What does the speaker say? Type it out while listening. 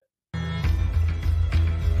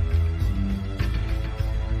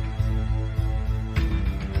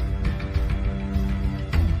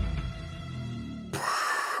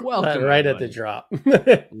Welcome, right at the everybody. drop.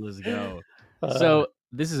 Let's go. uh, So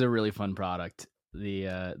this is a really fun product.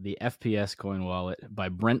 The FPS coin wallet by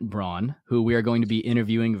Brent Braun, who we are going to be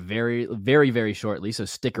interviewing very, very, very shortly. So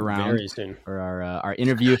stick around very soon. for our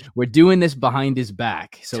interview. We're doing this behind his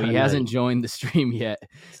back, so he Tonight. hasn't joined the stream yet.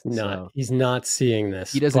 He's not seeing He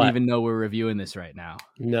this. doesn't But even know we're reviewing this right now.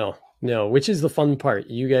 no, which is the fun part.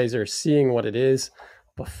 You guys are seeing what it is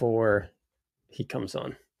before he comes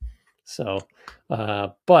on. So,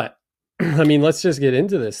 but I mean, let's just get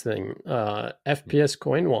into this thing. FPS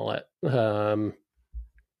coin wallet. It's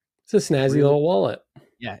a snazzy little wallet.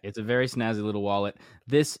 Yeah, it's a very snazzy little wallet.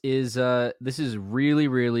 This is really,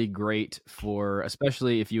 really great for,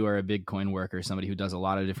 especially if you are a big coin worker, somebody who does a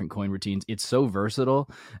lot of different coin routines. It's so versatile.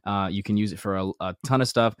 You can use it for a ton of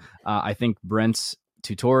stuff. I think Brent's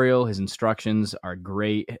tutorial, his instructions are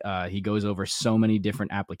great. He goes over so many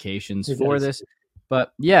different applications for this.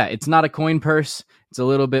 But yeah, it's not a coin purse. It's a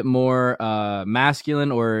little bit more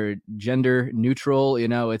masculine or gender neutral. You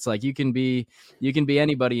know, it's like you can be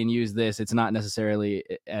anybody and use this. It's not necessarily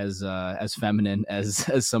as feminine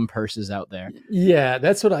as some purses out there. Yeah,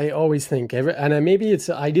 that's what I always think. And maybe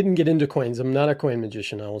I didn't get into coins. I'm not a coin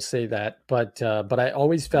magician. I will say that. But I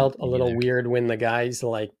always felt a little weird when the guys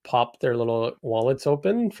like pop their little wallets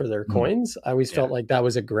open for their coins. I always felt like that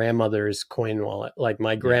was a grandmother's coin wallet. Like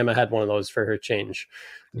my grandma had one of those for her change.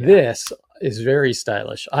 Yeah. This is very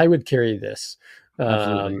stylish. I would carry this.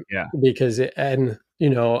 Absolutely. Yeah. Because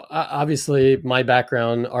obviously my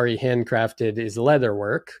background already handcrafted is leather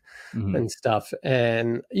work and stuff.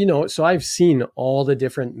 And, so I've seen all the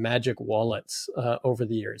different magic wallets over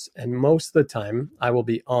the years. And most of the time, I will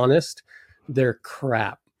be honest, they're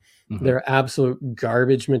crap. They're absolute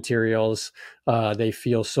garbage materials. They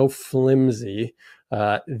feel so flimsy.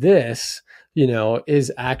 This,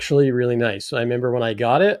 is actually really nice. So I remember when I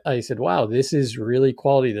got it, I said, wow, this is really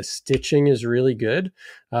quality. The stitching is really good.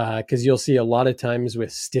 Because you'll see a lot of times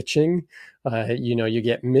with stitching, you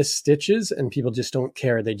get missed stitches and people just don't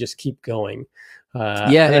care. They just keep going.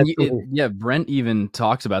 Brent even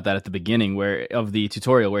talks about that at the beginning of the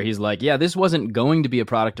tutorial where he's like, yeah, this wasn't going to be a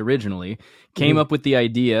product originally, came up with the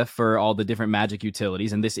idea for all the different magic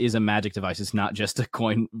utilities, and this is a magic device. It's not just a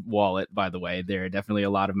coin wallet, by the way. There are definitely a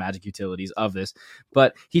lot of magic utilities of this,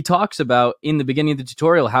 but he talks about in the beginning of the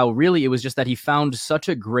tutorial how really it was just that he found such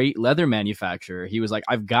a great leather manufacturer. He was like,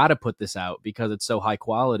 I've got to put this out because it's so high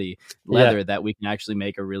quality leather that we can actually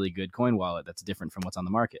make a really good coin wallet that's different from what's on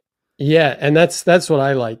the market. Yeah, and that's what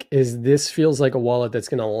I like, is this feels like a wallet that's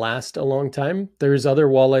going to last a long time. There's other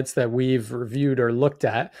wallets that we've reviewed or looked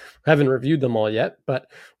at. Haven't reviewed them all yet, but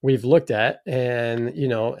we've looked at, and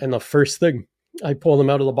and the first thing, I pull them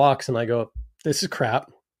out of the box and I go, this is crap.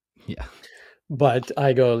 Yeah. But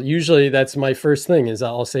I go, usually that's my first thing is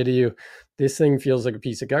I'll say to you, this thing feels like a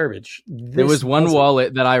piece of garbage. There was one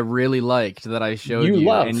wallet that I really liked that I showed you,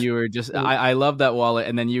 and you were just, I love that wallet.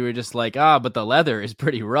 And then you were just like, but the leather is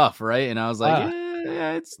pretty rough, right? And I was like,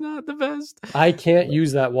 yeah, it's not the best. I can't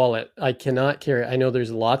use that wallet. I cannot carry it. I know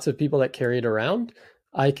there's lots of people that carry it around.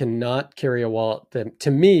 I cannot carry a wallet that to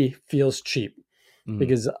me feels cheap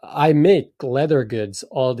because I make leather goods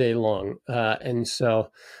all day long. And so,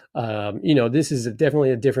 this is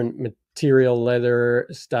definitely a different material leather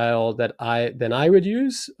style than I would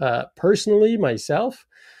use personally myself.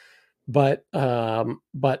 But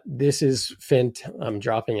this is I'm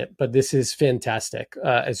dropping it, but this is fantastic.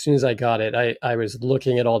 As soon as I got it, I was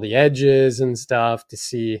looking at all the edges and stuff to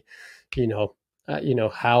see,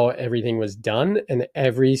 how everything was done, and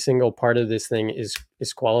every single part of this thing is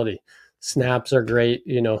quality. Snaps are great.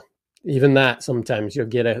 Even that sometimes you'll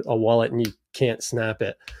get a wallet and you can't snap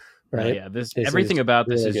it. Right. Yeah, everything about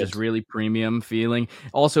this is just really premium feeling.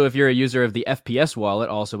 Also, if you're a user of the FPS wallet,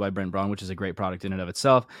 also by Brent Braun, which is a great product in and of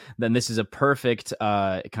itself, then this is a perfect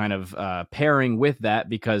kind of pairing with that,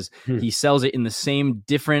 because he sells it in the same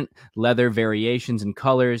different leather variations and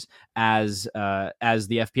colors as the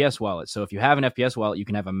FPS wallet. So if you have an FPS wallet, you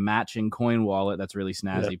can have a matching coin wallet that's really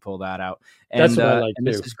snazzy. Pull that out, and that's what I like. And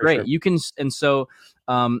this is great. Sure. You can, and so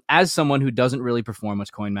as someone who doesn't really perform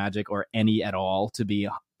much coin magic or any at all, to be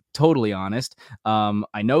totally honest,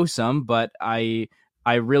 I know some, but I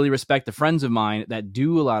really respect the friends of mine that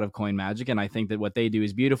do a lot of coin magic, and I think that what they do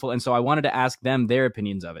is beautiful. And so I wanted to ask them their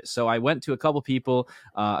opinions of it. So I went to a couple people,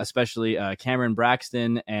 especially Cameron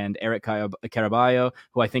Braxton and Eric Caraballo,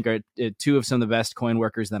 who I think are two of some of the best coin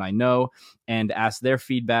workers that I know, and asked their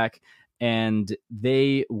feedback. And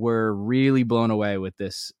they were really blown away with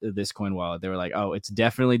this coin wallet. They were like, oh, it's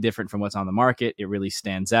definitely different from what's on the market. It really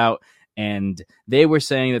stands out. and they were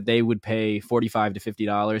saying that they would pay $45 to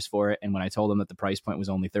 $50 for it. And when I told them that the price point was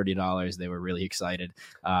only $30, they were really excited.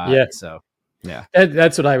 Yeah. So yeah,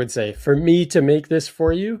 That's what I would say. For me to make this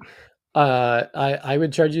for you, I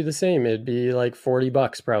would charge you the same. It'd be like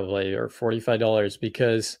 $40 probably, or $45,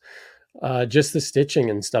 because just the stitching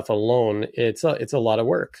and stuff alone, it's a lot of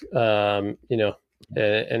work. And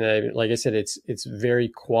like I said, it's very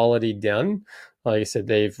quality done. Like I said,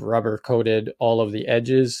 they've rubber coated all of the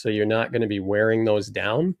edges, so you're not going to be wearing those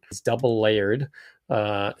down. It's double layered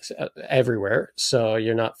everywhere, so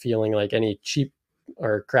you're not feeling like any cheap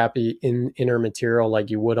or crappy inner material like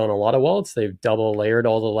you would on a lot of wallets. They've double layered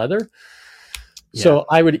all the leather. yeah. So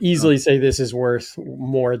I would easily say this is worth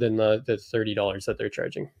more than the $30 that they're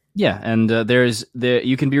charging. Yeah, and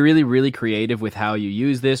you can be really, really creative with how you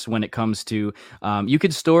use this when it comes to you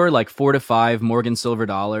could store like 4 to 5 Morgan silver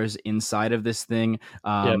dollars inside of this thing,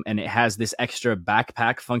 and it has this extra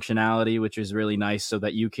backpack functionality, which is really nice, so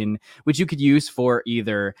that which you could use for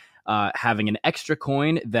either having an extra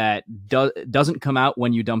coin that doesn't come out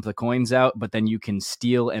when you dump the coins out, but then you can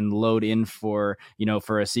steal and load in for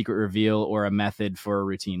a secret reveal or a method for a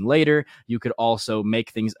routine later. You could also make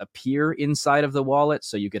things appear inside of the wallet,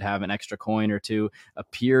 so you could have an extra coin or two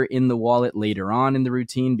appear in the wallet later on in the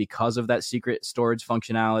routine because of that secret storage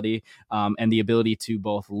functionality, and the ability to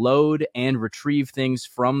both load and retrieve things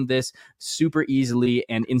from this super easily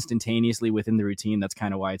and instantaneously within the routine. That's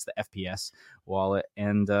kind of why it's the FPS wallet.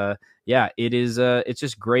 And it's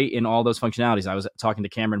just great in all those functionalities. I was talking to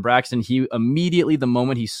Cameron Braxton. He immediately, the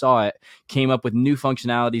moment he saw it, came up with new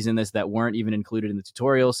functionalities in this that weren't even included in the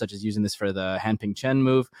tutorial, such as using this for the Hanping Chen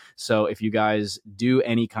move. So if you guys do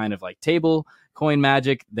any kind of like table coin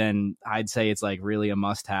magic, then I'd say it's like really a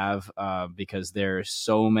must have, because there's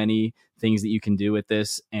so many things that you can do with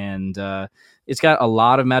this. And it's got a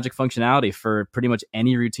lot of magic functionality for pretty much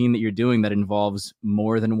any routine that you're doing that involves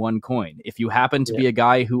more than one coin. If you happen to be a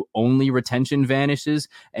guy who only retention vanishes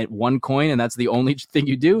at one coin and that's the only thing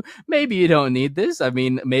you do, maybe you don't need this. I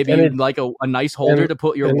mean, maybe you'd like a nice holder to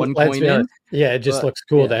put your one coin in. Yeah, it just looks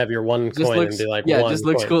cool to have your one coin and be like, yeah, it just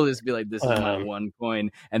looks cool. Just be like, this is my one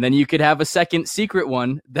coin. And then you could have a second secret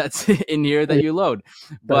one that's in here that you load.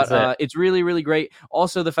 But it's really, really great.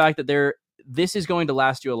 Also, the fact that this is going to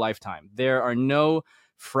last you a lifetime. There are no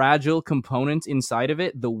fragile components inside of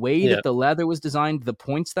it. The way that the leather was designed, the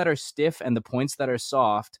points that are stiff and the points that are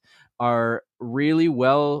soft are really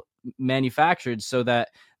well manufactured, so that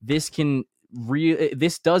this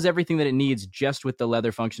does everything that it needs just with the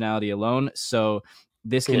leather functionality alone. So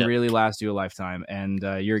this can really last you a lifetime, and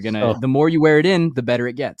the more you wear it in, the better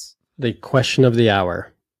it gets. The question of the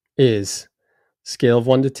hour is, scale of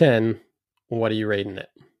 1 to 10, what are you rating it?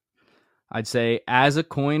 I'd say as a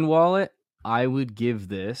coin wallet, I would give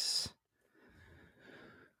this.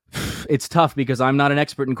 It's tough because I'm not an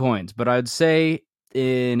expert in coins, but I'd say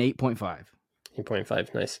an 8.5.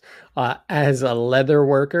 8.5, nice. As a leather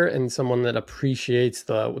worker and someone that appreciates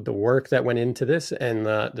the work that went into this and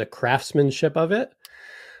the craftsmanship of it,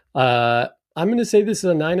 I'm going to say this is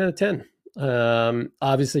a 9 out of 10.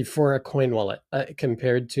 Obviously for a coin wallet,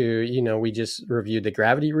 compared to, we just reviewed the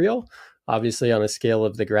gravity reel. Obviously on a scale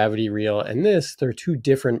of the gravity reel and this, they're two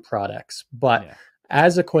different products. But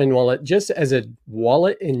as a coin wallet, just as a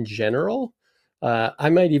wallet in general, I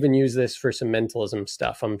might even use this for some mentalism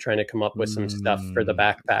stuff. I'm trying to come up with some stuff for the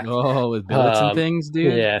backpack. Oh, with billets and things,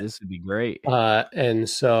 dude? Yeah. This would be great. And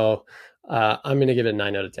so I'm going to give it a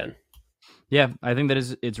 9 out of 10. Yeah, I think that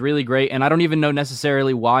it's really great. And I don't even know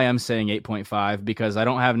necessarily why I'm saying 8.5, because I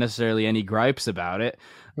don't have necessarily any gripes about it.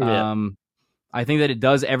 Yeah. I think that it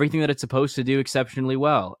does everything that it's supposed to do exceptionally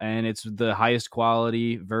well. And it's the highest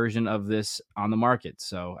quality version of this on the market.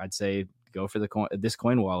 So I'd say go for this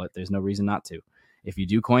coin wallet. There's no reason not to. If you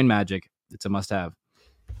do coin magic, it's a must have.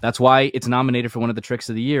 That's why it's nominated for one of the tricks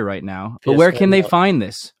of the year right now. But where can they find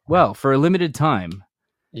this? Well, for a limited time,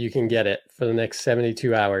 you can get it for the next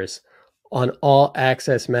 72 hours on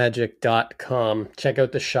allaccessmagic.com. Check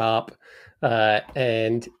out the shop.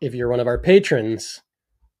 And if you're one of our patrons,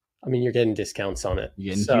 I mean, you're getting discounts on it.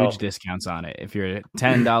 You're getting huge discounts on it. If you're a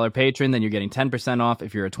 $10 patron, then you're getting 10% off.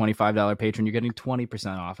 If you're a $25 patron, you're getting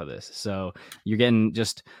 20% off of this. So you're getting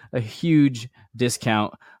just a huge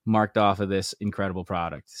discount marked off of this incredible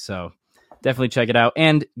product. So definitely check it out.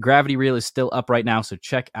 And Gravity Reel is still up right now, so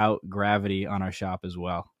check out Gravity on our shop as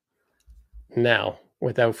well. Now,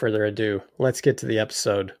 without further ado, let's get to the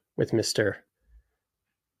episode with Mr.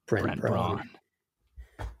 Brent Braun.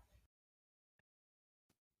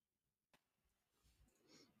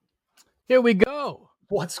 Here we go.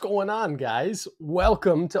 What's going on, guys?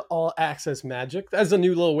 Welcome to All Access Magic. That's a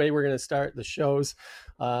new little way we're going to start the shows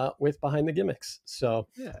with Behind the Gimmicks. So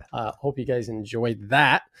hope you guys enjoyed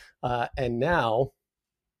that. And now,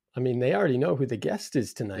 I mean, they already know who the guest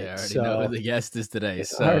is tonight. They already know who the guest is today.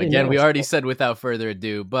 So again, we already said without further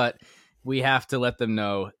ado, but we have to let them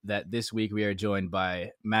know that this week we are joined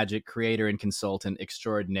by Magic creator and consultant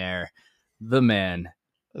extraordinaire, the man,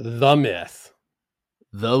 the myth,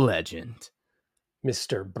 the legend,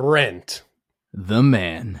 Mr. Brent, the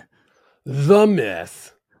man, the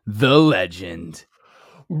myth, the legend,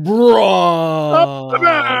 Braun.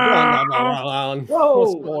 Whoa.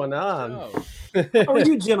 What's going on? How are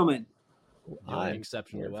you, gentlemen? Doing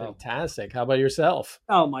exceptionally well. Fantastic. How about yourself?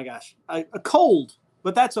 Oh my gosh, a cold,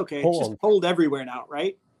 but that's okay. It's just cold everywhere now,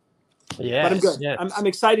 right? Yeah, but I'm good. Yes. I'm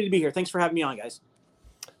excited to be here. Thanks for having me on, guys.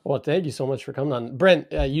 Well, thank you so much for coming on.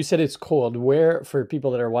 Brent, you said it's cold. Where, for people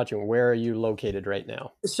that are watching, where are you located right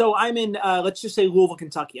now? So I'm in, let's just say Louisville,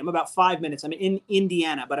 Kentucky. I'm about 5 minutes. I'm in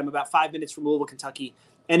Indiana, but I'm about 5 minutes from Louisville, Kentucky.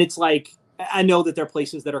 And it's like, I know that there are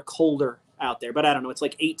places that are colder out there, but I don't know. It's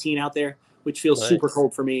like 18 out there, which feels super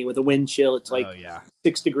cold for me with a wind chill. It's like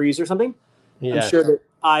 6 degrees or something. Yeah. I'm sure that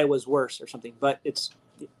Iowa's worse or something, but it's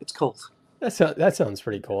cold. That sounds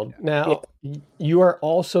pretty cold. Now, you are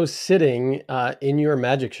also sitting in your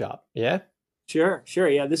magic shop, yeah? Sure.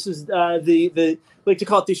 Yeah, this is the like to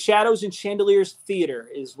call it the Shadows and Chandeliers Theater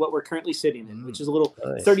is what we're currently sitting in, which is a little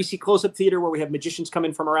 30-seat close-up theater where we have magicians come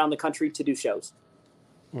in from around the country to do shows.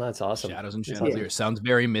 Well, that's awesome. Shadows and Chandeliers sounds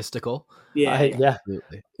very mystical. Yeah. I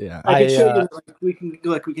can show you.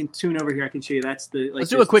 We can tune over here. I can show you. That's the. Let's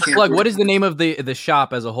do a quick plug. What is the name of the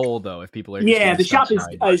shop as a whole, though? If people are the shop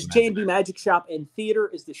is J&B Magic Shop, and theater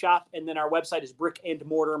is the shop, and then our website is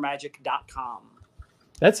brickandmortarmagic.com.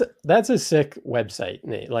 That's a sick website,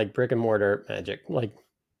 Nate. Like Brick and Mortar Magic. Like,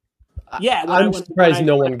 I'm surprised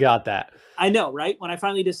no one got that. I know, right? When I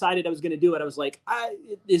finally decided I was going to do it, I was like,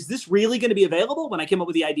 is this really going to be available? When I came up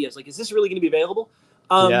with the ideas, like, is this really going to be available?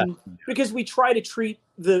 Because we try to treat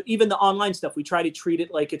even the online stuff, we try to treat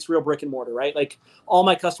it like it's real brick and mortar, right? Like all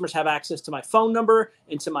my customers have access to my phone number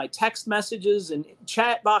and to my text messages and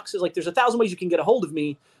chat boxes. Like there's 1,000 ways you can get a hold of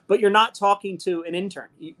me, but you're not talking to an intern.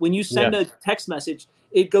 When you send a text message,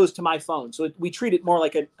 it goes to my phone. So we treat it more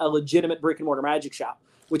like a legitimate brick and mortar magic shop,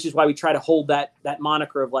 which is why we try to hold that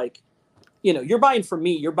moniker of like, you're buying from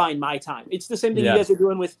me, you're buying my time. It's the same thing you guys are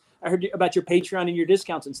doing with, I heard about your Patreon and your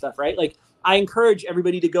discounts and stuff, right? Like I encourage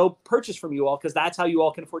everybody to go purchase from you all because that's how you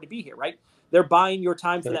all can afford to be here, right? They're buying your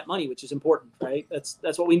time for that money, which is important, right? That's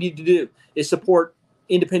what we need to do is support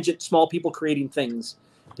independent, small people creating things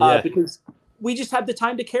because we just have the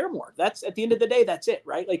time to care more. That's at the end of the day, that's it,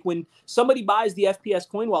 right? Like when somebody buys the FPS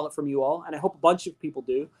coin wallet from you all, and I hope a bunch of people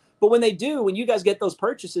do, but when they do, when you guys get those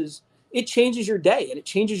purchases, it changes your day and it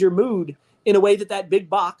changes your mood in a way that big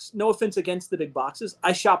box, no offense against the big boxes,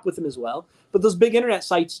 I shop with them as well. But those big internet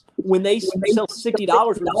sites, when they sell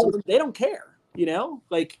 $60 for something, they don't care,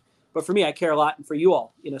 Like, but for me, I care a lot. And for you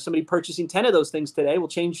all, somebody purchasing 10 of those things today will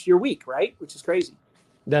change your week, right? Which is crazy.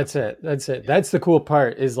 That's it. That's the cool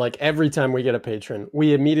part is like every time we get a patron,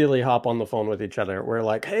 we immediately hop on the phone with each other. We're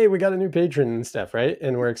like, hey, we got a new patron and stuff, right?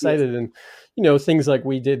 And we're excited. And, things like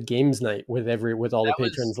we did games night with all the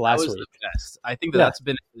patrons last week. The best. I think that's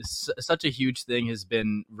been such a huge thing has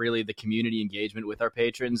been really the community engagement with our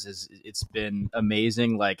patrons. It's been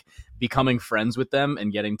amazing, like becoming friends with them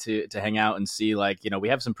and getting to hang out and see like, we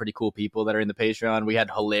have some pretty cool people that are in the Patreon. We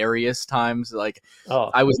had hilarious times. Like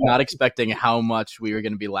I was not expecting how much we were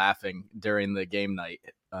going to be laughing during the game night.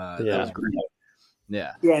 That was great.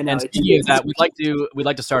 Yeah. No, and speaking of that, we'd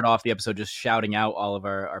like to start off the episode just shouting out all of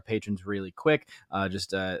our patrons really quick.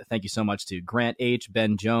 Thank you so much to Grant H,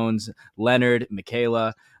 Ben Jones, Leonard,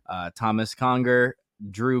 Michaela, Thomas Conger,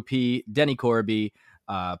 Drew P, Denny Corby,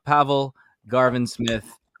 Pavel, Garvin Smith,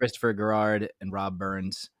 Christopher Garrard, and Rob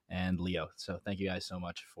Burns and Leo. So thank you guys so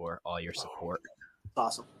much for all your support.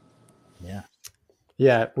 Awesome. Yeah.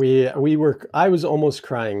 Yeah, we were. I was almost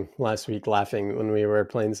crying last week laughing when we were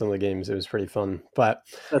playing some of the games. It was pretty fun. But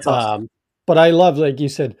that's awesome. But I love, like you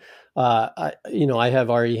said, I have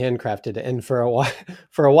already handcrafted, and for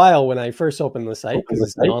a while when I first opened the site, because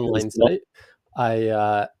it's an online site,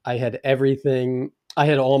 I had everything. I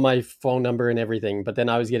had all my phone number and everything, but then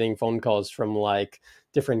I was getting phone calls from like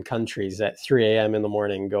different countries at 3 a.m. in the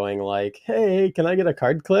morning going like, hey, can I get a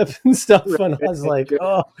card clip and stuff? And I was like,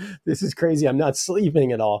 oh, this is crazy. I'm not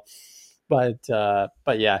sleeping at all. But I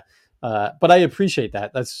appreciate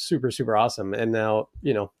that. That's super, super awesome. And now,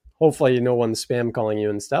 hopefully no one's spam calling you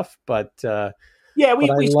and stuff, but Yeah, but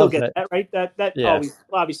I we still love get it. that, right? That Yeah.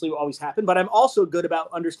 obviously will always happen. But I'm also good about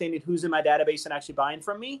understanding who's in my database and actually buying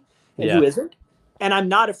from me and Yeah. who isn't. And I'm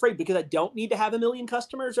not afraid because I don't need to have 1,000,000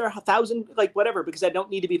 customers or 1,000, like whatever, because I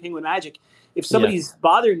don't need to be Penguin Magic. If somebody's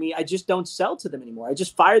bothering me, I just don't sell to them anymore. I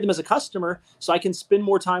just fire them as a customer so I can spend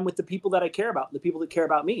more time with the people that I care about, the people that care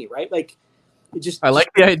about me, right? Like, I like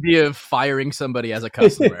the idea of firing somebody as a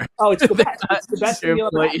customer. Oh, it's the best. It's the best thing you'll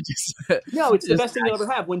ever have. No, it's the best thing you'll ever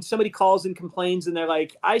have. When somebody calls and complains and they're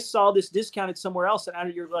like, I saw this discounted somewhere else.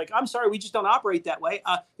 And you're like, I'm sorry, we just don't operate that way.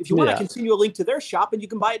 If you want, I can send you a link to their shop and you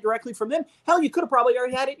can buy it directly from them. Hell, you could have probably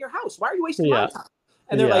already had it in your house. Why are you wasting my time?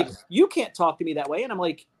 And they're like, you can't talk to me that way. And I'm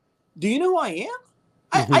like, do you know who I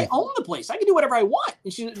am? I own the place. I can do whatever I want.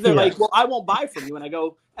 And they're like, well, I won't buy from you. And I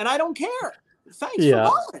go, and I don't care. Thanks for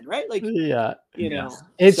calling, right? Like, you know,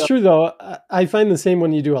 it's true though. I find the same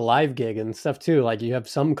when you do a live gig and stuff too. Like you have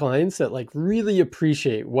some clients that like really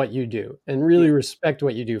appreciate what you do and really respect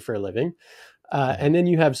what you do for a living. And then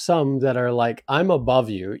you have some that are like, I'm above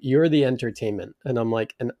you. You're the entertainment. And I'm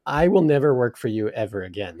like, and I will never work for you ever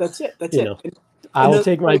again. That's it. That's it. I'll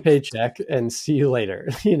take my paycheck and see you later.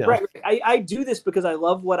 Right. I do this because I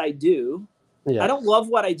love what I do. I don't love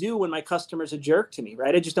what I do when my customer's a jerk to me,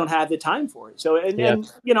 right? I just don't have the time for it. So, and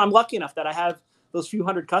you know, I'm lucky enough that I have those few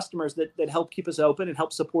hundred customers that help keep us open and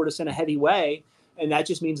help support us in a heavy way. And that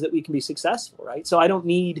just means that we can be successful, right? So I don't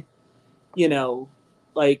need, you know,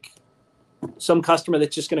 like some customer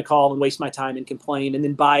that's just going to call and waste my time and complain and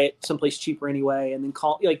then buy it someplace cheaper anyway. And then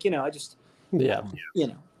call, like, you know, I just, you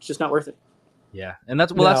know, it's just not worth it. Yeah. And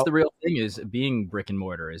that's the real thing is being brick and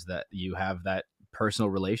mortar is that you have that personal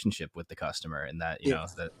relationship with the customer and that, you know,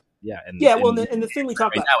 that, and the thing we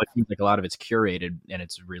talk about now, it seems like a lot of it's curated and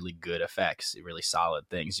it's really good effects, really solid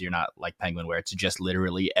things. You're not like Penguin where it's just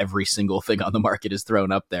literally every single thing on the market is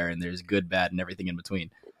thrown up there and there's good, bad, and everything in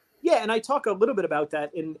between. Yeah, and I talk a little bit about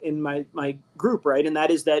that in my group, right? And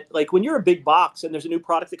that is that, like, when you're a big box and there's a new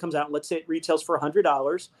product that comes out, and let's say it retails for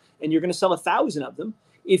 $100 and you're going to sell 1,000 of them,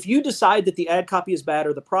 if you decide that the ad copy is bad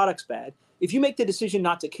or the product's bad, if you make the decision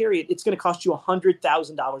not to carry it, it's going to cost you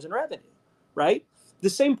 $100,000 in revenue, right? The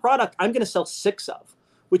same product I'm going to sell 6 of,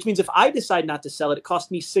 which means if I decide not to sell it, it costs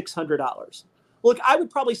me $600. Look, I would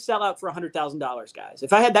probably sell out for $100,000, guys.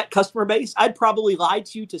 If I had that customer base, I'd probably lie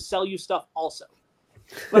to you to sell you stuff also.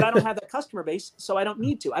 But I don't have that customer base, so I don't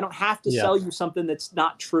need to. I don't have to sell you something that's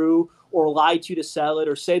not true or lie to you to sell it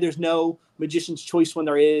or say there's no magician's choice when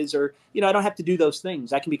there is, or, you know, I don't have to do those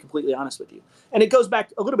things. I can be completely honest with you. And it goes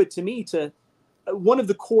back a little bit to me to one of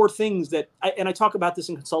the core things that I talk about this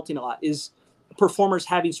in consulting a lot is performers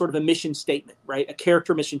having sort of a mission statement, right? A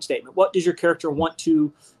character mission statement. What does your character want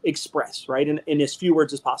to express, right? In as few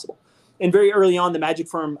words as possible. And very early on, the magic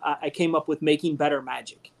firm, I came up with making better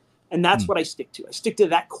magic. And that's what I stick to. I stick to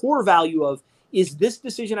that core value of, is this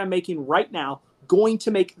decision I'm making right now going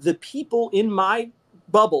to make the people in my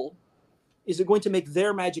bubble, is it going to make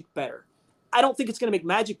their magic better? I don't think it's going to make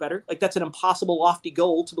magic better. Like, that's an impossible, lofty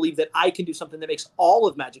goal to believe that I can do something that makes all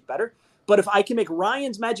of magic better. But if I can make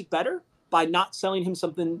Ryan's magic better by not selling him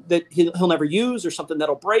something that he'll never use or something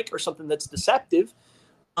that'll break or something that's deceptive,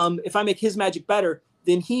 if I make his magic better,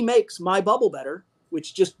 then he makes my bubble better,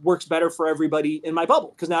 which just works better for everybody in my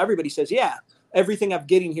bubble. Because now everybody says, yeah, everything I'm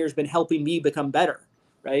getting here has been helping me become better,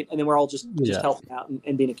 right? And then we're all just helping out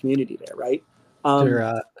and being a community there, right?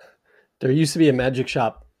 There used to be a magic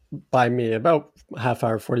shop by me, about half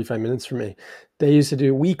hour, 45 minutes from me. They used to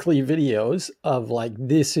do weekly videos of like,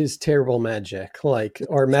 this is terrible magic, like,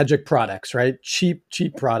 or magic products, right? Cheap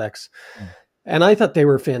products. And I thought they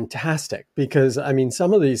were fantastic because, I mean,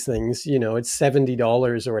 some of these things, you know, it's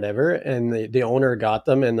 $70 or whatever, and the owner got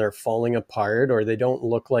them and they're falling apart or they don't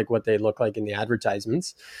look like what they look like in the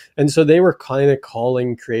advertisements. And so they were kind of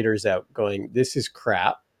calling creators out going, this is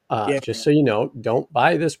crap. Just so you know, don't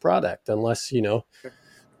buy this product unless, you know,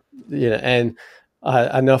 and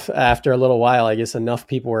enough after a little while, I guess enough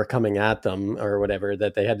people were coming at them or whatever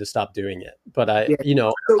that they had to stop doing it. But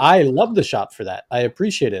I love the shop for that. I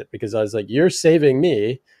appreciate it because I was like, you're saving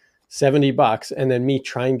me $70 and then me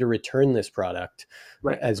trying to return this product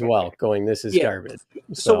as well, going, this is garbage.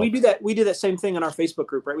 So we do that same thing on our Facebook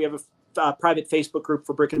group, right? We have a private Facebook group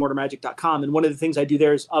for brickandmortarmagic.com. And one of the things I do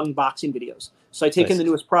there is unboxing videos. So I take in the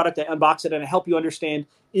newest product, I unbox it, and I help you understand,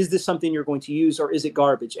 is this something you're going to use or is it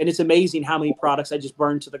garbage? And it's amazing how many products I just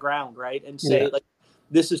burn to the ground, right? And say, like,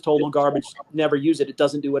 this is total garbage, never use it. It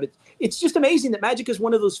doesn't do what it's just amazing that magic is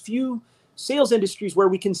one of those few sales industries where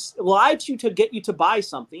we can lie to you to get you to buy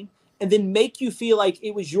something and then make you feel like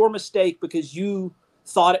it was your mistake because you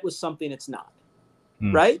thought it was something it's not.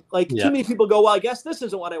 Right? Like, too many people go, well, I guess this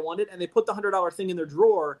isn't what I wanted. And they put the $100 thing in their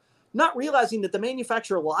drawer not realizing that the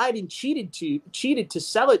manufacturer lied and cheated to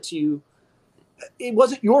sell it to you. It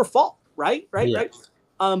wasn't your fault, right? Yeah.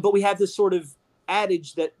 But we have this sort of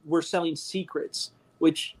adage that we're selling secrets,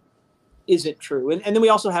 which isn't true. And then we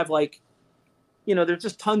also have, like, there's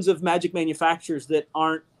just tons of magic manufacturers that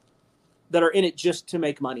are in it just to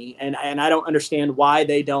make money. And I don't understand why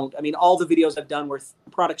they don't. I mean, all the videos I've done where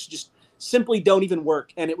products just simply don't even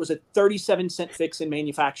work. And it was a 37-cent fix in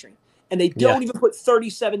manufacturing. And they don't even put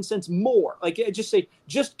 37 cents more. Like, just say,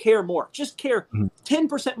 just care more. Just care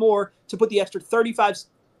 10% more to put the extra 35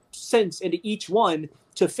 cents into each one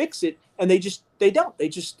to fix it. And they don't.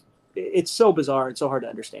 It's so bizarre and so hard to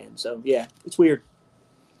understand. So, yeah, it's weird.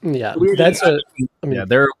 Yeah,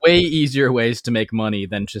 there are way easier ways to make money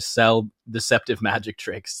than to sell deceptive magic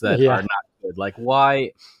tricks that are not good. Like,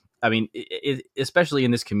 why? I mean, especially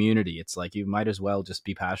in this community, it's like you might as well just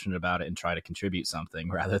be passionate about it and try to contribute something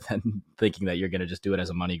rather than thinking that you're going to just do it as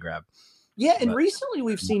a money grab. Yeah, and recently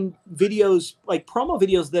we've seen videos, like promo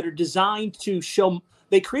videos, that are designed to show.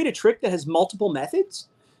 They create a trick that has multiple methods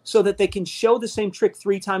so that they can show the same trick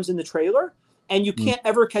 3 times in the trailer, and you can't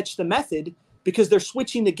ever catch the method because they're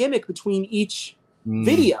switching the gimmick between each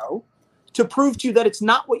video to prove to you that it's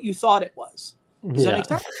not what you thought it was. Does that make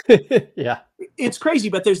sense? Yeah. It's crazy,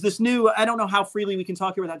 but there's this new, I don't know how freely we can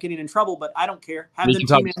talk here without getting in trouble, but I don't care. We can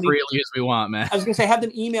talk as freely as we want, man. I was going to say, have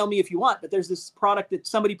them email me if you want, but there's this product that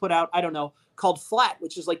somebody put out, I don't know, called Flat,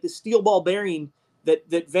 which is like the steel ball bearing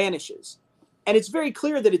that vanishes. And it's very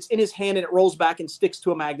clear that it's in his hand and it rolls back and sticks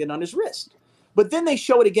to a magnet on his wrist. But then they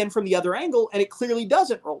show it again from the other angle and it clearly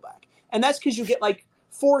doesn't roll back. And that's because you get like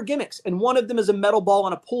 4 gimmicks, and one of them is a metal ball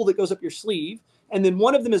on a pull that goes up your sleeve, and then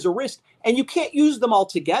one of them is a wrist, and you can't use them all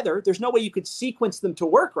together. There's no way you could sequence them to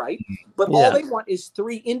work right, but all they want is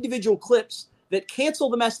 3 individual clips that cancel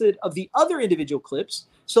the method of the other individual clips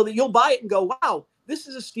so that you'll buy it and go, wow, this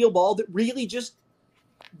is a steel ball that really just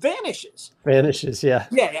vanishes. Yeah.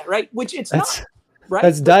 Yeah, right, which it's not. Right?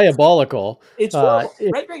 That's diabolical. It's horrible,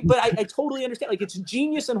 right? But I totally understand. Like, it's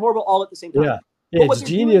genius and horrible all at the same time. Yeah. It's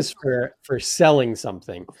genius for selling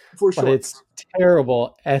something, for sure. But it's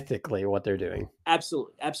terrible ethically what they're doing.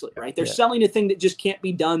 Absolutely, right? They're selling a thing that just can't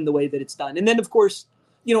be done the way that it's done. And then, of course,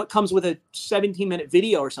 it comes with a 17-minute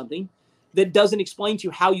video or something that doesn't explain to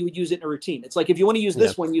you how you would use it in a routine. It's like, if you want to use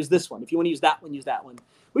this one, use this one. If you want to use that one, use that one.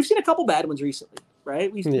 We've seen a couple bad ones recently,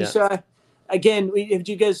 right? We saw, again, have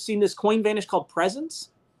you guys seen this coin vanish called Presence?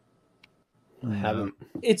 I haven't.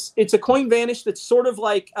 It's a coin vanish that's sort of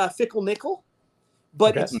like Fickle Nickel.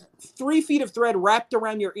 But it's 3 feet of thread wrapped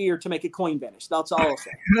around your ear to make a coin vanish. That's all I'll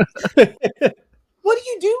say. What are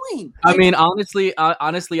you doing? I mean, honestly,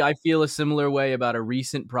 I feel a similar way about a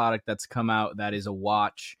recent product that's come out that is a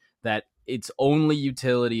watch that its only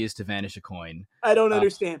utility is to vanish a coin. I don't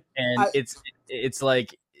understand. And it's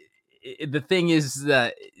like, the thing is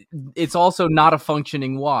that it's also not a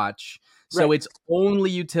functioning watch. So its only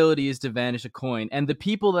utility is to vanish a coin. And the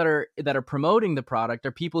people that are promoting the product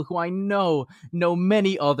are people who I know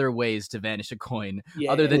many other ways to vanish a coin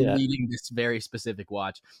other than needing this very specific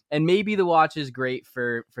watch. And maybe the watch is great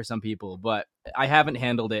for some people, but I haven't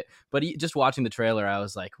handled it. But just watching the trailer, I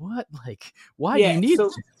was like, what? Like, why do you need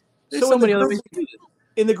this? There's so many other ways to do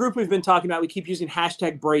it. In the group we've been talking about, we keep using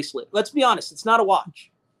 #bracelet. Let's be honest, it's not a watch.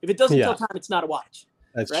 If it doesn't tell time, it's not a watch.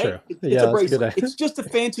 That's true. It's a bracelet. It's just a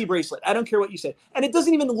fancy bracelet. I don't care what you say. And it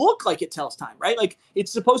doesn't even look like it tells time, right? Like,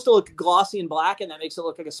 it's supposed to look glossy and black, and that makes it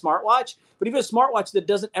look like a smartwatch. But even a smartwatch that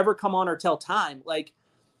doesn't ever come on or tell time, like,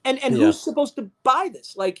 and who's supposed to buy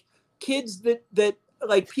this? Like, kids that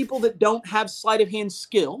like people that don't have sleight of hand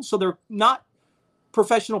skill, so they're not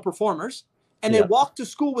professional performers, and they walk to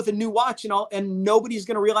school with a new watch and nobody's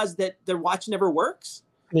going to realize that their watch never works.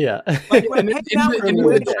 Yeah. Like, in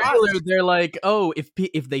the trailer, they're like, oh,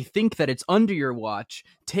 if they think that it's under your watch,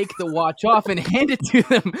 take the watch off and hand it to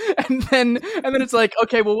them. And then it's like,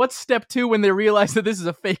 okay, well, what's step 2 when they realize that this is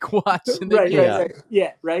a fake watch? And right.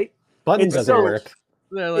 Yeah, right. Button doesn't work.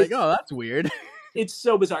 They're like, oh, that's weird. It's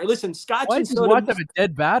so bizarre. Listen, Scotch Why and does soda. Watch have a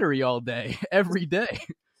dead battery all day, every day?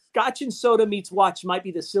 Scotch and soda meets watch might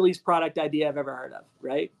be the silliest product idea I've ever heard of,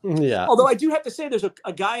 right? Yeah. Although I do have to say, there's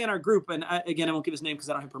a guy in our group, and I won't give his name because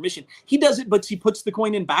I don't have permission. He does it, but he puts the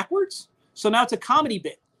coin in backwards. So now it's a comedy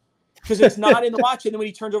bit because it's not in the watch. And then when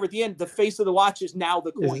he turns over at the end, the face of the watch is now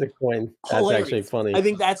the coin. Is the coin. That's Hilarious. Actually funny. I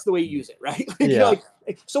think that's the way you use it, right? Yeah.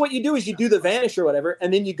 So what you do is you do the vanish or whatever,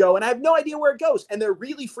 and then you go, and I have no idea where it goes. And they're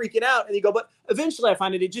really freaking out. And you go, but eventually I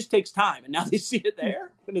find it just takes time. And now they see it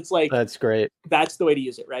there. And it's like, that's great. That's the way to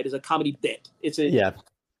use it, right? As a comedy bit. Yeah.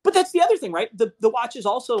 But that's the other thing, right? The watch is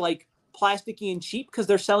also like plasticky and cheap because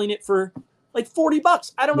they're selling it for like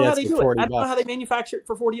 $40. I don't know how they do it. I don't know $40. how they manufacture it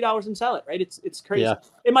for $40 and sell it. Right? It's crazy. Yeah.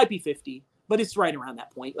 It might be 50, but it's right around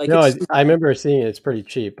that point. Like, no, I remember seeing it's pretty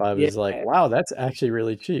cheap. I was Yeah. like, wow, that's actually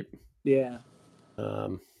really cheap. Yeah.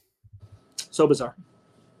 So bizarre.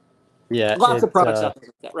 Yeah. Lots of products out there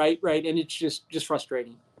like that, right? Right. And it's just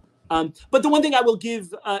frustrating. But the one thing I will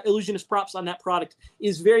give Illusionist props on that product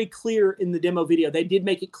is very clear in the demo video. They did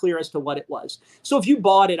make it clear as to what it was. So if you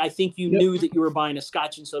bought it, I think you knew that you were buying a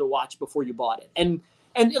Scotch and Soda watch before you bought it. And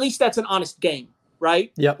at least that's an honest game,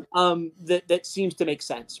 right? Yep. That seems to make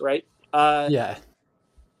sense, right? Yeah.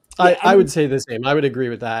 I would say the same. I would agree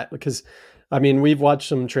with that because, I mean, we've watched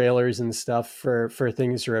some trailers and stuff for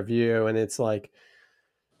things to review, and it's like,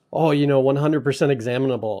 oh, 100%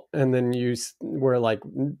 examinable. And then we're like,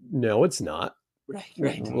 no, it's not.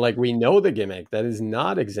 Right. Like, we know the gimmick that is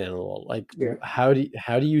not examinable. Like, how do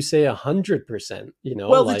you say 100%?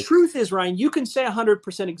 Well, the truth is, Ryan, you can say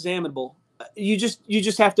 100% examinable. You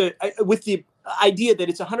just have to, with the idea that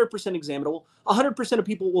it's 100% examinable, 100% of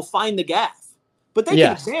people will find the gaffe. But they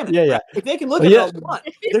can examine it. Right? If they can look at it all they want,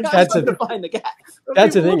 they're just going to find the gaffe.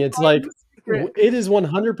 That's the thing. It's like, it is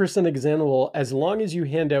 100% examinable as long as you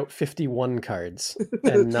hand out 51 cards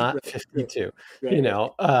and not 52,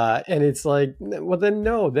 and it's like, well, then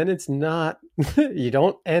no, then it's not, you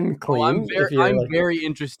don't end clean. I'm very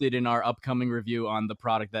interested in our upcoming review on the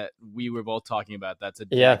product that we were both talking about. That's a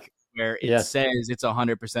deck where it says it's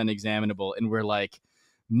 100% examinable. And we're like,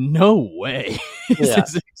 no way.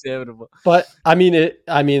 This is examinable. But I mean,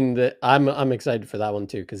 I'm excited for that one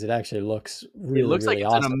too because it actually looks really, like it's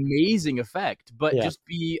awesome. An amazing effect. But just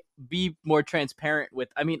be more transparent with.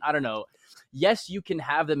 I mean, I don't know. Yes, you can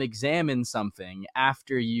have them examine something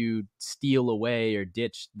after you steal away or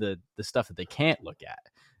ditch the stuff that they can't look at.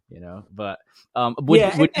 But would you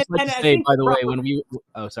like to say, by the way, when we...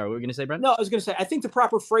 Oh, sorry, what were we going to say, Brent? No, I was going to say, I think the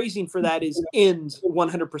proper phrasing for that is ends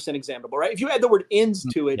 100% examinable, right? If you add the word ends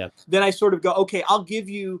to it, then I sort of go, okay, I'll give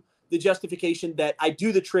you the justification that I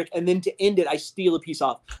do the trick, and then to end it, I steal a piece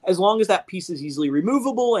off. As long as that piece is easily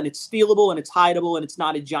removable, and it's stealable, and it's hideable, and it's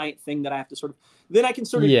not a giant thing that I have to sort of... Then I can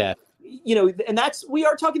sort of... and that's... We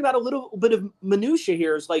are talking about a little bit of minutia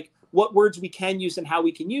here, is like what words we can use and how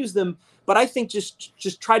we can use them. But I think just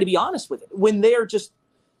try to be honest with it. When they're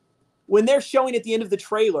showing at the end of the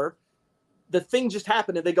trailer, the thing just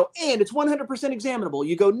happened and they go, and it's 100% examinable.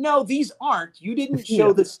 You go, no, these aren't. You didn't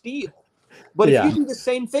show the steal. But if you do the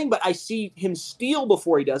same thing, but I see him steal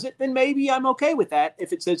before he does it, then maybe I'm okay with that.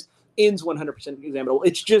 If it says ends 100% examinable,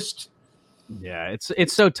 it's just... Yeah,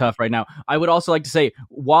 it's so tough right now. I would also like to say,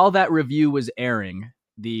 while that review was airing,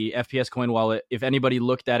 the FPS coin wallet, if anybody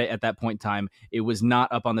looked at it at that point in time, it was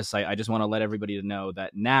not up on the site. I just want to let everybody know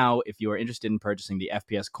that now, if you are interested in purchasing the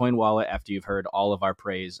FPS coin wallet after you've heard all of our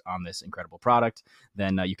praise on this incredible product,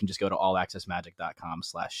 then you can just go to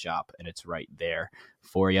allaccessmagic.com/shop and it's right there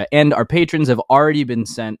for you. And our patrons have already been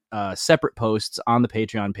sent separate posts on the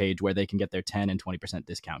Patreon page where they can get their 10 and 20%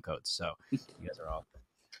 discount codes. So you guys are all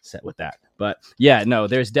set with that. But yeah, no,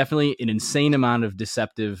 there's definitely an insane amount of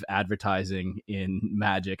deceptive advertising in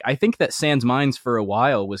Magic. I think that Sans Mines for a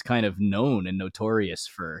while was kind of known and notorious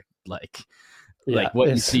for like what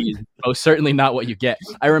you see is most certainly not what you get.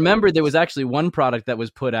 I remember there was actually one product that was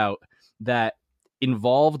put out that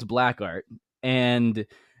involved black art, and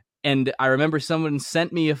I remember someone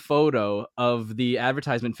sent me a photo of the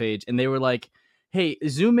advertisement page and they were like, hey,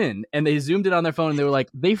 zoom in. And they zoomed in on their phone and they were like,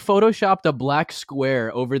 they photoshopped a black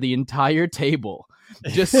square over the entire table.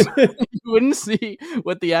 Just so you wouldn't see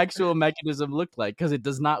what the actual mechanism looked like, because it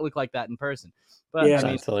does not look like that in person. But I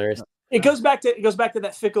mean, it's hilarious. It goes back to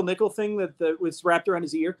that fickle nickel thing that was wrapped around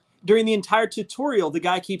his ear. During the entire tutorial, the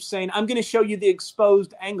guy keeps saying, I'm going to show you the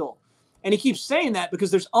exposed angle. And he keeps saying that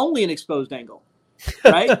because there's only an exposed angle,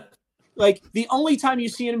 right? Like, the only time you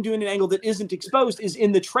see him doing an angle that isn't exposed is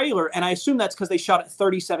in the trailer, and I assume that's because they shot it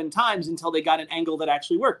 37 times until they got an angle that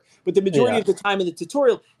actually worked. But the majority of the time in the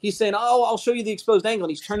tutorial, he's saying, oh, I'll show you the exposed angle,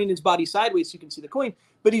 and he's turning his body sideways so you can see the coin.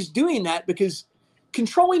 But he's doing that because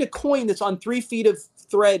controlling a coin that's on 3 feet of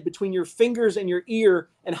thread between your fingers and your ear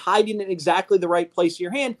and hiding it in exactly the right place of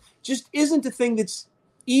your hand just isn't a thing that's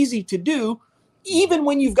easy to do. Even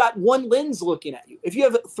when you've got one lens looking at you. If you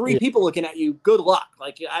have 3 people looking at you, good luck.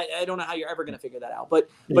 Like, I don't know how you're ever going to figure that out. But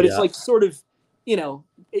it's like sort of,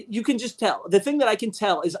 you can just tell. The thing that I can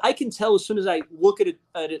tell is I can tell as soon as I look at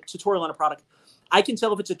a tutorial on a product, I can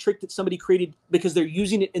tell if it's a trick that somebody created because they're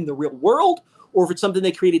using it in the real world or if it's something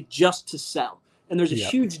they created just to sell. And there's a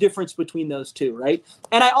huge difference between those two, right?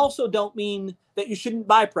 And I also don't mean that you shouldn't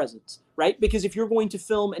buy presents, right? Because if you're going to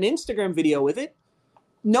film an Instagram video with it,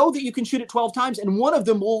 know that you can shoot it 12 times and one of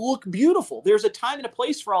them will look beautiful. There's a time and a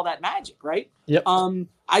place for all that magic, right? Yep.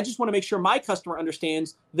 I just want to make sure my customer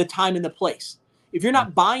understands the time and the place. If you're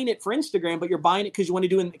not buying it for Instagram, but you're buying it because you want to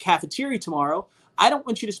do it in the cafeteria tomorrow, I don't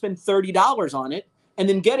want you to spend $30 on it and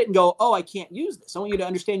then get it and go, oh, I can't use this. I want you to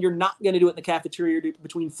understand you're not going to do it in the cafeteria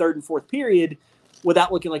between third and fourth period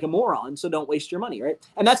without looking like a moron. So don't waste your money, right?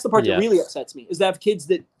 And that's the part that really upsets me, is that I have kids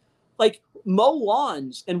that like mow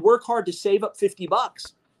lawns and work hard to save up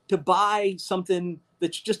 $50 to buy something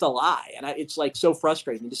that's just a lie. And it's like so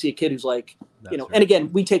frustrating to see a kid who's like, that's right. And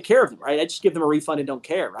again, we take care of them, right? I just give them a refund and don't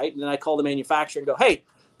care, right? And then I call the manufacturer and go, hey,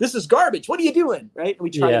 this is garbage. What are you doing? Right? And we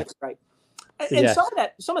try to get it right. And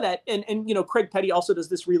some of that, and Craig Petty also does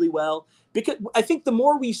this really well, because I think the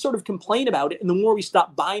more we sort of complain about it and the more we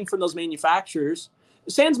stop buying from those manufacturers,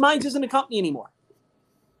 Sans Minds isn't a company anymore,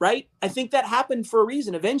 right? I think that happened for a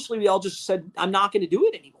reason. Eventually we all just said, I'm not going to do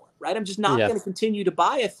it anymore, right? I'm just not going to continue to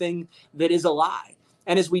buy a thing that is a lie.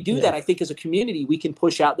 And as we do that, I think as a community, we can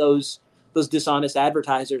push out those dishonest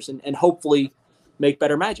advertisers and hopefully make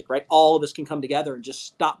better magic, right? All of us can come together and just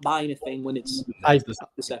stop buying a thing when it's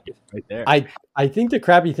deceptive. Right there. I think the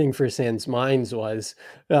crappy thing for Sans Minds was,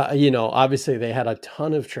 obviously they had a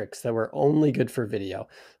ton of tricks that were only good for video.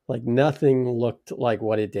 Like nothing looked like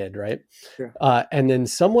what it did, right? Sure. And then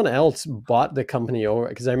someone else bought the company over,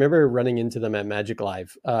 because I remember running into them at Magic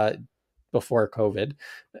Live before COVID,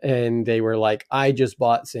 and they were like, I just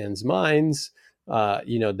bought Sans Minds.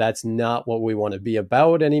 That's not what we want to be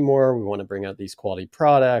about anymore. We want to bring out these quality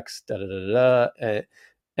products, but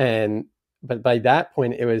by that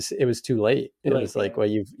point it was too late. It was like, well,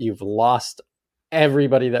 you've lost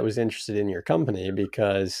everybody that was interested in your company,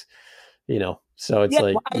 because, so it's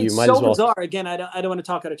like, you might as well. Bizarre. Again, I don't want to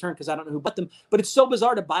talk out of turn because I don't know who bought them, but it's so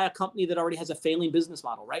bizarre to buy a company that already has a failing business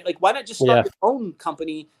model, right? Like, why not just start your own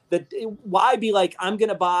company? Why be like, I'm going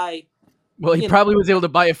to buy. Well, he probably was able to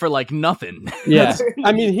buy it for like nothing. Yeah.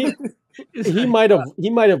 I mean, he might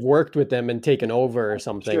have worked with them and taken over or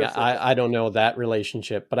something. Sure. I don't know that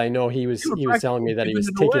relationship, but I know he was telling me that he was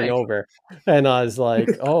taking over, and I was like,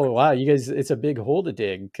 oh wow, you guys, it's a big hole to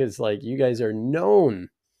dig, because like you guys are known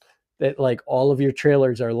that like all of your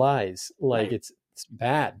trailers are lies. Like it's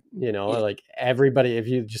bad, like everybody, if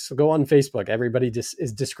you just go on Facebook, everybody just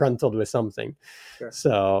is disgruntled with something. Sure.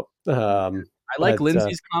 So, I like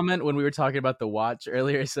Lindsay's comment when we were talking about the watch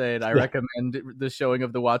earlier, saying, I recommend the showing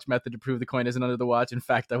of the watch method to prove the coin isn't under the watch. In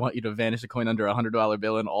fact, I want you to vanish a coin under $100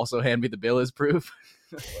 bill and also hand me the bill as proof.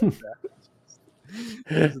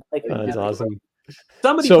 That's awesome.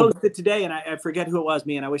 Somebody posted today, and I forget who it was,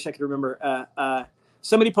 and I wish I could remember.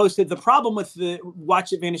 Somebody posted, the problem with the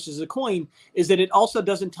watch that vanishes a coin is that it also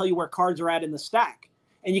doesn't tell you where cards are at in the stack.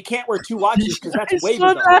 And you can't wear two watches because that's way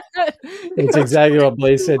bizarre. It's exactly what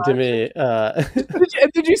Blaze said to me.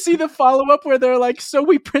 Did you see the follow-up where they're like, so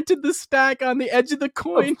we printed the stack on the edge of the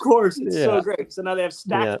coin? Of course. It's so great. So now they have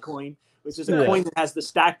stacked coin, which is a coin that has the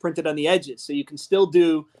stack printed on the edges. So you can still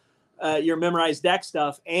do your memorized deck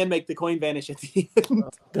stuff and make the coin vanish at the end.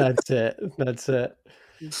 That's it.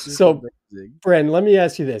 So, Brent, let me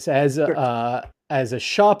ask you this. As a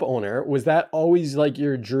shop owner, was that always like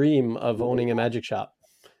your dream of owning a magic shop?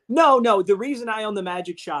 No. The reason I own the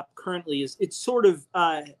magic shop currently is it's sort of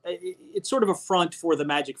a front for the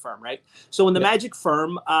magic firm, right? So in the magic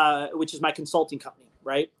firm, which is my consulting company,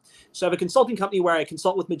 right? So I have a consulting company where I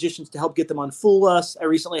consult with magicians to help get them on Fool Us. I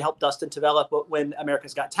recently helped Dustin develop When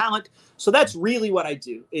America's Got Talent. So that's really what I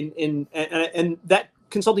do. And that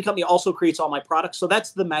consulting company also creates all my products. So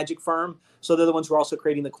that's the magic firm. So they're the ones who are also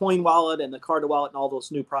creating the coin wallet and the card wallet and all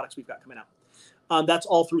those new products we've got coming out. That's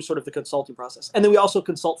all through sort of the consulting process. And then we also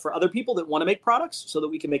consult for other people that want to make products so that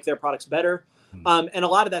we can make their products better. And a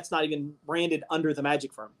lot of that's not even branded under the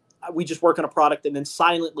magic firm. We just work on a product and then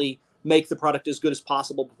silently make the product as good as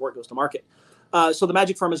possible before it goes to market. So the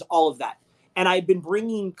magic firm is all of that. And I've been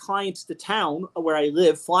bringing clients to town where I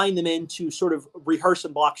live, flying them in to sort of rehearse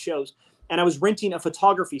and block shows. And I was renting a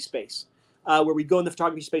photography space where we'd go in the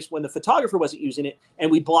photography space when the photographer wasn't using it,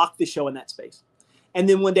 and we blocked the show in that space. And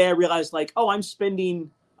then one day I realized, like, oh, I'm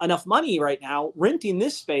spending enough money right now renting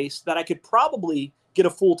this space that I could probably get a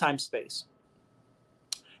full-time space.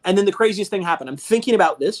 And then the craziest thing happened. I'm thinking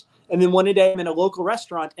about this. And then one day I'm in a local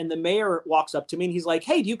restaurant and the mayor walks up to me and he's like,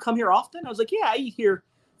 hey, do you come here often? I was like, yeah, I eat here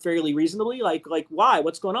fairly reasonably. Like why?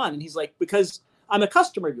 What's going on? And he's like, because I'm a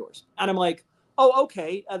customer of yours. And I'm like, oh,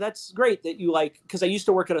 okay. That's great that you like, because I used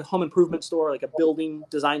to work at a home improvement store, like a building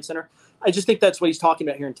design center. I just think that's what he's talking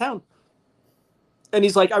about here in town. And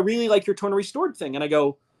he's like, I really like your Torn Restored thing. And I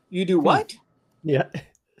go, you do what? Yeah.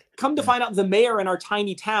 Come to find out, the mayor in our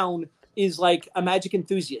tiny town is like a magic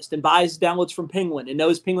enthusiast and buys downloads from Penguin and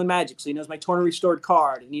knows Penguin Magic. So he knows my Torn Restored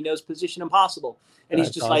card and he knows Position Impossible. And he's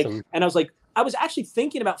just awesome. Like, and I was like, I was actually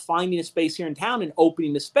thinking about finding a space here in town and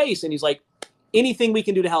opening the space. And he's like, anything we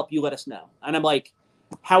can do to help you, let us know. And I'm like,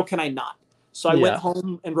 how can I not? So I went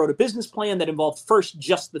home and wrote a business plan that involved first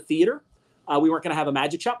just the theater. We weren't going to have a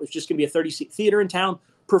magic shop. It was just going to be a 30-seat theater in town,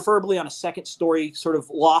 preferably on a second story sort of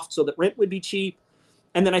loft so that rent would be cheap.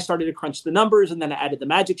 And then I started to crunch the numbers, and then I added the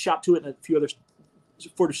magic shop to it and a few other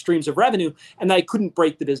sort of streams of revenue. And I couldn't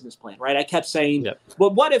break the business plan, right? I kept saying,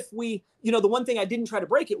 well, what if we, the one thing I didn't try to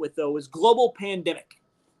break it with, though, was global pandemic.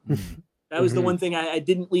 That was the one thing I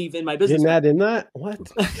didn't leave in my business. Isn't that in that? What?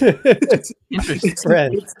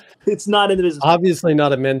 Interesting. It's not in the business. Obviously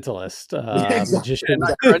not a mentalist.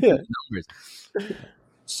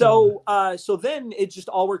 So then it just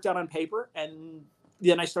all worked out on paper. And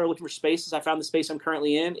then I started looking for spaces. I found the space I'm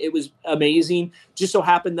currently in. It was amazing. Just so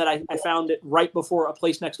happened that I found it right before a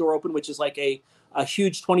place next door opened, which is like a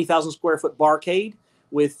huge 20,000 square foot barcade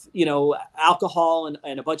with, alcohol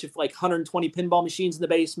and a bunch of like 120 pinball machines in the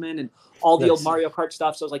basement and all the old Mario Kart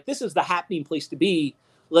stuff. So I was like, this is the happening place to be.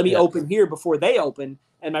 Let me open here before they open,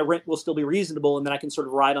 and my rent will still be reasonable. And then I can sort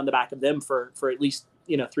of ride on the back of them for at least,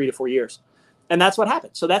 3 to 4 years. And that's what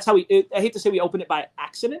happened. So that's how I hate to say we opened it by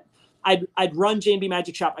accident. I'd run J&B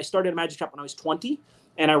Magic Shop. I started a magic shop when I was 20,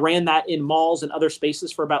 and I ran that in malls and other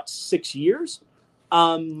spaces for about 6 years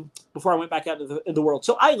before I went back out into the world.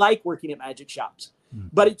 So I like working at magic shops.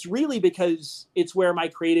 But it's really because it's where my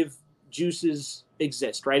creative juices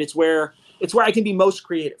exist, right? It's where I can be most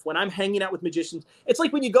creative. When I'm hanging out with magicians, it's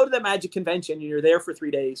like when you go to that magic convention and you're there for 3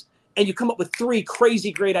 days and you come up with 3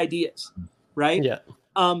 crazy great ideas, right? Yeah.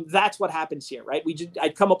 That's what happens here, right?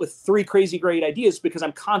 I'd come up with 3 crazy great ideas because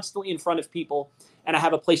I'm constantly in front of people and I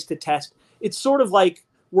have a place to test. It's sort of like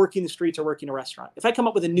working the streets or working a restaurant. If I come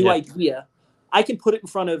up with a new idea, I can put it in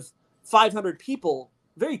front of 500 people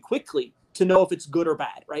very quickly to know if it's good or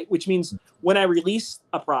bad, right? Which means when I release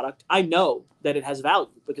a product, I know that it has value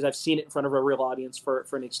because I've seen it in front of a real audience for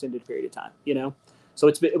an extended period of time, So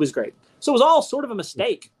it was great. So it was all sort of a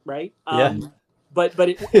mistake, right? But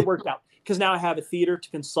it worked out because now I have a theater to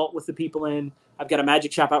consult with the people in. I've got a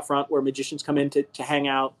magic shop out front where magicians come in to hang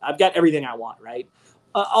out. I've got everything I want, right?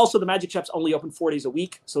 Also, the magic shop's only open 4 days a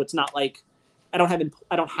week, so it's not like I don't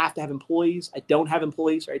have to have employees. I don't have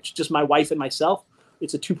employees, right? It's just my wife and myself.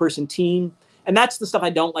 It's a 2-person team. And that's the stuff I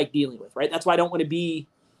don't like dealing with, right? That's why I don't want to be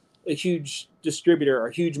a huge distributor or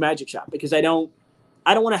a huge magic shop because I don't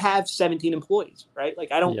want to have 17 employees, right?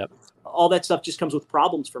 Like all that stuff just comes with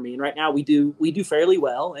problems for me. And right now we do fairly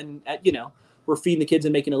well. And, we're feeding the kids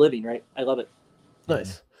and making a living, right? I love it.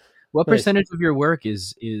 Nice. What percentage of your work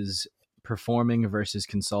is performing versus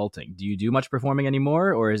consulting? Do you do much performing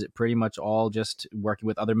anymore, or is it pretty much all just working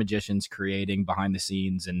with other magicians, creating behind the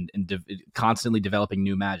scenes and constantly developing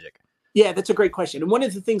new magic? Yeah, that's a great question. And one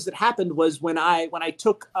of the things that happened was when I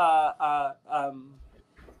took I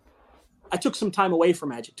took some time away from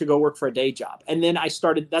magic to go work for a day job, and then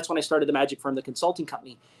that's when I started the magic firm, the consulting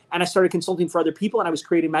company, and I started consulting for other people, and I was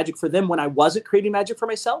creating magic for them when I wasn't creating magic for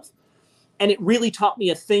myself. And it really taught me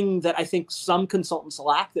a thing that I think some consultants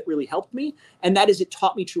lack that really helped me. And that is it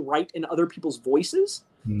taught me to write in other people's voices.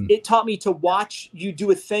 It taught me to watch you do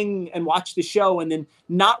a thing and watch the show and then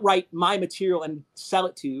not write my material and sell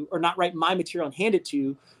it to you, or not write my material and hand it to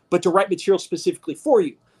you, but to write material specifically for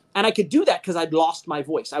you. And I could do that because I'd lost my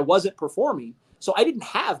voice. I wasn't performing, so I didn't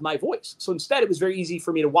have my voice. So instead, it was very easy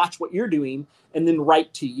for me to watch what you're doing and then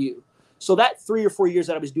write to you. So that 3 or 4 years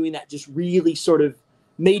that I was doing that just really sort of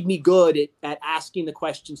made me good at asking the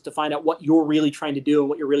questions to find out what you're really trying to do and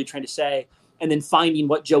what you're really trying to say, and then finding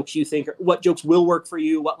what jokes you think, what jokes will work for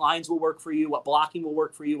you, what lines will work for you, what blocking will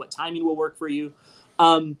work for you, what timing will work for you.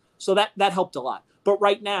 So that helped a lot. But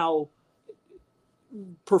right now,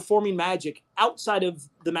 performing magic outside of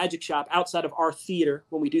the magic shop, outside of our theater,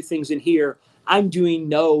 when we do things in here, I'm doing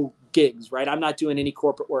no gigs, right? I'm not doing any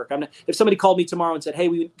corporate work. If somebody called me tomorrow and said, hey,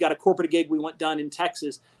 we got a corporate gig we want done in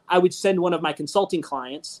Texas, I would send one of my consulting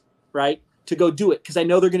clients, right, to go do it because I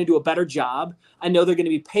know they're going to do a better job. I know they're going to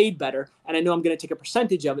be paid better, and I know I'm going to take a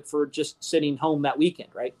percentage of it for just sitting home that weekend,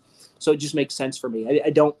 right? So it just makes sense for me. I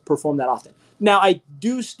don't perform that often. Now, I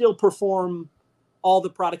do still perform all the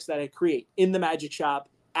products that I create in the magic shop,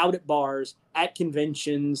 out at bars, at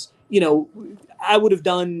conventions. I would have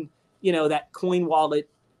done, that coin wallet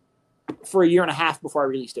for 1.5 years before I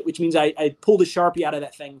released it, which means I pulled a Sharpie out of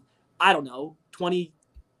that thing, I don't know,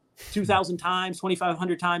 22,000 times,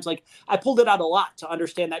 2,500 times. Like, I pulled it out a lot to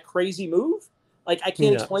understand that crazy move. Like, I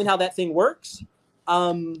can't explain how that thing works.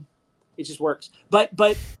 It just works.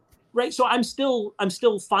 But Right. So I'm still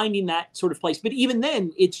finding that sort of place. But even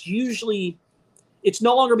then, it's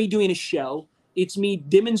no longer me doing a show. It's me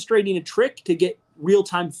demonstrating a trick to get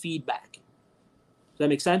real-time feedback. Does that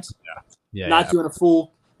make sense? Yeah. Not doing a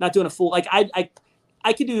full. Like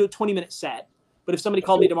I could do a 20-minute set, but if somebody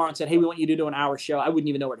called me tomorrow and said, "Hey, we want you to do an hour show," I wouldn't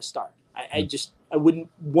even know where to start. I wouldn't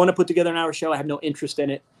want to put together an hour show. I have no interest in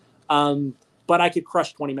it. But I could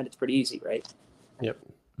crush 20 minutes pretty easy, right? Yep.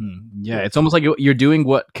 Yeah, it's almost like you're doing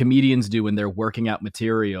what comedians do when they're working out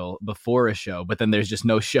material before a show, but then there's just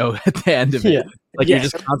no show at the end of it. Yeah. Like you're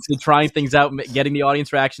just constantly trying things out, getting the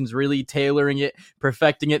audience reactions, really tailoring it,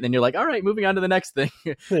 perfecting it, and then you're like, all right, moving on to the next thing.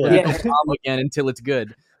 Again until it's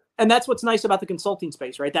good. And that's what's nice about the consulting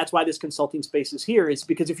space, right? That's why this consulting space is here, is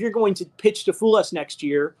because if you're going to pitch to Fool Us next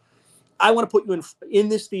year, I want to put you in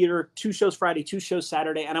this theater, 2 shows Friday, 2 shows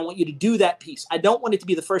Saturday, and I want you to do that piece. I don't want it to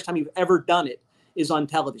be the first time you've ever done it is on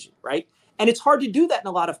television, right? And it's hard to do that in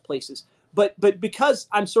a lot of places. But because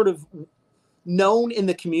I'm sort of known in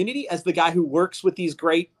the community as the guy who works with these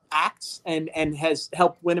great acts and has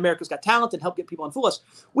helped win America's Got Talent and help get people on Fool Us,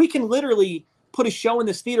 we can literally put a show in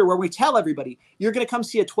this theater where we tell everybody, you're going to come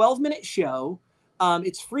see a 12-minute show.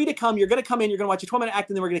 It's free to come. You're going to come in, you're going to watch a 12-minute act,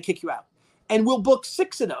 and then we're going to kick you out. And we'll book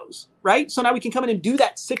 6 of those, right? So now we can come in and do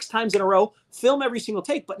that 6 times in a row, film every single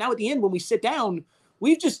take. But now at the end, when we sit down,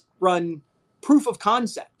 we've just run proof of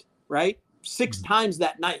concept, right? 6 times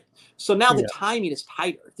that night. So now the timing is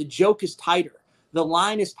tighter. The joke is tighter. The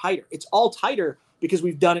line is tighter. It's all tighter because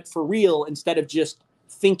we've done it for real instead of just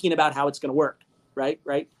thinking about how it's going to work, right?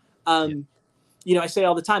 You know, I say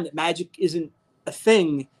all the time that magic isn't a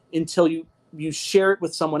thing until you share it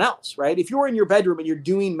with someone else, right? If you're in your bedroom and you're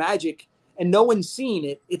doing magic and no one's seeing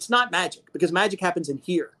it, it's not magic because magic happens in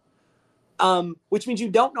here. Which means you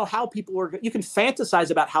don't know how you can fantasize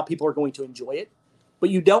about how people are going to enjoy it, but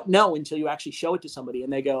you don't know until you actually show it to somebody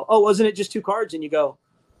and they go, "Oh, wasn't it just 2 cards?" And you go,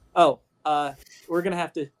 "Oh, we're going to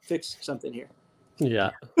have to fix something here." Yeah.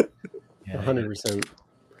 100%.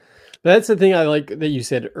 That's the thing I like that you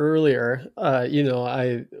said earlier.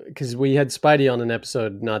 Because we had Spidey on an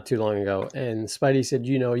episode not too long ago, and Spidey said,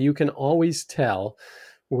 you can always tell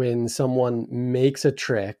when someone makes a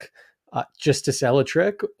trick just to sell a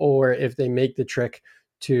trick, or if they make the trick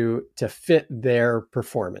to fit their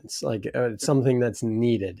performance, like something that's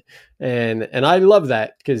needed. And I love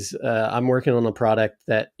that because I'm working on a product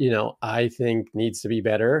that, I think needs to be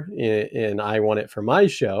better and I want it for my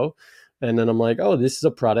show. And then I'm like, oh, this is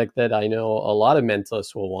a product that I know a lot of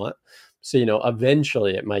mentalists will want. So,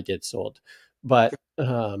 eventually it might get sold. But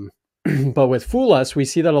but with Fool Us, we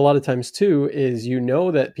see that a lot of times too, is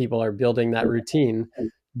that people are building that routine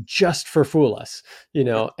just for Fool Us,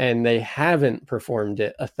 and they haven't performed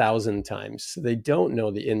it 1,000 times. They don't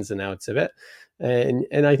know the ins and outs of it.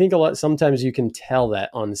 And I think sometimes you can tell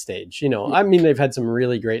that on stage, I mean, they've had some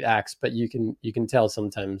really great acts, but you can tell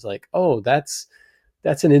sometimes like, oh, that's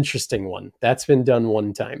an interesting one. That's been done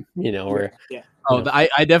one time, or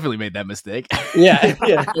I definitely made that mistake. Yeah.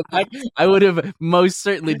 I would have most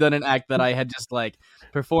certainly done an act that I had just like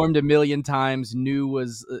performed 1,000,000 times, knew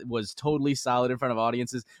was totally solid in front of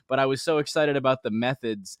audiences, but I was so excited about the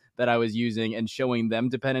methods that I was using and showing them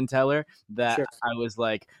to Penn and Teller that I was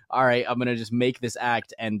like, all right, I'm going to just make this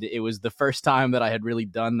act. And it was the first time that I had really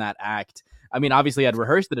done that act. I mean, obviously I'd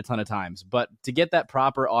rehearsed it a ton of times, but to get that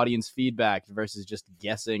proper audience feedback versus just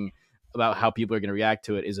guessing about how people are going to react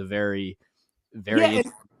to it is a very, very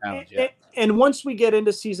challenge. And once we get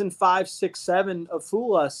into season 5, 6, 7 of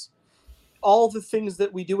Fool Us, all the things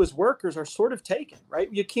that we do as workers are sort of taken, right?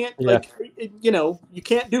 You can't you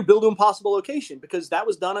can't do Build to Impossible Location because that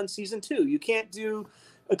was done on season 2. You can't do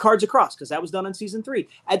Cards Across because that was done on season 3.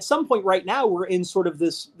 At some point right now, we're in sort of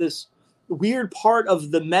this weird part of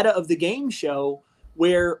the meta of the game show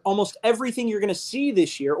where almost everything you're going to see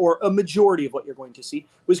this year, or a majority of what you're going to see,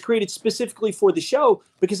 was created specifically for the show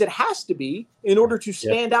because it has to be in order to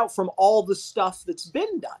stand out from all the stuff that's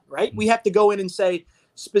been done, right? We have to go in and say,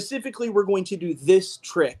 specifically, we're going to do this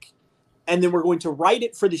trick, and then we're going to write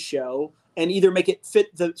it for the show and either make it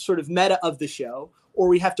fit the sort of meta of the show, or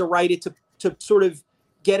we have to write it to sort of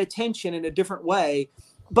get attention in a different way.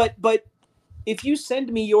 But if you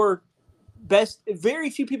send me your best, very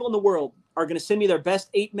few people in the world are going to send me their best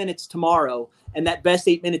 8 minutes tomorrow, and that best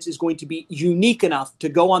 8 minutes is going to be unique enough to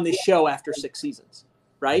go on this show after 6 seasons,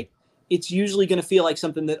 right? It's usually going to feel like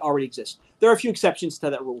something that already exists. There are a few exceptions to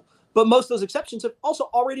that rule, but most of those exceptions have also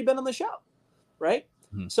already been on the show, right?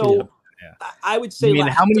 So I would say,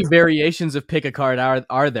 how many variations of pick a card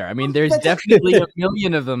are there? I mean, there's definitely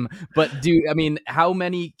 1,000,000 of them, but how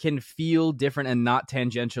many can feel different and not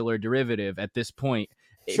tangential or derivative at this point?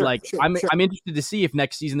 I'm interested to see if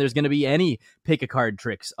next season there's going to be any pick a card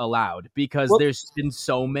tricks allowed, because there's been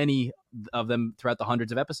so many of them throughout the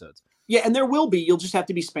hundreds of episodes. Yeah, and there will be. You'll just have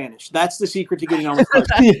to be Spanish. That's the secret to getting on with cards.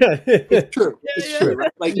 It's true. It's true.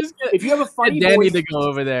 Right? Like if you have a funny Danny voice, to go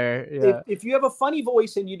over there. Yeah. If you have a funny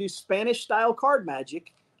voice and you do Spanish style card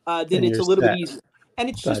magic, then it's a little bit easier. And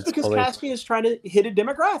it's just because Caspian is trying to hit a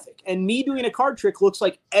demographic, and me doing a card trick looks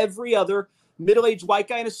like every other middle-aged white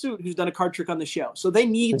guy in a suit who's done a card trick on the show. So they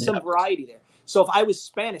need some variety there. So if I was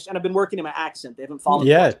Spanish, and I've been working in my accent, they haven't followed.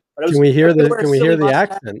 Yeah. Can we hear the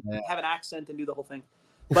accent? Have an accent and do the whole thing.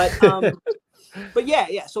 But but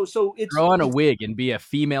yeah. So it's throw on a wig and be a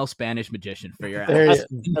female Spanish magician for your ass.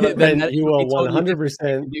 Then you will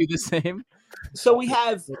 100% do the same. So we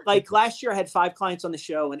have, like, last year I had 5 clients on the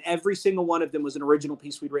show, and every single one of them was an original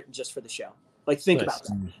piece we'd written just for the show. Like, think about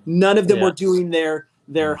that. None of them were doing their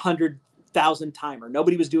 100,000 timer.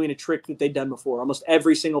 Nobody was doing a trick that they'd done before. Almost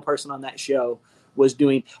every single person on that show was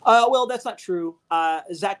doing, well, that's not true.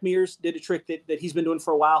 Zach Mears did a trick that he's been doing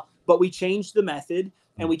for a while, but we changed the method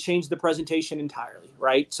and we changed the presentation entirely,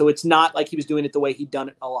 right? So it's not like he was doing it the way he'd done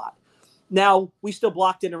it a lot. Now, we still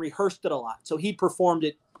blocked it and rehearsed it a lot. So he performed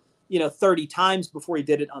it, 30 times before he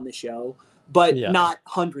did it on the show, but not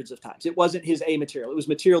hundreds of times. It wasn't his A material. It was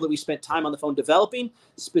material that we spent time on the phone developing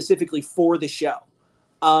specifically for the show.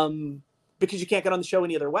 Because you can't get on the show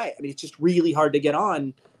any other way. I mean, it's just really hard to get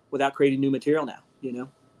on without creating new material now,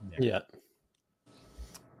 Yeah.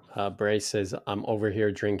 Bray says, I'm over here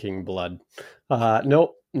drinking blood.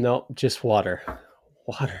 No, just water.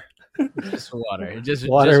 Just water. Just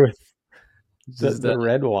water with the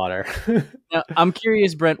red water. Now, I'm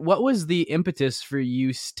curious, Brent, what was the impetus for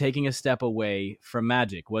you taking a step away from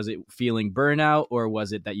magic? Was it feeling burnout, or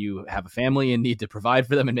was it that you have a family and need to provide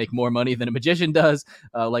for them and make more money than a magician does?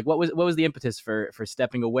 What was the impetus for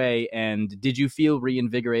stepping away? And did you feel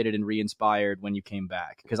reinvigorated and re-inspired when you came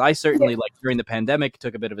back? Because I certainly, during the pandemic,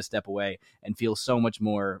 took a bit of a step away and feel so much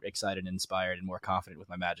more excited and inspired and more confident with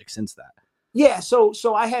my magic since that. Yeah, so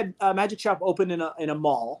I had a magic shop open in a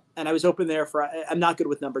mall, and I was open there for, I'm not good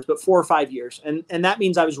with numbers, but 4 or 5 years. And that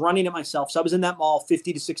means I was running it myself. So I was in that mall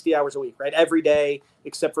 50 to 60 hours a week, right? Every day,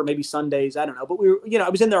 except for maybe Sundays. I don't know. But I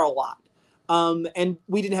was in there a lot. And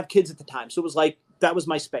we didn't have kids at the time. So it was like, that was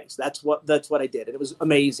my space. That's what I did. And it was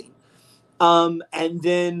amazing. And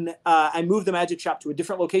then I moved the magic shop to a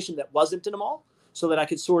different location that wasn't in a mall so that I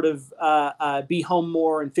could sort of be home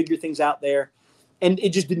more and figure things out there. And it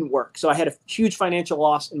just didn't work. So I had a huge financial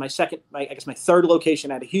loss in my third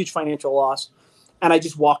location. I had a huge financial loss, and I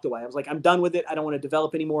just walked away. I was like, I'm done with it. I don't want to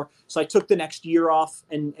develop anymore. So I took the next year off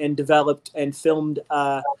and developed and filmed.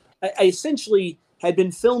 I essentially had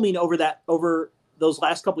been filming over those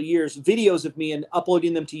last couple of years, videos of me and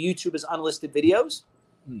uploading them to YouTube as unlisted videos.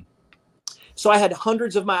 So I had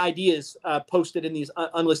hundreds of my ideas posted in these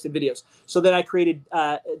unlisted videos. So then I created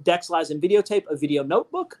Dex Lies and Videotape, a video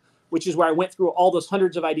notebook, which is where I went through all those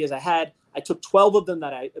hundreds of ideas I had. I took 12 of them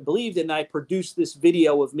that I believed, and I produced this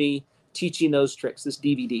video of me teaching those tricks, this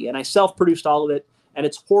DVD. And I self-produced all of it, and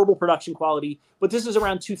it's horrible production quality. But this is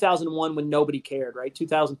around 2001 when nobody cared, right?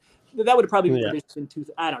 2000. That would have probably been produced in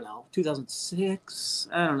 2006. I don't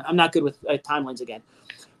know. I'm not good with timelines again.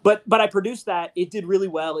 But I produced that. It did really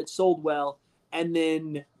well. It sold well. And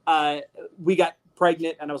then we got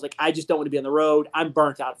pregnant, and I was like, I just don't want to be on the road. I'm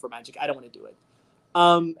burnt out for magic. I don't want to do it.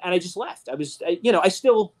 And I just left. I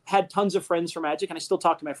still had tons of friends for magic, and I still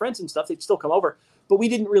talk to my friends and stuff. They'd still come over, but we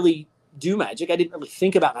didn't really do magic. I didn't really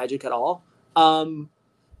think about magic at all.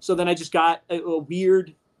 So then I just got a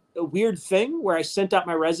weird thing where I sent out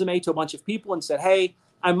my resume to a bunch of people and said, hey,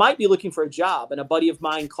 I might be looking for a job. And a buddy of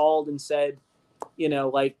mine called and said,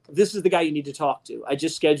 this is the guy you need to talk to. I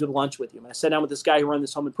just scheduled lunch with you. And I sat down with this guy who runs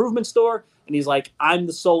this home improvement store, and he's like, I'm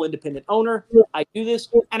the sole independent owner. I do this.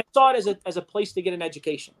 And I saw it as a place to get an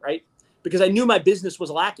education, right? Because I knew my business was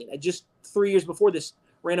lacking. I just 3 years before this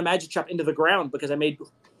ran a magic shop into the ground because I made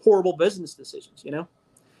horrible business decisions,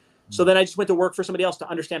 So then I just went to work for somebody else to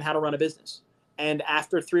understand how to run a business. And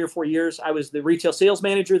after 3 or 4 years, I was the retail sales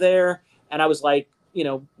manager there. And I was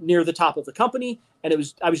near the top of the company. And I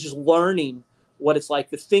was just learning what it's like.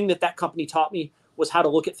 The thing that company taught me was how to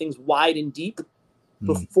look at things wide and deep.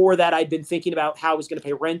 Before that, I'd been thinking about how I was going to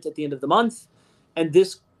pay rent at the end of the month. And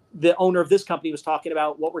the owner of this company was talking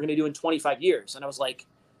about what we're going to do in 25 years. And I was like,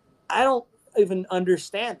 I don't even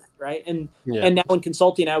understand that, right? And now in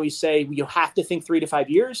consulting, I always say, you have to think 3 to 5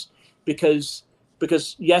 years because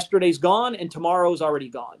yesterday's gone and tomorrow's already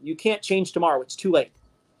gone. You can't change tomorrow. It's too late.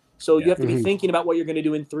 So you have to be thinking about what you're going to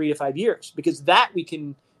do in 3 to 5 years, because that we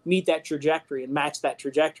can meet that trajectory and match that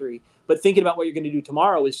trajectory. But thinking about what you're going to do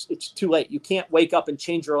tomorrow it's too late. You can't wake up and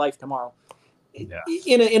change your life tomorrow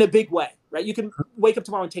in a big way, right? You can wake up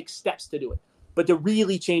tomorrow and take steps to do it. But to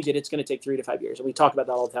really change it, it's going to take 3 to 5 years. And we talk about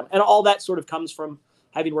that all the time. And all that sort of comes from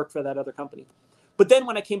having worked for that other company. But then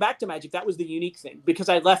when I came back to Magic, that was the unique thing, because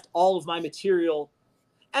I left all of my material,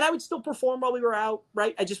 and I would still perform while we were out,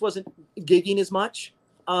 right? I just wasn't gigging as much.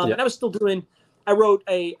 And I was still I wrote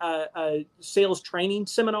a sales training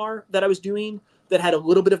seminar that I was doing that had a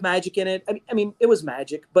little bit of magic in it. I mean, it was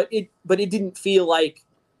magic, but it didn't feel like,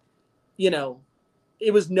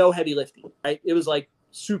 it was no heavy lifting, right? It was like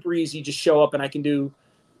super easy, just show up and I can do.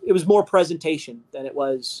 It was more presentation than it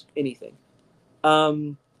was anything.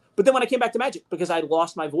 But then when I came back to Magic, because I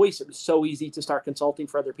lost my voice, it was so easy to start consulting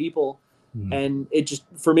for other people. And it just,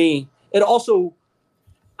 for me, it also,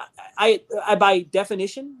 I by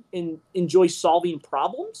definition enjoy solving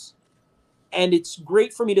problems. And it's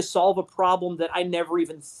great for me to solve a problem that I never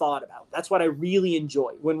even thought about. That's what I really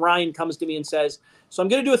enjoy. When Ryan comes to me and says, so I'm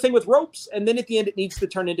going to do a thing with ropes, and then at the end it needs to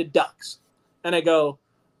turn into ducks. And I go,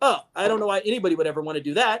 oh, I don't know why anybody would ever want to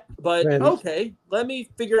do that, but okay, let me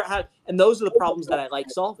figure out how. And those are the problems that I like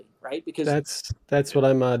solving, right? Because that's what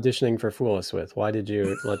I'm auditioning for Foolish with. Why did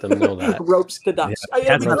you let them know that? Ropes to ducks.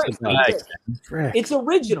 Yeah, it's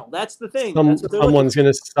original. That's the thing.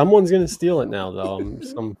 Someone's gonna steal it now, though.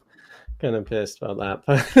 I'm kind of pissed about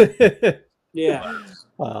that. Yeah.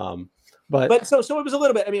 But so it was a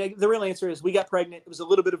little bit. I mean, the real answer is we got pregnant. It was a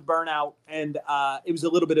little bit of burnout, and it was a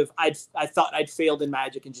little bit of I thought I'd failed in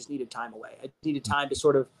Magic and just needed time away. I needed time to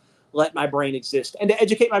sort of let my brain exist and to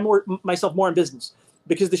educate myself more in business,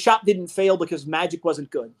 because the shop didn't fail because Magic wasn't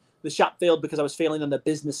good. The shop failed because I was failing on the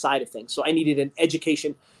business side of things. So I needed an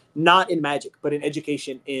education, not in Magic, but an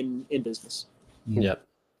education in business. Yep.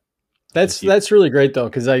 That's really great, though,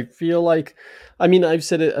 because I feel like, I mean, I've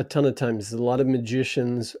said it a ton of times, a lot of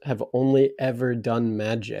magicians have only ever done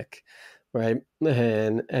Magic, right?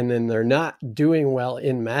 And then they're not doing well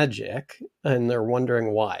in Magic, and they're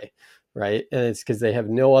wondering why, right? And it's because they have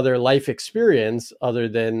no other life experience other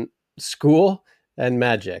than school and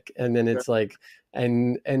Magic. And then it's like,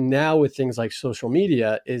 and now with things like social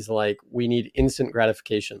media is like, we need instant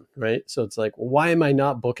gratification, right? So it's like, why am I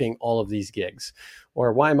not booking all of these gigs?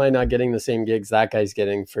 Or why am I not getting the same gigs that guy's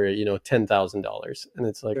getting for, $10,000? And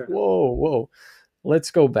it's like, whoa,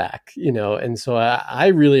 let's go back, And so I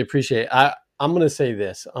really appreciate, I'm going to say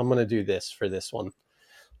this, I'm going to do this for this one.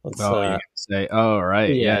 Let's say, oh,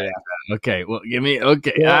 right. Yeah. Okay. Well, give me,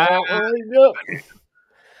 okay.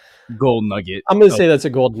 Gold nugget. I'm going to say that's a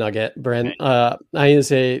gold nugget, Brent. I'm going to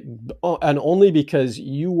say, and only because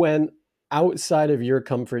you went outside of your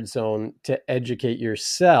comfort zone to educate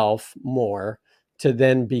yourself more, to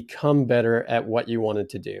then become better at what you wanted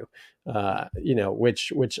to do,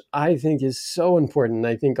 which I think is so important.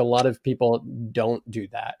 I think a lot of people don't do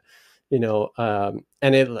that, and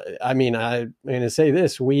I'm going to say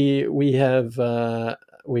this, we've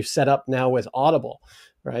set up now with Audible,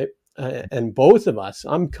 right? And both of us,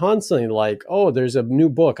 I'm constantly like, oh, there's a new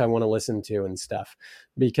book I want to listen to and stuff,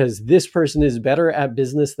 because this person is better at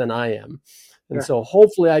business than I am. And so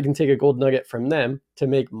hopefully I can take a gold nugget from them to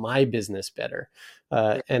make my business better.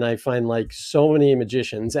 And I find like so many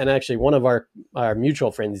magicians, and actually one of our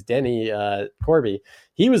mutual friends, Denny Corby,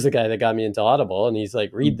 he was the guy that got me into Audible, and he's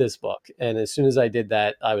like, read this book. And as soon as I did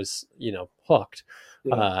that, I was, hooked.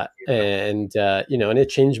 And it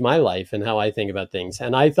changed my life and how I think about things.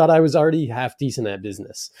 And I thought I was already half decent at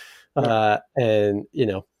business. So the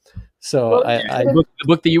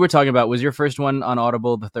book that you were talking about was your first one on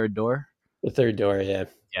Audible, The Third Door? The Third Door, yeah.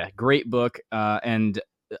 Yeah, great book. And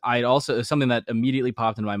I also, something that immediately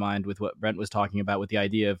popped into my mind with what Brent was talking about, with the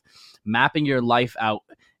idea of mapping your life out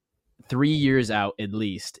 3 years out at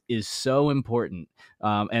least, is so important.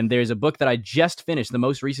 And there's a book that I just finished. The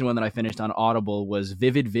most recent one that I finished on Audible was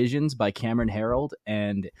Vivid Visions by Cameron Harold.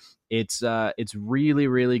 And it's really,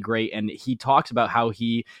 really great. And he talks about how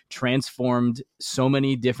he transformed so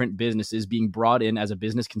many different businesses, being brought in as a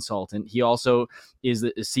business consultant. He also is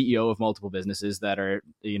the CEO of multiple businesses that are,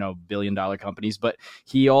 billion-dollar companies. But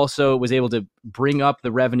he also was able to bring up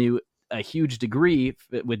the revenue a huge degree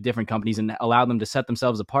with different companies and allow them to set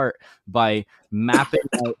themselves apart by mapping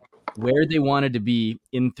out where they wanted to be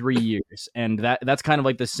in 3 years. And that's kind of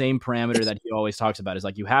like the same parameter that he always talks about, is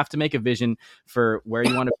like, you have to make a vision for where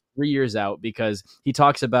you want to be 3 years out, because he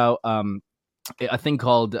talks about a thing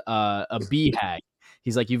called a BHAG.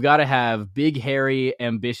 He's like, you've got to have big, hairy,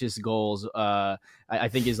 ambitious goals. I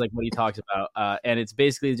think is like what he talks about. And it's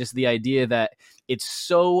basically just the idea that it's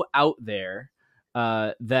so out there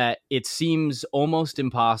that it seems almost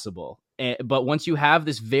impossible. But once you have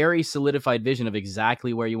this very solidified vision of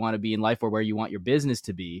exactly where you want to be in life or where you want your business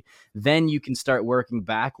to be, then you can start working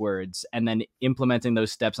backwards and then implementing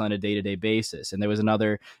those steps on a day-to-day basis. And there was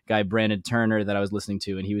another guy, Brandon Turner, that I was listening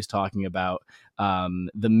to, and he was talking about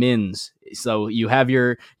the MINS. So you have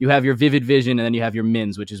your vivid vision, and then you have your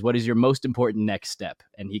MINS, which is what is your most important next step.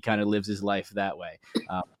 And he kind of lives his life that way.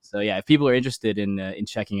 So yeah, if people are interested in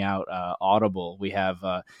checking out Audible, we have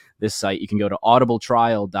this site. You can go to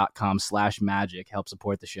audibletrial.com/magic, help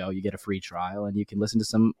support the show. You get a free trial and you can listen to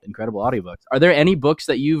some incredible audiobooks. Are there any books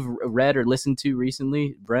that you've read or listened to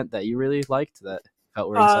recently, Brent, that you really liked that felt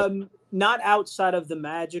were inside? Not outside of the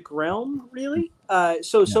magic realm, really.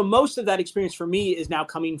 So most of that experience for me is now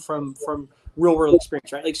coming from real world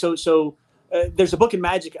experience, right? Like, so there's a book in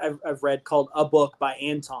magic I've read called A Book by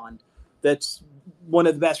Anton. That's one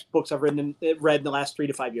of the best books I've read in the last 3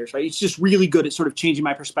 to 5 years, right? It's just really good at sort of changing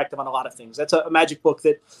my perspective on a lot of things. That's a magic book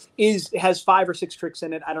that has 5 or 6 tricks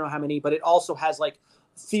in it. I don't know how many, but it also has like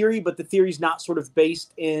theory, but the theory's not sort of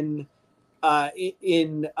based in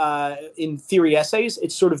theory essays.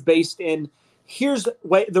 It's sort of based in, here's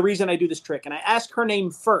the reason I do this trick. And I ask her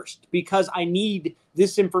name first because I need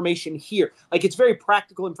this information here. Like, it's very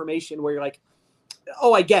practical information where you're like,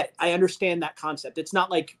 oh, I get it. I understand that concept. It's not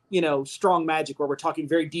like, strong magic where we're talking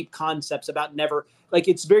very deep concepts about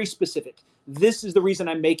it's very specific. This is the reason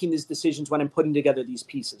I'm making these decisions when I'm putting together these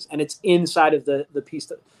pieces. And it's inside of the piece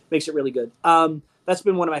that makes it really good. That's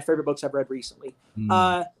been one of my favorite books I've read recently.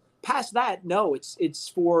 Past that, no, it's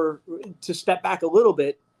to step back a little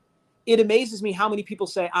bit. It amazes me how many people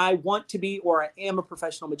say, I want to be, or I am a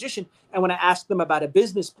professional magician. And when I ask them about a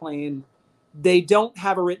business plan, they don't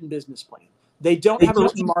have a written business plan. They don't have a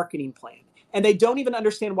written marketing plan. And they don't even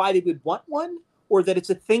understand why they would want one, or that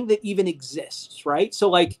it's a thing that even exists, right?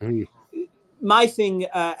 So my thing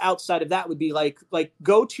outside of that would be like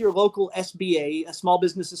go to your local SBA, a small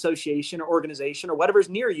business association or organization or whatever's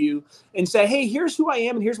near you, and say, hey, here's who I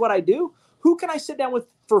am and here's what I do. Who can I sit down with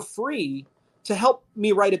for free to help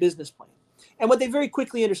me write a business plan? And what they very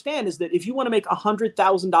quickly understand is that if you want to make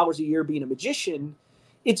 $100,000 a year being a magician,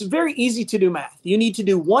 it's very easy to do math. You need to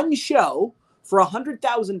do one show for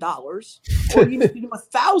 $100,000, or you need to do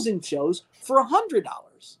 1,000 shows for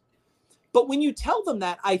 $100. But when you tell them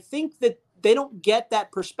that, I think that they don't get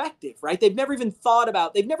that perspective, right? They've never even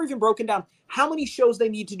broken down how many shows they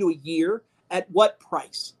need to do a year at what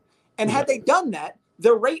price. And had they done that,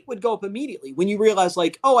 the rate would go up immediately. When you realize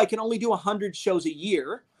I can only do 100 shows a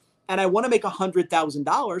year and I want to make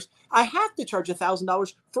 $100,000, I have to charge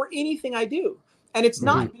 $1,000 for anything I do. And it's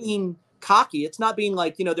not being cocky. It's not being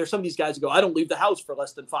like, there's some of these guys who go, I don't leave the house for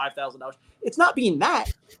less than $5,000. It's not being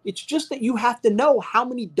that. It's just that you have to know how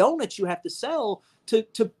many donuts you have to sell to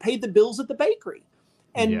pay the bills at the bakery.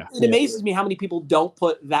 And it amazes me how many people don't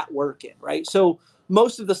put that work in, right? So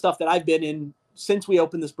most of the stuff that I've been in since we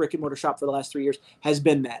opened this brick and mortar shop for the last 3 years has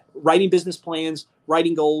been that: writing business plans,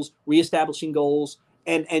 writing goals, reestablishing goals,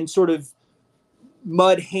 and sort of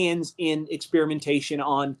mud hands in experimentation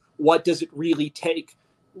on what does it really take.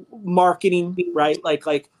 Marketing, right?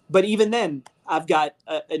 But even then, I've got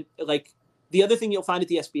the other thing you'll find at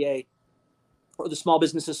the SBA or the small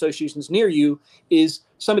business associations near you is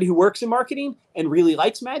somebody who works in marketing and really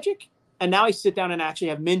likes magic. And now I sit down and actually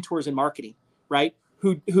have mentors in marketing, right?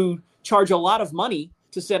 Who charge a lot of money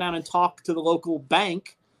to sit down and talk to the local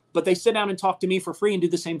bank, but they sit down and talk to me for free and do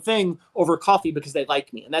the same thing over coffee because they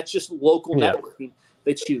like me. And that's just local networking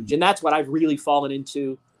that's huge. And that's what I've really fallen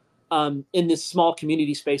into in this small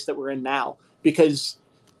community space that we're in now, because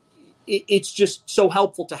it's just so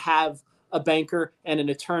helpful to have a banker and an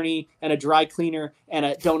attorney and a dry cleaner and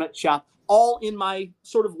a donut shop all in my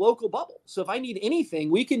sort of local bubble. So if I need anything,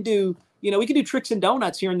 we can do tricks and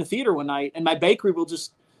donuts here in the theater one night, and my bakery will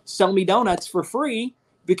just sell me donuts for free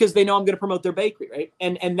because they know I'm going to promote their bakery, right?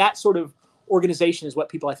 And that sort of organization is what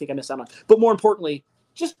people I think I miss out on. But more importantly,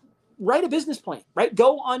 just write a business plan, right?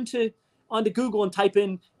 Go onto Google and type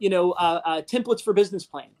in, templates for business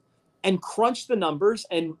plan and crunch the numbers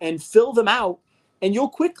and fill them out. And you'll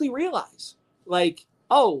quickly realize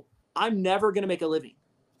I'm never going to make a living.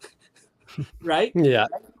 Right? Yeah.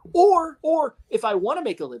 Or if I want to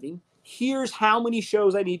make a living, here's how many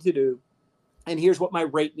shows I need to do. And here's what my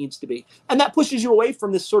rate needs to be. And that pushes you away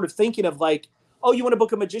from this sort of thinking of you want to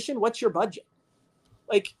book a magician? What's your budget?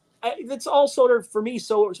 That's all sort of, for me,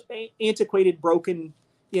 so antiquated, broken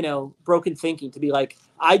thinking to be like,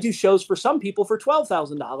 I do shows for some people for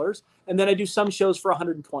 $12,000, and then I do some shows for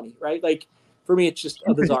 $120, right? For me, it's just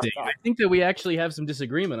a bizarre thought. I think that we actually have some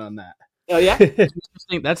disagreement on that. Oh yeah,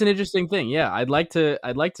 that's an interesting thing. Yeah, I'd like to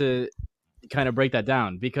kind of break that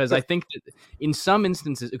down, because I think that in some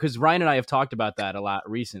instances, because Ryan and I have talked about that a lot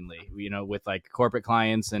recently, with like corporate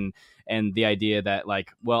clients and the idea that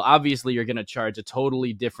like, well, obviously you're going to charge a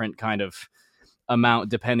totally different kind of amount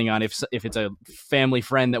depending on if it's a family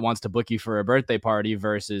friend that wants to book you for a birthday party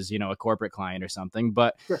versus, a corporate client or something.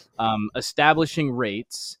 But establishing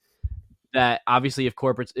rates that obviously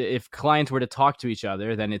if clients were to talk to each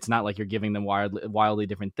other, then it's not like you're giving them wildly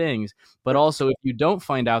different things. But also, if you don't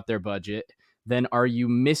find out their budget, then are you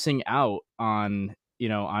missing out on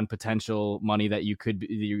potential money that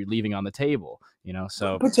you're leaving on the table?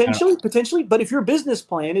 So potentially. But if your business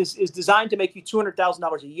plan is designed to make you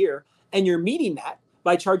 $200,000 a year, and you're meeting that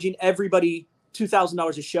by charging everybody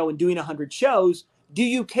 $2,000 a show and doing 100 shows, do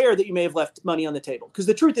you care that you may have left money on the table? Because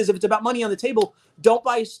the truth is, if it's about money on the table, don't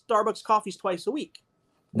buy Starbucks coffees twice a week.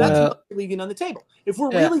 That's what you're leaving on the table. If we're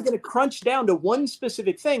really going to crunch down to one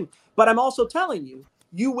specific thing, but I'm also telling you,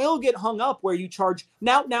 you will get hung up where you charge.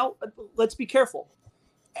 Now, let's be careful.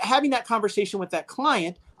 Having that conversation with that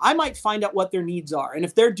client, I might find out what their needs are. And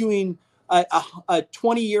if they're doing a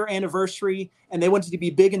 20-year anniversary and they want it to be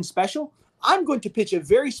big and special, I'm going to pitch a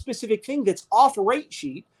very specific thing that's off rate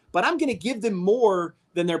sheet, but I'm going to give them more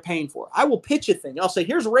than they're paying for. I will pitch a thing. I'll say,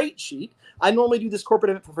 here's a rate sheet. I normally do this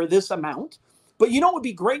corporate event for this amount. But what would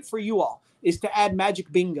be great for you all is to add Magic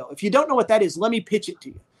Bingo. If you don't know what that is, let me pitch it to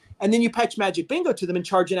you. And then you pitch Magic Bingo to them and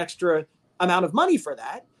charge an extra amount of money for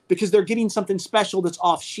that because they're getting something special that's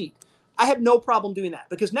off sheet. I have no problem doing that,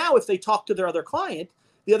 because now if they talk to their other client,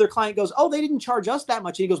 the other client goes, oh, they didn't charge us that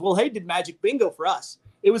much. And he goes, well, hey, did Magic Bingo for us.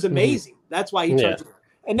 It was amazing. That's why he charged it.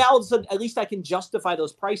 And now all of a sudden, at least I can justify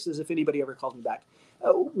those prices if anybody ever calls me back.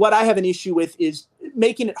 What I have an issue with is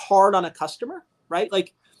making it hard on a customer, right?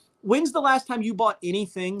 Like, when's the last time you bought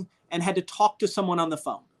anything and had to talk to someone on the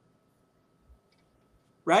phone?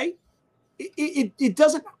 Right? It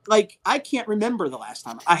doesn't, like, I can't remember the last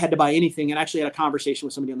time I had to buy anything and actually had a conversation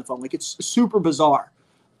with somebody on the phone. Like, it's super bizarre.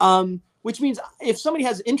 Which means if somebody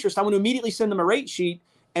has interest, I want to immediately send them a rate sheet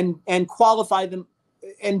and qualify them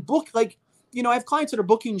and book. Like, I have clients that are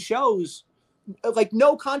booking shows, like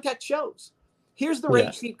no contact shows. Here's the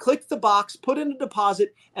rate sheet, click the box, put in a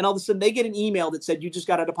deposit, and all of a sudden they get an email that said, you just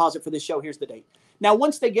got a deposit for this show. Here's the date. Now,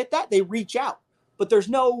 once they get that, they reach out, but there's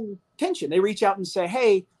no tension. They reach out and say,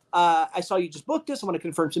 hey, I saw you just booked this. I want to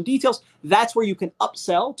confirm some details. That's where you can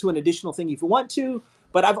upsell to an additional thing if you want to.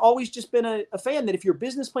 But I've always just been a fan that if your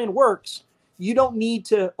business plan works, you don't need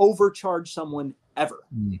to overcharge someone ever.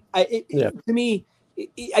 To me,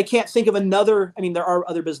 I can't think of another. I mean, there are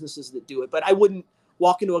other businesses that do it, but I wouldn't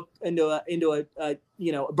walk into a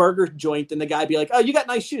burger joint and the guy be like, "Oh, you got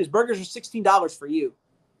nice shoes. Burgers are $16 for you."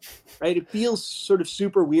 Right? It feels sort of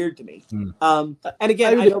super weird to me. And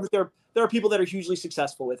again, I know that there are people that are hugely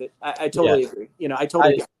successful with it. I totally agree. I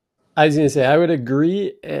totally get it. I was going to say, I would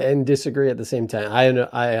agree and disagree at the same time.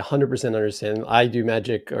 I 100% understand. I do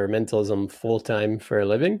magic or mentalism full time for a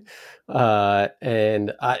living.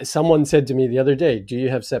 And someone said to me the other day, do you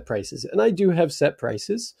have set prices? And I do have set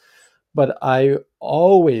prices, but I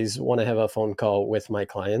always want to have a phone call with my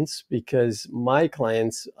clients, because my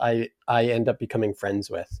clients, I end up becoming friends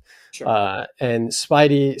with. Sure. And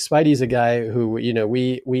Spidey's a guy who,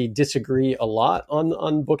 we disagree a lot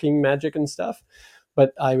on booking magic and stuff.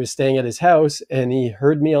 But I was staying at his house and he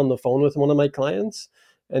heard me on the phone with one of my clients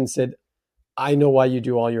and said, I know why you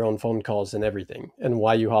do all your own phone calls and everything, and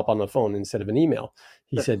why you hop on the phone instead of an email.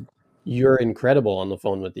 He said, you're incredible on the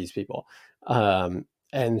phone with these people.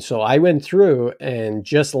 And so I went through, and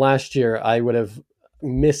just last year I would have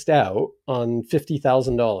missed out on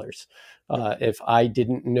 $50,000 if I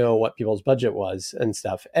didn't know what people's budget was and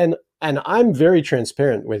stuff. And I'm very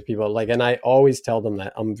transparent with people, and I always tell them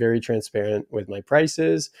that I'm very transparent with my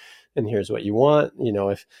prices, and here's what you want.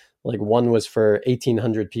 If one was for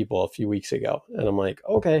 1,800 people a few weeks ago, and I'm like,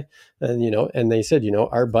 okay. And, and they said,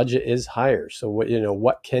 our budget is higher. So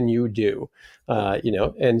what can you do?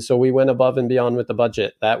 And so we went above and beyond with the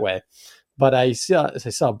budget that way. But I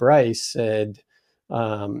saw Bryce said,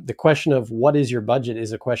 the question of what is your budget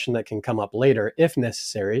is a question that can come up later if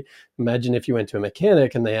necessary. Imagine if you went to a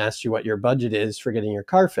mechanic and they asked you what your budget is for getting your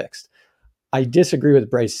car fixed. I disagree with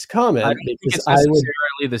Bryce's comment. I don't think it's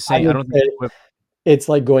necessarily the same. I don't think it's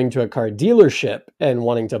like going to a car dealership and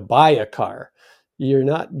wanting to buy a car. You're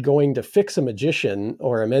not going to fix a magician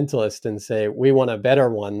or a mentalist and say, we want a better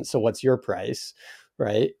one, so what's your price?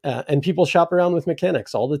 Right? And people shop around with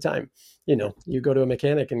mechanics all the time. You go to a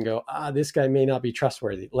mechanic and go, this guy may not be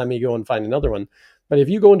trustworthy. Let me go and find another one. But if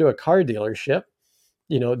you go into a car dealership,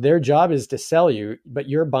 their job is to sell you, but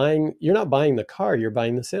you're not buying the car, you're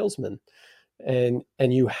buying the salesman. And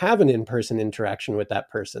you have an in-person interaction with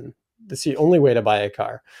that person. that's the only way to buy a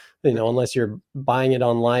car, unless you're buying it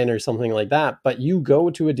online or something like that. But you go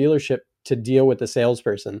to a dealership to deal with the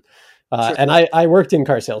salesperson. Sure. And I worked in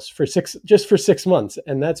car sales for 6 months.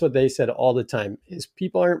 And that's what they said all the time is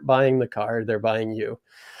people aren't buying the car, they're buying you.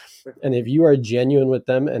 And if you are genuine with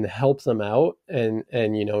them and help them out and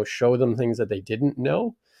show them things that they didn't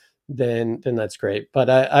know, then that's great. But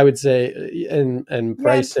I would say, and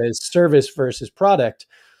Bryce says service versus product,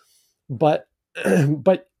 but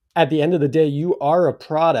but at the end of the day, you are a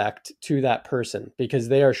product to that person because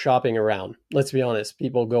they are shopping around. Let's be honest.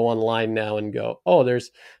 People go online now and go, oh,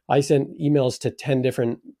 I sent emails to 10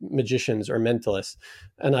 different magicians or mentalists,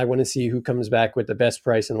 and I want to see who comes back with the best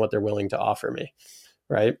price and what they're willing to offer me.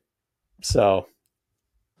 Right. So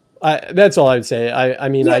that's all I would say. I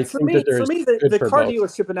mean, I think that there's the car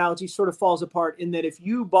dealership analogy sort of falls apart in that if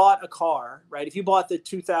you bought a car, right, if you bought the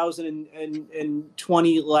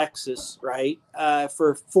 2020 Lexus, right,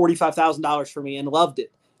 for $45,000 for me and loved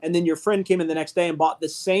it, and then your friend came in the next day and bought the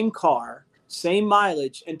same car, same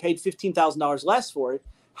mileage, and paid $15,000 less for it,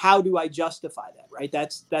 how do I justify that, right?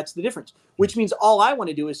 That's the difference. Which means all I want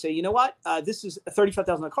to do is say, you know what, this is a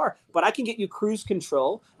 $35,000 car, but I can get you cruise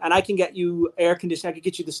control, and I can get you air conditioning, I can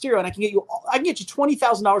get you the stereo, and I can get you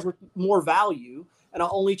 $20,000 worth more value, and I'll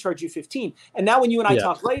only charge you $15,000. And now when you and I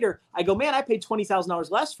talk later, I go, man, I paid $20,000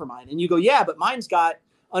 less for mine, and you go, yeah, but mine's got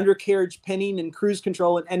undercarriage pinning and cruise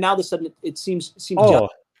control, and now all of a sudden it seems just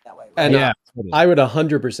that way. Right? And I would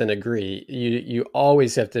 100% agree. You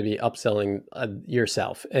always have to be upselling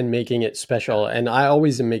yourself and making it special. And I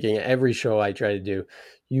always am making every show I try to do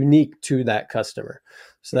unique to that customer,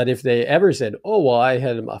 so that if they ever said, "Oh, well, I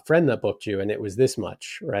had a friend that booked you, and it was this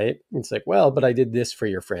much," right? It's like, well, but I did this for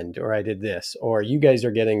your friend, or I did this, or you guys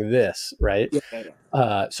are getting this, right?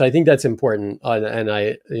 Yeah. So I think that's important, and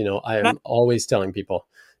I am always telling people.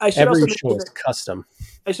 Every show is custom.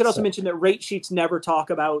 I should also mention that rate sheets never talk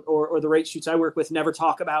about, or the rate sheets I work with never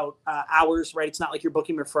talk about hours, right? It's not like you're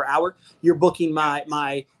booking me for an hour. You're booking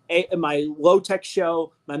my low tech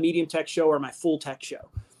show, my medium tech show, or my full tech show.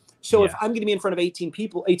 So if I'm going to be in front of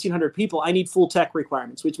 1,800 people, I need full tech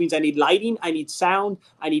requirements, which means I need lighting, I need sound,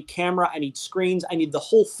 I need camera, I need screens, I need the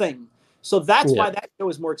whole thing. So that's why that show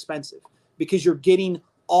is more expensive, because you're getting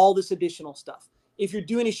all this additional stuff. If you're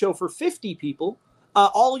doing a show for 50 people,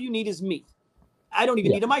 all you need is me. I don't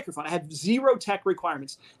even need a microphone. I have zero tech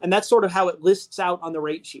requirements. And that's sort of how it lists out on the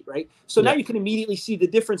rate sheet, right? So now you can immediately see the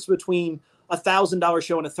difference between a $1,000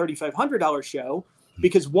 show and a $3,500 show,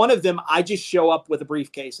 because one of them, I just show up with a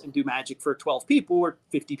briefcase and do magic for 12 people or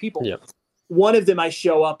 50 people. Yep. One of them I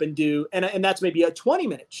show up and do, and that's maybe a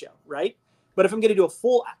 20-minute show, right? But if I'm going to do a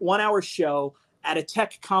full 1-hour show at a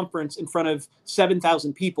tech conference in front of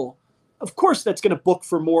 7,000 people, of course that's going to book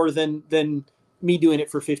for more than me doing it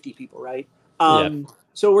for 50 people, right?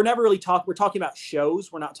 So we're never really we're talking about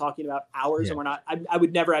shows. We're not talking about hours, and I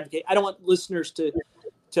would never advocate. I don't want listeners to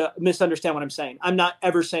misunderstand what I'm saying. I'm not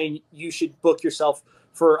ever saying you should book yourself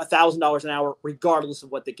for $1,000 an hour, regardless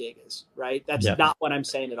of what the gig is, right? That's not what I'm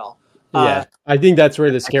saying at all. I think that's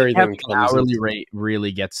where the scary thing comes. Hourly rate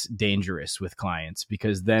really gets dangerous with clients,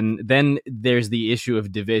 because then there's the issue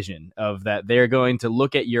of division, of that they're going to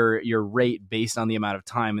look at your rate based on the amount of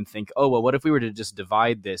time and think, oh, well, what if we were to just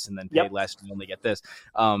divide this and then pay less and only get this?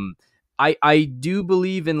 I do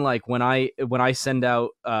believe in, like, when I send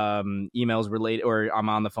out emails related, or I'm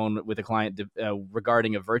on the phone with a client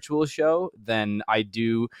regarding a virtual show, then I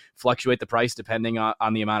do fluctuate the price depending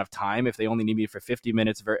on the amount of time. If they only need me for 15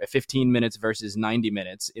 minutes versus 90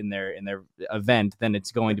 minutes in their event, then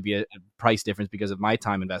it's going to be a price difference because of my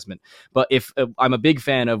time investment. But if I'm a big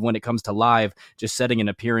fan of, when it comes to live, just setting an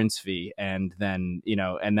appearance fee, and then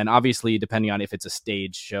obviously depending on if it's a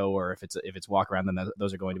stage show or if it's walk around, then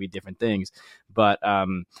those are going to be different things. But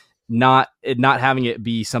not having it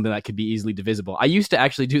be something that could be easily divisible. I used to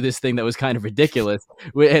actually do this thing that was kind of ridiculous,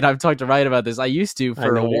 and I've talked to Ryan about this. I used to,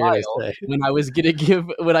 for a while,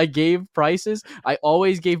 when I gave prices, I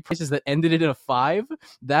always gave prices that ended in a 5.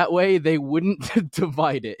 That way they wouldn't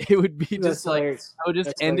divide it. It would be just I would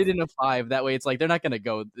just end it in a 5. That way it's like they're not going to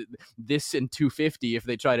go this in 250 if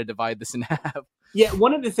they try to divide this in half. Yeah,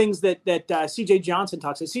 one of the things that CJ Johnson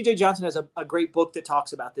talks about, CJ Johnson has a great book that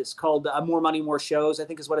talks about this called More Money, More Shows, I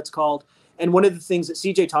think is what it's called. And one of the things that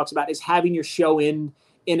CJ talks about is having your show in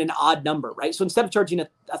an odd number, right? So instead of charging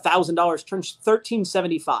 $1,000, charge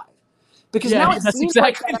 $1,375. Because now it seems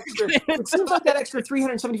like that extra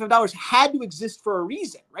 $375 had to exist for a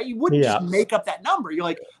reason, right? You wouldn't just make up that number. You're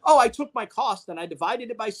like, oh, I took my cost and I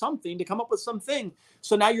divided it by something to come up with something.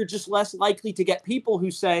 So now you're just less likely to get people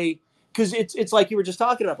who say, because it's like you were just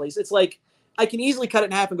talking about, please. It's like I can easily cut it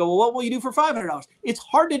in half and go, well, what will you do for $500? It's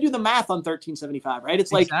hard to do the math on $1,375, right?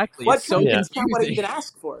 It's like, exactly. what it's so confusing. What I even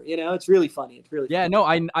ask for? It's really funny. It's really funny. No,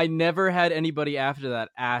 I never had anybody after that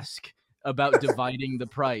ask about dividing the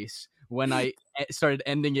price when I started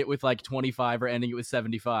ending it with like 25 or ending it with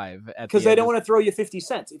 75. Because they don't want to throw you 50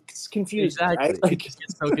 cents. It's confusing, exactly. right? Like, it just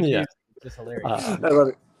gets so confusing. It's just hilarious. I love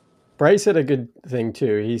it. Bryce said a good thing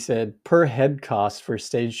too. He said per head cost for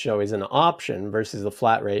stage show is an option versus the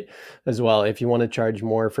flat rate as well. If you want to charge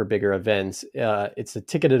more for bigger events, it's a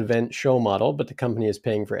ticketed event show model, but the company is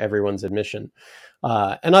paying for everyone's admission.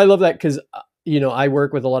 And I love that because, I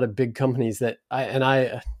work with a lot of big companies that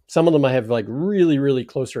some of them I have like really, really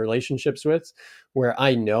close relationships with, where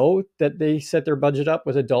I know that they set their budget up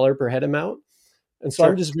with $1 per head amount. And so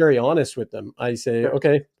I'm just very honest with them. I say,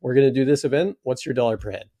 okay, we're going to do this event. What's your $1 per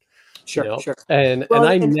head? Sure. And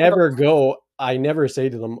I never say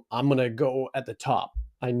to them, I'm going to go at the top.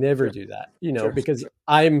 I never do that, because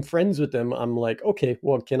I'm friends with them. I'm like, okay,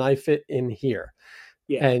 well, can I fit in here?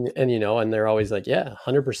 Yeah. And and they're always like, yeah,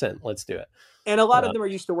 100%. Let's do it. And a lot of them are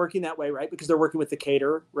used to working that way, right? Because they're working with the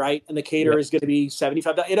caterer, right? And the caterer is going to be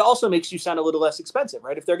 $75. It also makes you sound a little less expensive,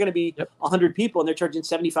 right? If they're going to be 100 people and they're charging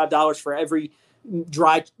 $75 for every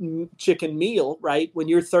dry chicken meal, right? When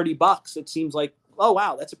you're $30, it seems like, oh,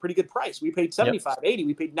 wow, that's a pretty good price. We paid 75, 80,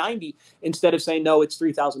 we paid 90 instead of saying, no, it's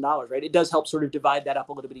 $3,000, right? It does help sort of divide that up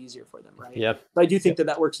a little bit easier for them, right? Yeah. But I do think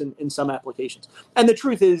that works in some applications. And the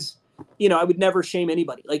truth is, I would never shame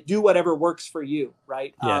anybody. Like, do whatever works for you,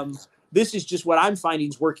 right? Yeah. This is just what I'm finding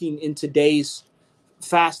is working in today's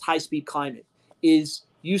fast, high-speed climate is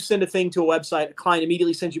you send a thing to a website, a client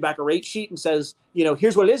immediately sends you back a rate sheet and says,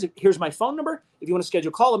 here's what it is. Here's my phone number. If you want to schedule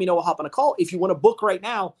a call, let me know. We'll hop on a call. If you want to book right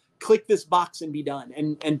now, click this box and be done.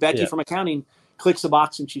 And Becky from accounting clicks a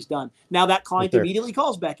box and she's done. Now that client immediately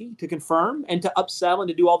calls Becky to confirm and to upsell and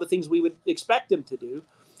to do all the things we would expect them to do.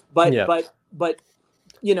 But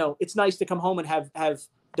it's nice to come home and have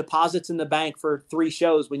deposits in the bank for 3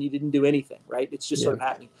 shows when you didn't do anything, right? It's just sort of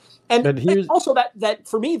happening. And also that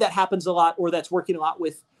for me, that happens a lot, or that's working a lot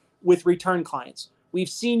with return clients. We've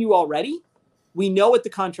seen you already. We know what the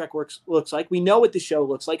contract looks like. We know what the show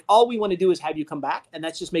looks like. All we want to do is have you come back. And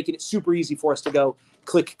that's just making it super easy for us to go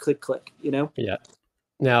click, click, click, Yeah.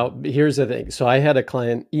 Now, here's the thing. So I had a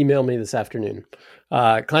client email me this afternoon.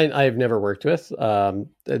 Client I've never worked with.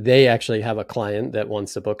 They actually have a client that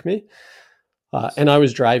wants to book me. And I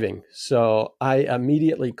was driving. So I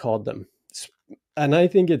immediately called them. And I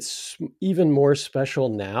think it's even more special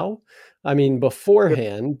now. I mean,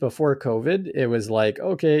 beforehand, before COVID, it was like,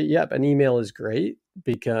 okay, yep, an email is great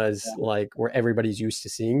because where everybody's used to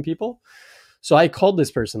seeing people. So I called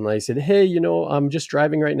this person and I said, hey, I'm just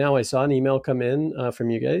driving right now. I saw an email come in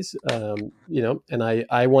from you guys, and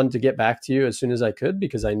I wanted to get back to you as soon as I could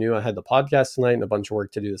because I knew I had the podcast tonight and a bunch of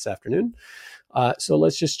work to do this afternoon. So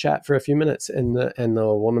let's just chat for a few minutes. And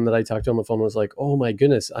the woman that I talked to on the phone was like, oh my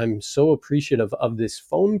goodness, I'm so appreciative of this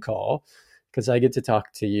phone call because I get to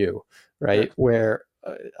talk to you, right? Yeah. Where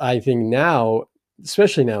I think now,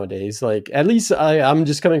 especially nowadays, like at least I'm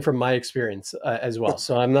just coming from my experience as well.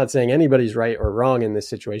 So I'm not saying anybody's right or wrong in this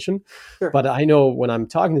situation, but I know when I'm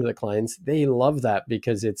talking to the clients, they love that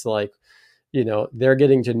because it's like, they're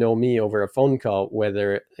getting to know me over a phone call,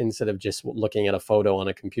 whether instead of just looking at a photo on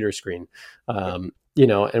a computer screen, and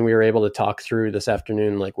we were able to talk through this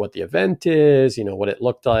afternoon, like what the event is, what it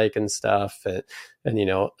looked like and stuff.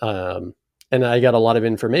 And I got a lot of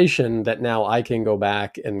information that now I can go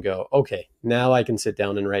back and go, okay, now I can sit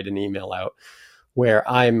down and write an email out where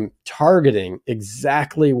I'm targeting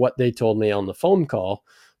exactly what they told me on the phone call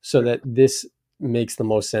so that this makes the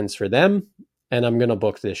most sense for them. And I'm going to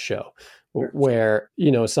book this show. Where,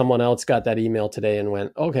 someone else got that email today and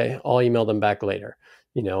went, okay, I'll email them back later,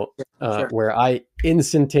 where I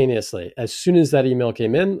instantaneously, as soon as that email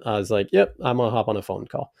came in, I was like, yep, I'm going to hop on a phone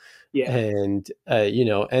call. Yeah. And,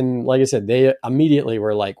 and like I said, they immediately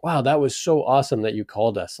were like, wow, that was so awesome that you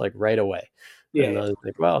called us like right away. Yeah. And I was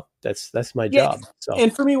like, well, that's my job. So,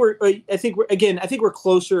 and for me, I think we're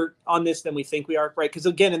closer on this than we think we are. Right. Cause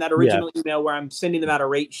again, in that original email where I'm sending them out a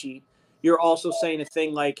rate sheet, you're also saying a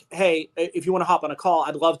thing like, hey, if you want to hop on a call,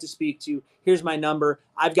 I'd love to speak to you. Here's my number.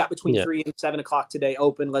 I've got between 3 and 7 o'clock today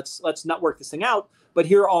open. Let's not work this thing out, but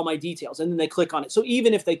here are all my details. And then they click on it. So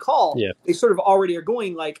even if they call, they sort of already are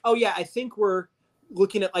going like, oh yeah, I think we're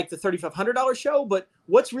looking at like the $3,500 show, but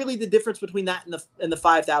what's really the difference between that and the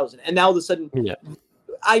 5,000? And now all of a sudden,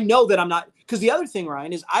 I know that I'm not, because the other thing,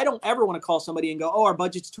 Ryan, is I don't ever want to call somebody and go, oh, our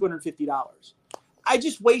budget's $250. I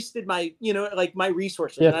just wasted my, my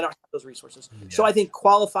resources and I don't have those resources. Yeah. So I think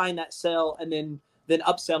qualifying that sell and then then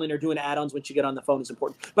upselling or doing add-ons once you get on the phone is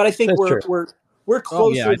important. But I think That's we're true.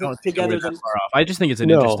 closer I don't think together we're than that far off. I just think it's an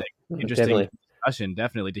No, interesting definitely. discussion,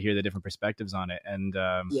 definitely, to hear the different perspectives on it. And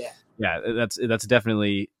yeah. that's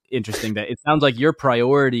definitely interesting. That it sounds like your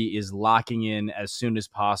priority is locking in as soon as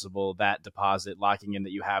possible that deposit, locking in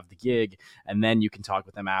that you have the gig, and then you can talk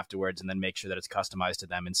with them afterwards and then make sure that it's customized to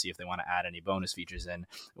them and see if they want to add any bonus features in.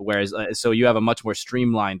 Whereas, so you have a much more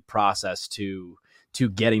streamlined process to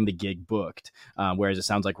getting the gig booked. Whereas it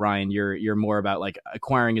sounds like, Ryan, you're more about like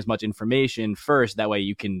acquiring as much information first. That way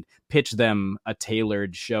you can pitch them a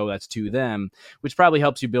tailored show that's to them, which probably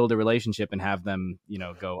helps you build a relationship and have them,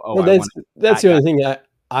 go, oh, Well, I want that's that the guy. only thing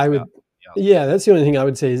I would, Yeah. that's the only thing I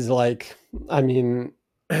would say is like, I mean,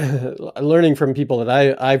 learning from people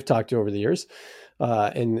that I've talked to over the years,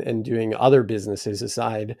 and doing other businesses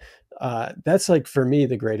aside, that's like for me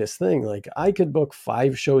the greatest thing. Like I could book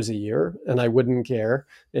 5 shows a year and I wouldn't care,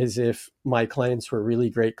 as if my clients were really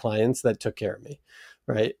great clients that took care of me.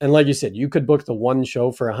 Right. And like you said, you could book the one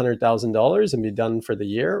show for $100,000 and be done for the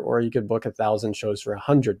year, or you could book 1,000 shows for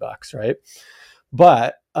 $100. Right.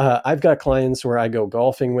 But I've got clients where I go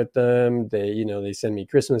golfing with them. They send me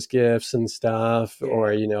Christmas gifts and stuff. Yeah.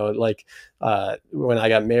 Or, like when I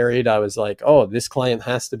got married, I was like, oh, this client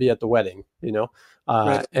has to be at the wedding,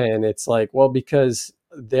 Right. and it's like, well, because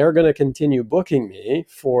they're going to continue booking me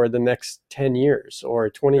for the next 10 years or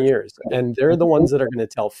 20 years. And they're the ones that are going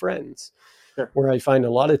to tell friends. Sure. Where I find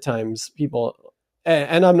a lot of times people,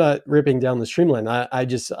 and I'm not ripping down the streamline. I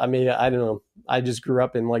don't know. I just grew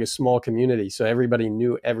up in like a small community, so everybody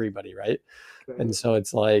knew everybody, right? And so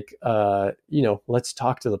it's like, let's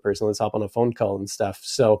talk to the person, let's hop on a phone call and stuff.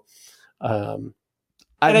 So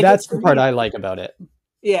that's the part I like about it.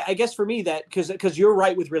 Yeah, I guess for me that because you're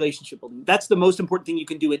right with relationship building. That's the most important thing you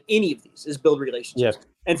can do in any of these is build relationships. Yeah.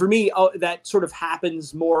 And for me, that sort of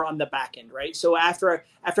happens more on the back end, right? So after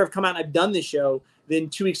I've come out and I've done this show, then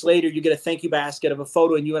 2 weeks later you get a thank you basket of a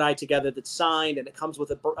photo and you and I together that's signed, and it comes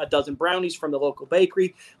with a dozen brownies from the local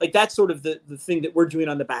bakery. Like that's sort of the thing that we're doing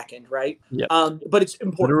on the back end, right? Yeah. But it's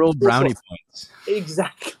important. Literal brownie points.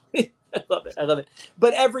 Exactly. I love it.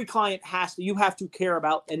 But every client you have to care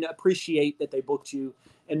about and appreciate that they booked you,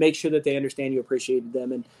 and make sure that they understand you appreciated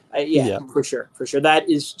them. And for sure. That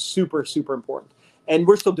is super, super important. And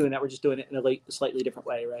we're still doing that. We're just doing it in a slightly different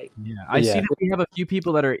way, right? Yeah, I see that we have a few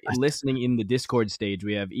people that are listening in the Discord stage.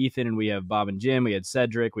 We have Ethan and we have Bob and Jim. We had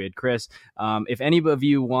Cedric. We had Chris. If any of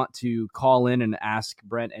you want to call in and ask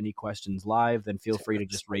Brent any questions live, then feel free to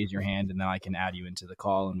just raise your hand, and then I can add you into the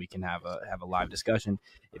call, and we can have a live discussion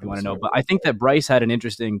if you want to know. But I think that Bryce had an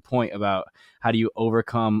interesting point about how do you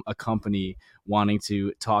overcome a company wanting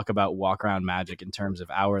to talk about walk around magic in terms of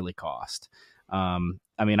hourly cost.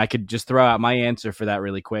 I mean, I could just throw out my answer for that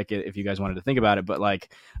really quick if you guys wanted to think about it. But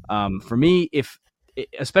like, for me,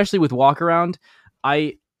 especially with walk around,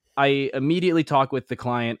 I immediately talk with the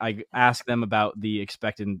client. I ask them about the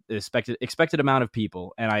expected amount of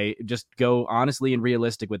people, and I just go honestly and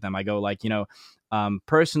realistic with them. I go like,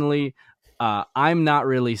 personally, I'm not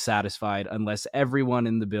really satisfied unless everyone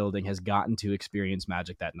in the building has gotten to experience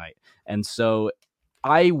magic that night. And so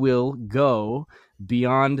I will go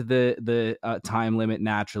beyond the time limit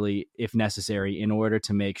naturally, if necessary, in order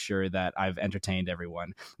to make sure that I've entertained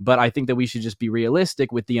everyone. But I think that we should just be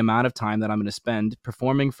realistic with the amount of time that I'm going to spend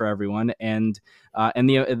performing for everyone, and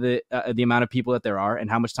the amount of people that there are, and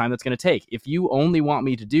how much time that's going to take. If you only want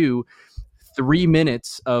me to do 3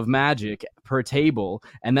 minutes of magic per table,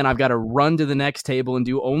 and then I've got to run to the next table and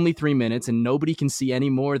do only 3 minutes, and nobody can see any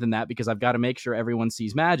more than that because I've got to make sure everyone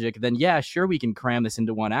sees magic, then yeah, sure, we can cram this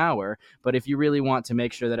into 1 hour. But if you really want to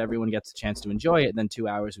make sure that everyone gets a chance to enjoy it, then 2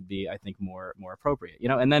 hours would be, I think, more appropriate.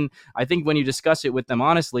 And then I think when you discuss it with them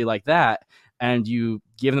honestly like that, and you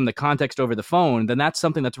give them the context over the phone, then that's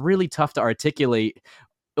something that's really tough to articulate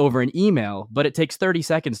over an email, but it takes 30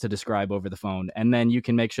 seconds to describe over the phone, and then you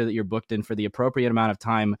can make sure that you're booked in for the appropriate amount of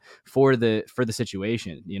time for the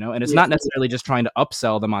situation, and it's not necessarily just trying to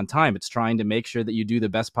upsell them on time. It's trying to make sure that you do the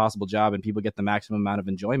best possible job and people get the maximum amount of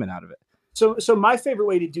enjoyment out of it. So my favorite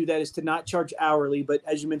way to do that is to not charge hourly, but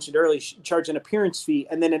as you mentioned earlier, charge an appearance fee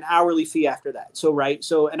and then an hourly fee after that.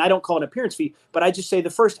 And I don't call it an appearance fee, but I just say the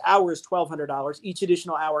first hour is $1,200. Each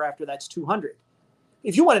additional hour after that's $200.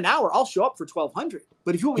 If you want an hour, I'll show up for $1,200.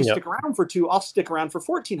 But if you want me to stick around for 2, I'll stick around for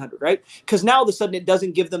 $1,400, right? Because now all of a sudden it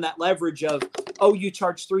doesn't give them that leverage of, oh, you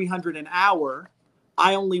charge $300 an hour.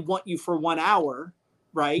 I only want you for 1 hour,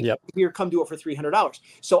 right? Yep. Here, come do it for $300.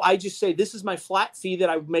 So I just say, this is my flat fee that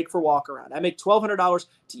I make for walk around. I make $1,200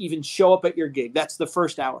 to even show up at your gig. That's the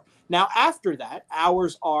first hour. Now, after that,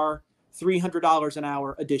 hours are $300 an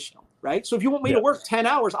hour additional, right? So if you want me to work 10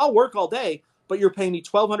 hours, I'll work all day. but you're paying me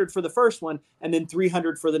 $1,200 for the first one and then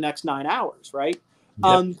 $300 for the next 9 hours, right?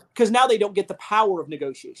 Yep. Because now they don't get the power of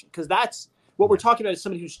negotiation, because that's what we're talking about, is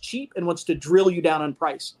somebody who's cheap and wants to drill you down on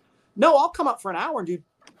price. No, I'll come up for an hour and do.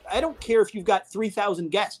 I don't care if you've got 3,000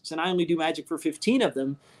 guests and I only do magic for 15 of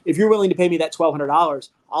them. If you're willing to pay me that $1,200,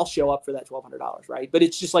 I'll show up for that $1,200, right? But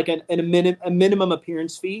it's just like a minimum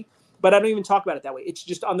appearance fee. But I don't even talk about it that way. It's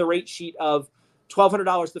just on the rate sheet of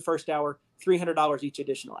 $1,200 the first hour, $300 each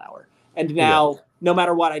additional hour. And now, no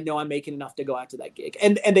matter what, I know I'm making enough to go out to that gig.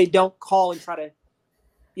 And they don't call and try to,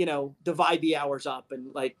 divide the hours up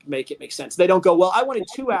and like make it make sense. They don't go, well, I wanted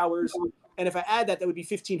 2 hours, and if I add that would be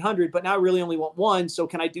 $1,500, but now I really only want one, so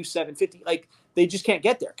can I do $750? Like, they just can't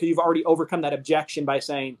get there because you've already overcome that objection by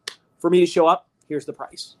saying, for me to show up, here's the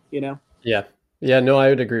price, Yeah, no, I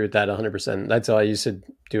would agree with that 100%. That's how I used to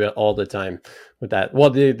do it all the time with that. Well,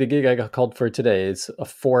 the gig I got called for today is a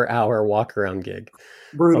 4-hour walk around gig.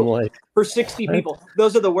 Brutal. I'm like, for 60 people.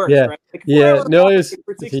 Those are the worst, yeah, right? Like, yeah. No, it was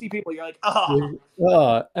for 60 people. You're like,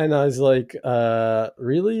 and I was like,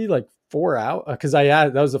 really? Like 4 hours? Because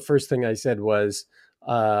that was the first thing I said was,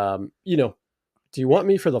 do you want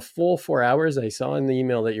me for the full 4 hours? I saw in the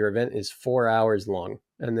email that your event is 4 hours long.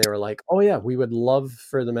 And they were like, oh yeah, we would love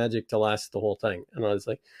for the magic to last the whole thing. And I was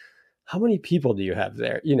like, how many people do you have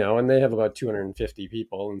there? And they have about 250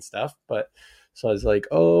 people and stuff. But so I was like,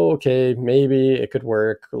 oh, okay, maybe it could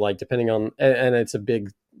work, like depending on, and it's a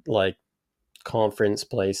big like conference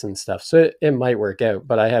place and stuff. So it might work out,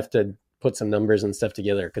 but I have to put some numbers and stuff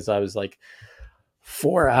together, because I was like,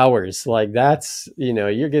 4 hours, like that's,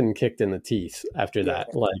 you're getting kicked in the teeth after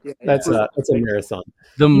that. Like that's a marathon.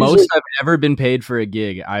 The most I've ever been paid for a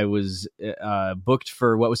gig, I was booked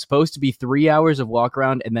for what was supposed to be 3 hours of walk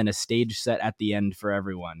around and then a stage set at the end for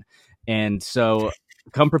everyone. And so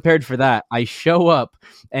come prepared for that. I show up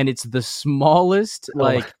and it's the smallest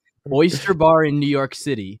oyster bar in New York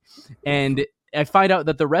City. And I find out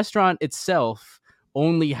that the restaurant itself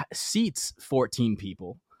only seats 14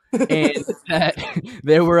 people. And that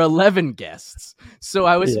there were 11 guests. So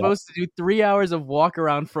I was supposed to do 3 hours of walk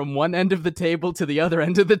around from one end of the table to the other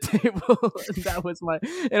end of the table. And that was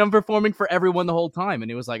and I'm performing for everyone the whole time.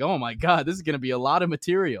 And it was like, oh my God, this is going to be a lot of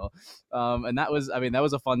material. And that was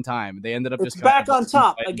a fun time. They ended up it's back on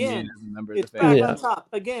top again. It's back on top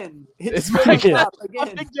again. It's back on top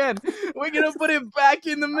again. We're going to put it back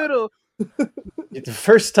in the middle. The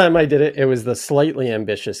first time I did it, it was the slightly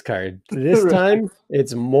ambitious card. This time,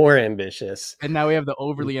 it's more ambitious. And now we have the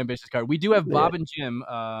overly ambitious card. We do have Bob and Jim,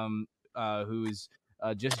 who's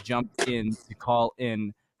just jumped in to call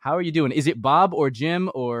in. How are you doing? Is it Bob or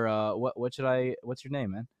Jim or what's your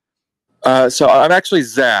name, man? So I'm actually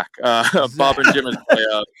Zach. Bob and Jim is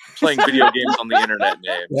playing video games on the internet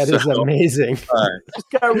name. That is amazing.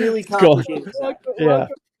 Just got really complicated. Welcome to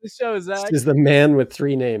the show, Zach. This is the man with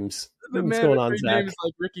 3 names. The What's man going with on, 3 Zach? names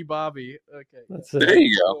like Ricky Bobby. Okay. There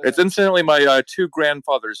you go. It's incidentally my 2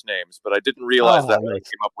 grandfathers' names, but I didn't realize that when I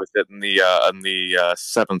came up with it in the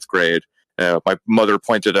 7th grade. My mother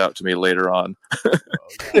pointed it out to me later on.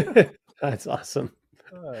 That's awesome.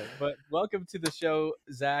 But welcome to the show,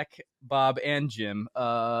 Zach, Bob, and Jim.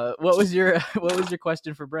 What was your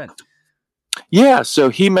question for Brent? Yeah, so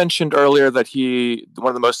he mentioned earlier that one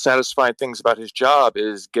of the most satisfying things about his job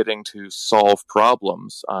is getting to solve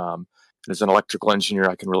problems. As an electrical engineer,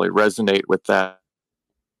 I can really resonate with that.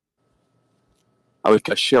 I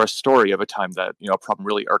would share a story of a time that a problem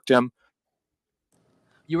really irked him.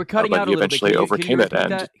 You were cutting out a little bit. But he eventually overcame it,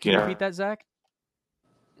 and can you repeat that, Zach?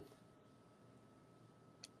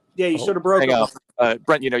 Yeah, you sort of broke up.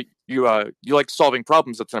 Brent, you like solving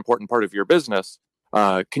problems. That's an important part of your business.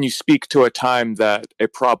 Can you speak to a time that a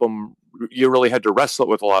problem you really had to wrestle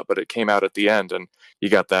with a lot, but it came out at the end, and you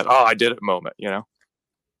got that I did it moment?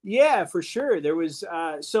 Yeah, for sure. There was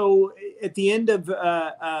so at the end of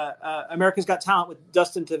America's Got Talent with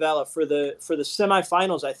Dustin Tavella for the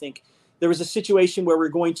semifinals, I think there was a situation where we're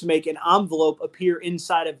going to make an envelope appear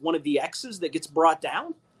inside of one of the X's that gets brought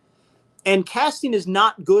down. And casting is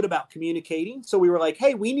not good about communicating. So we were like,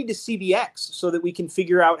 hey, we need to see the X so that we can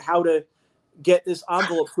figure out how to get this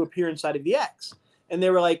envelope to appear inside of the X. And they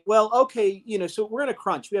were like, well, okay, so we're in a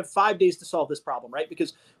crunch. We have 5 days to solve this problem, right?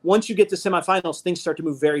 Because once you get to semifinals, things start to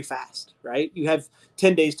move very fast, right? You have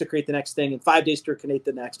 10 days to create the next thing and 5 days to create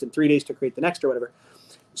the next and 3 days to create the next or whatever.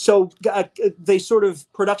 So they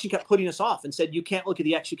production kept putting us off and said, you can't look at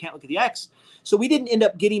the X, you can't look at the X. So we didn't end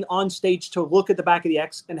up getting on stage to look at the back of the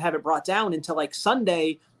X and have it brought down until like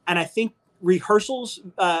Sunday. And I think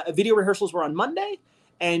video rehearsals were on Monday,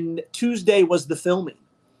 and Tuesday was the filming.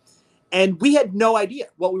 And we had no idea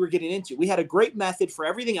what we were getting into. We had a great method for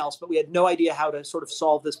everything else, but we had no idea how to sort of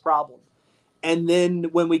solve this problem. And then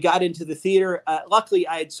when we got into the theater, luckily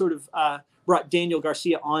I had sort of brought Daniel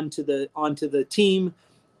Garcia onto the team.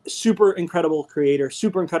 Super incredible creator,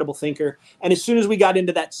 super incredible thinker. And as soon as we got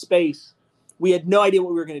into that space, we had no idea what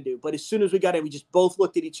we were going to do. But as soon as we got in, we just both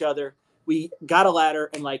looked at each other. We got a ladder,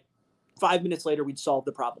 and like 5 minutes later, we'd solved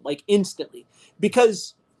the problem, like instantly.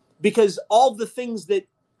 Because all the things that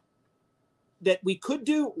we could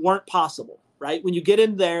do weren't possible, right? When you get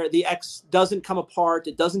in there, the X doesn't come apart.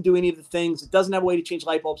 It doesn't do any of the things. It doesn't have a way to change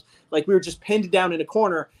light bulbs. Like, we were just pinned down in a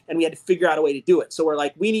corner, and we had to figure out a way to do it. So we're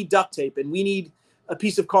like, we need duct tape, and we need a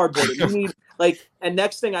piece of cardboard, and we need and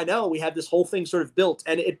next thing I know, we had this whole thing sort of built,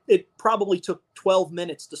 and it probably took 12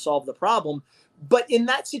 minutes to solve the problem. But in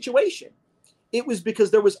that situation, it was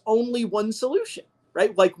because there was only one solution,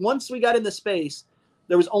 right? Like, once we got in the space,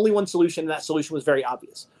 there was only one solution, and that solution was very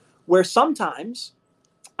obvious. Where sometimes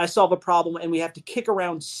I solve a problem and we have to kick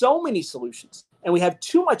around so many solutions, and we have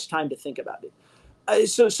too much time to think about it.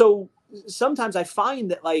 So sometimes I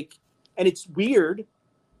find that, and it's weird,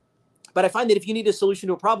 but I find that if you need a solution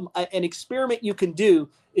to a problem, an experiment you can do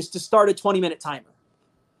is to start a 20-minute timer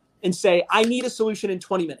and say, I need a solution in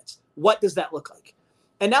 20 minutes. What does that look like?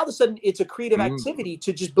 And now all of a sudden, it's a creative activity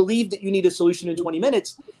to just believe that you need a solution in 20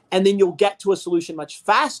 minutes, and then you'll get to a solution much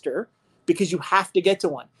faster because you have to get to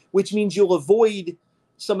one, which means you'll avoid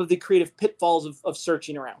some of the creative pitfalls of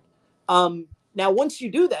searching around. Now, once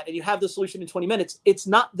you do that and you have the solution in 20 minutes, it's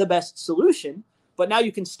not the best solution, but now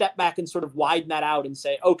you can step back and sort of widen that out and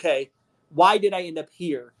say, okay, why did I end up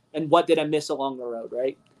here? And what did I miss along the road,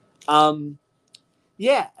 right?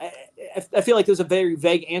 Yeah, I feel like there's a very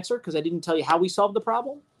vague answer because I didn't tell you how we solved the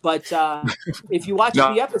problem. But if you watch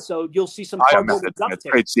the episode, you'll see some cardboard with duct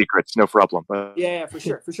tape. Trade secrets, no problem. Yeah, for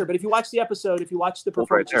sure. But if you watch the episode, if you watch the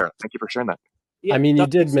performance, right there. Thank you for sharing that. Yeah, I mean, you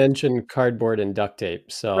did mention cardboard and duct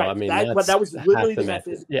tape, so right. I mean, that was literally the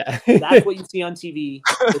method. Yeah, that's what you see on TV.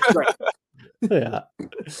 It's great. Yeah.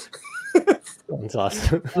 That's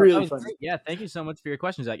awesome. Really fun. Yeah, thank you so much for your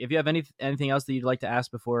questions, Zach. If you have anything else that you'd like to ask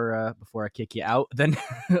before I kick you out, then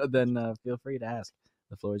feel free to ask.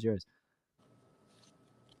 The floor is yours.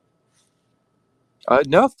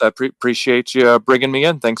 No, I appreciate you bringing me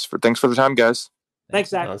in. Thanks for the time, guys. Thanks,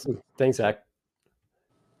 Zach. Awesome. Thanks, Zach.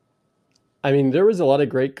 I mean, there was a lot of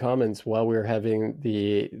great comments while we were having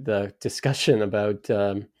the discussion about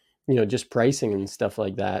just pricing and stuff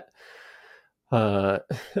like that. I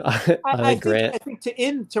think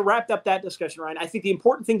to wrap up that discussion, Ryan, I think the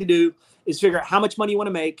important thing to do is figure out how much money you want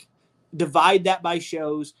to make, divide that by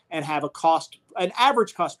shows, and have an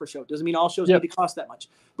average cost per show. Doesn't mean all shows need to cost that much,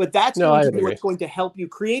 but that's going to be what's going to help you.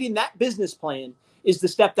 Creating that business plan is the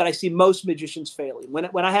step that I see most magicians failing.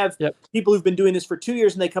 When I have people who've been doing this for 2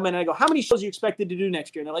 years and they come in and I go, how many shows are you expected to do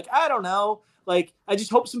next year? And they're like, I don't know. Like, I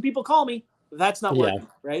just hope some people call me. That's not working,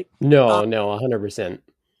 right? No, 100%.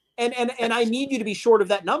 And I need you to be short of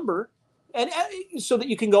that number, and so that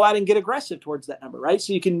you can go out and get aggressive towards that number, right?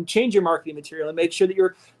 So you can change your marketing material and make sure that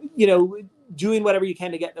you're, doing whatever you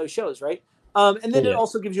can to get those shows, right? And then it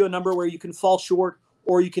also gives you a number where you can fall short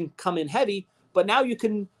or you can come in heavy. But now you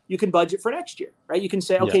can budget for next year, right? You can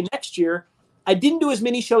say, okay, next year I didn't do as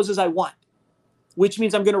many shows as I want, which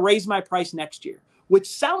means I'm going to raise my price next year, which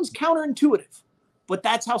sounds counterintuitive, but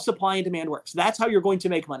that's how supply and demand works. That's how you're going to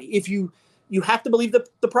make money. If you have to believe that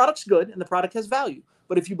the product's good and the product has value.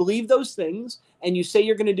 But if you believe those things and you say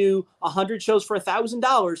you're going to do 100 shows for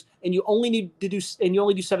 $1,000 and you only do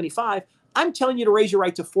 75, I'm telling you to raise your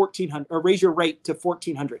rate to $1,400 or raise your rate to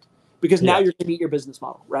 $1,400 because now you're going to meet your business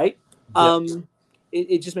model, right?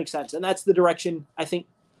 It just makes sense. And that's the direction I think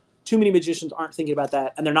too many magicians aren't thinking about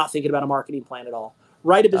that, and they're not thinking about a marketing plan at all.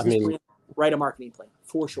 Write a business plan, write a marketing plan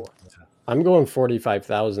for sure. I'm going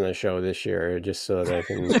 45,000 a show this year just so that I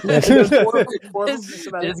can. Just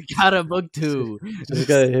gotta book two. Just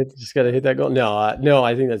gotta hit that goal. No,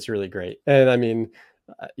 I think that's really great. And I mean,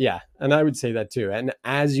 and I would say that too. And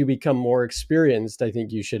as you become more experienced, I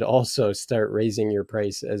think you should also start raising your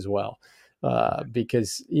price as well,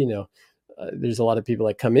 because there's a lot of people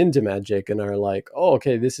that come into magic and are like, oh,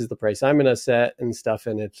 okay, this is the price I'm going to set and stuff.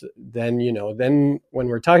 And it's then when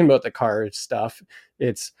we're talking about the car stuff,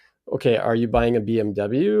 it's, okay, are you buying a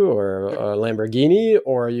BMW or a Lamborghini,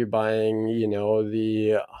 or are you buying,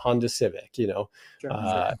 the Honda Civic, Sure.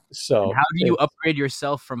 So and how do you upgrade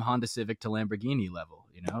yourself from Honda Civic to Lamborghini level?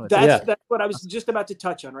 That's what I was just about to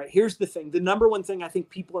touch on, right? Here's the thing. The number one thing I think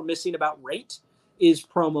people are missing about rate is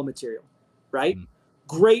promo material, right? Mm-hmm.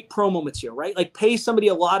 Great promo material, right? Like, pay somebody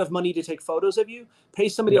a lot of money to take photos of you, pay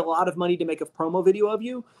somebody a lot of money to make a promo video of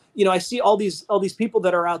you. I see all these people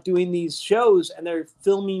that are out doing these shows and they're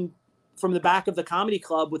filming from the back of the comedy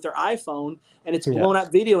club with their iPhone, and it's blown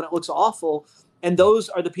out video and it looks awful. And those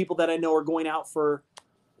are the people that I know are going out for,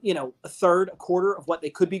 a third, a quarter of what they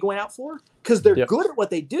could be going out for, because they're good at what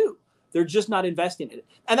they do. They're just not investing in it.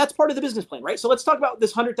 And that's part of the business plan, right? So let's talk about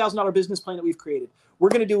this $100,000 business plan that we've created. We're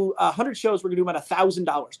going to do 100 shows. We're going to do about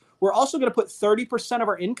 $1,000. We're also going to put 30% of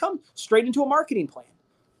our income straight into a marketing plan.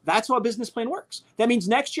 That's how a business plan works. That means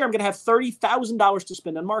next year I'm going to have $30,000 to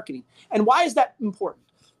spend on marketing. And why is that important?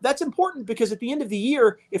 That's important because at the end of the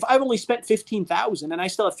year, if I've only spent $15,000 and I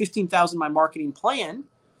still have $15,000 in my marketing plan,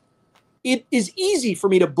 it is easy for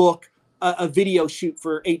me to book a video shoot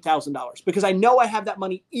for $8,000 because I know I have that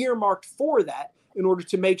money earmarked for that in order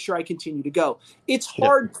to make sure I continue to go. It's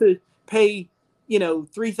hard to pay,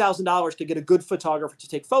 $3,000 to get a good photographer to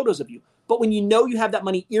take photos of you. But when you know you have that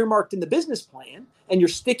money earmarked in the business plan and you're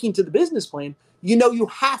sticking to the business plan, you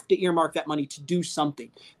have to earmark that money to do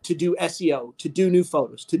something, to do SEO, to do new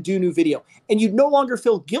photos, to do new video. And you no longer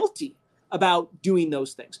feel guilty about doing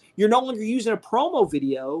those things. You're no longer using a promo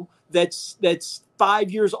video that's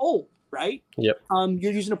 5 years old, right? Yep.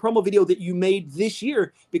 You're using a promo video that you made this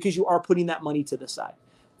year because you are putting that money to the side.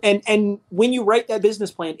 And when you write that business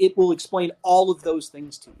plan, it will explain all of those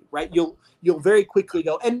things to you, right? You'll very quickly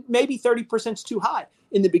go, and maybe 30% is too high.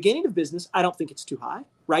 In the beginning of business, I don't think it's too high,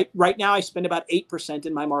 right? Right now, I spend about 8%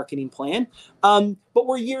 in my marketing plan, but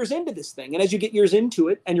we're years into this thing. And as you get years into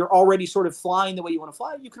it and you're already sort of flying the way you want to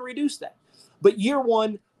fly, you can reduce that. But year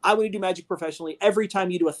one, I want to do magic professionally. Every time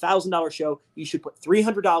you do a $1,000 show, you should put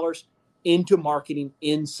 $300 into marketing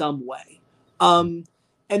in some way. And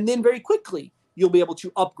then very quickly, you'll be able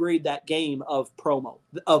to upgrade that game of promo,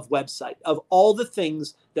 of website, of all the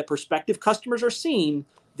things that prospective customers are seeing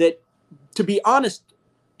that, to be honest,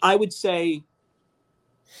 I would say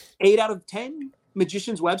 8 out of 10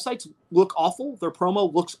 magicians' websites look awful. Their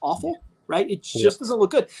promo looks awful, right? It just doesn't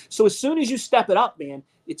look good. So as soon as you step it up, man,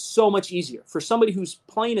 it's so much easier for somebody who's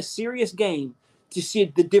playing a serious game to see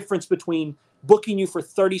the difference between booking you for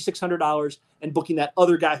 $3,600 and booking that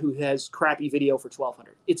other guy who has crappy video for $1,200.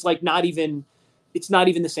 It's like not even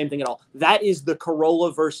the same thing at all. That is the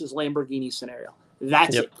Corolla versus Lamborghini scenario.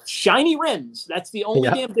 That's it. Shiny rims. That's the only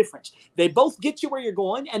damn difference. They both get you where you're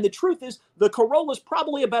going. And the truth is the Corolla is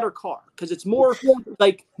probably a better car because it's more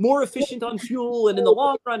efficient on fuel. And in the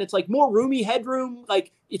long run, it's like more roomy headroom.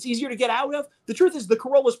 Like it's easier to get out of. The truth is the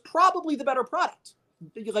Corolla is probably the better product.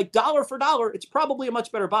 Like dollar for dollar, it's probably a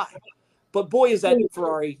much better buy. But boy, is that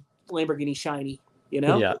Ferrari Lamborghini shiny,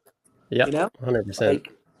 Yeah. 100%.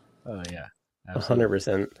 Oh yeah.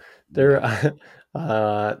 100%. There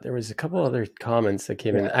was a couple other comments that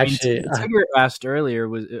came in. Actually, Tigger asked earlier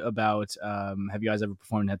was about have you guys ever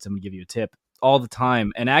performed and had someone give you a tip? All the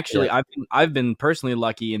time. And actually, I've been personally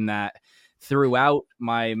lucky in that throughout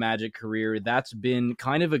my magic career, that's been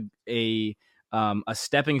kind of a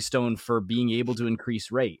stepping stone for being able to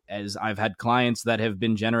increase rate. As I've had clients that have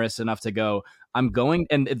been generous enough to go, I'm going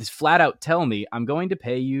and it's flat out tell me I'm going to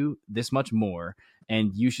pay you this much more.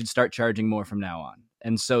 And you should start charging more from now on.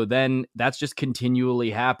 And so then that's just continually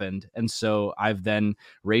happened. And so I've then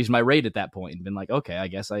raised my rate at that point and been like, okay, I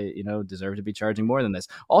guess I, deserve to be charging more than this.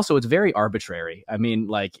 Also, it's very arbitrary. I mean,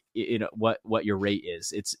 like, what your rate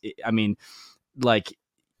is.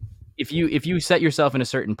 If you set yourself in a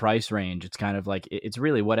certain price range, it's kind of like it's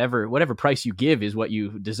really whatever price you give is what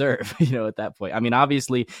you deserve, at that point. I mean,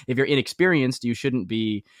 obviously, if you're inexperienced, you shouldn't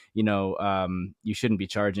be,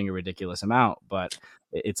 charging a ridiculous amount. But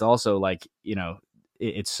it's also like,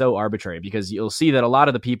 it's so arbitrary because you'll see that a lot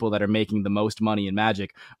of the people that are making the most money in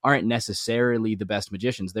magic aren't necessarily the best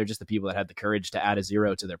magicians. They're just the people that had the courage to add a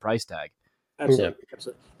zero to their price tag. Absolutely.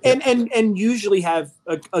 And usually have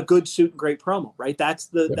a good suit and great promo, right? That's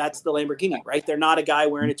the Lamborghini, right? They're not a guy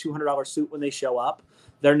wearing a $200 suit when they show up.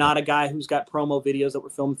 They're not a guy who's got promo videos that were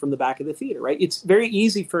filmed from the back of the theater, right? It's very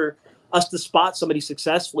easy for us to spot somebody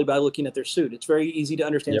successfully by looking at their suit. It's very easy to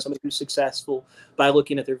understand somebody who's successful by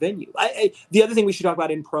looking at their venue. The other thing we should talk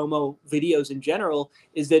about in promo videos in general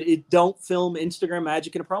is that don't film Instagram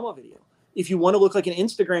magic in a promo video. If you want to look like an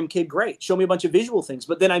Instagram kid, great. Show me a bunch of visual things.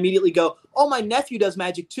 But then I immediately go, oh, my nephew does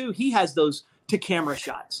magic too. He has those to camera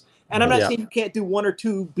shots. And I'm not saying you can't do 1 or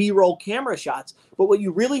 2 B-roll camera shots. But what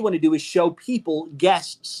you really want to do is show people,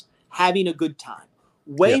 guests, having a good time.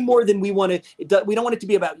 Way more than we want to. We don't want it to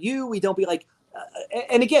be about you. We don't be like.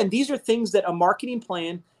 And again, these are things that a marketing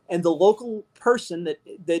plan and the local person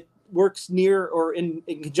that works near or in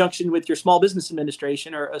conjunction with your small business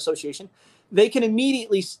administration or association, they can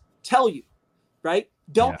immediately tell you, right?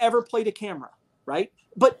 Don't ever play to camera. right?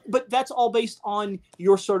 But that's all based on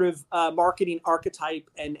your sort of marketing archetype,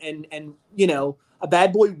 and a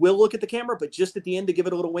bad boy will look at the camera, but just at the end to give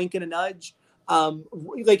it a little wink and a nudge.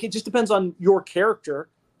 Like, it just depends on your character,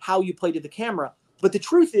 how you play to the camera. But the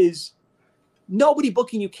truth is, nobody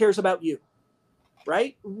booking you cares about you,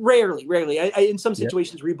 right? Rarely. In some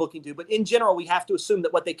situations, rebooking do, but in general, we have to assume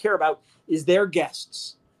that what they care about is their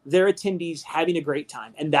guests, their attendees having a great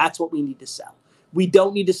time, and that's what we need to sell. We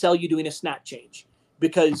don't need to sell you doing a snap change,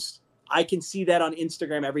 because I can see that on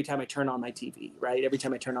Instagram every time I turn on my TV, right? Every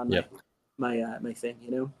time I turn on my thing,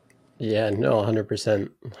 Yeah, no, 100%,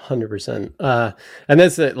 100%. And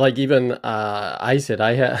that's it. Like, even I said,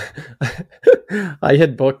 I had I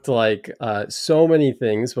had booked like so many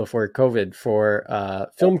things before COVID for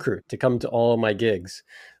film crew to come to all of my gigs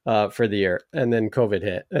for the year, and then COVID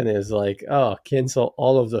hit, and it was like, oh, cancel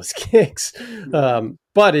all of those gigs.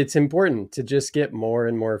 But it's important to just get more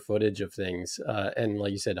and more footage of things, and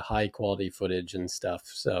like you said, high quality footage and stuff.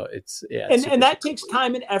 So it's and that takes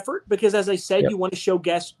time and effort, because, as I said, you want to show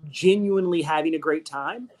guests genuinely having a great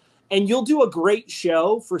time, and you'll do a great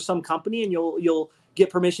show for some company, and you'll get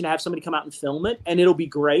permission to have somebody come out and film it, and it'll be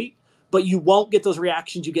great, but you won't get those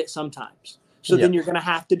reactions you get sometimes. So then you're going to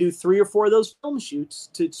have to do 3 or 4 of those film shoots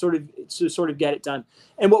to sort of get it done.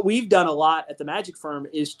 And what we've done a lot at the Magic Firm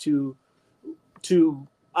is to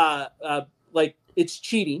like, it's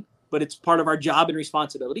cheating, but it's part of our job and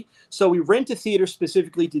responsibility. So we rent a theater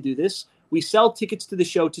specifically to do this. We sell tickets to the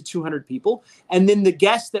show to 200 people. And then the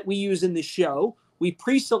guests that we use in the show, we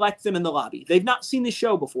pre-select them in the lobby. They've not seen the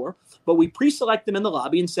show before, but we pre-select them in the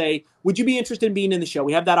lobby and say, would you be interested in being in the show?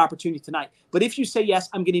 We have that opportunity tonight. But if you say yes,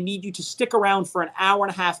 I'm going to need you to stick around for an hour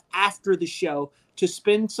and a half after the show to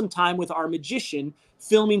spend some time with our magician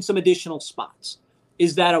filming some additional spots.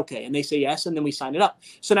 Is that okay? And they say yes, and then we sign it up.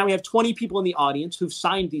 So now we have 20 people in the audience who've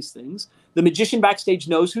signed these things. The magician backstage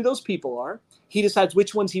knows who those people are. He decides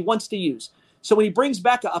which ones he wants to use. So when he brings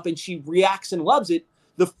Becca up and she reacts and loves it,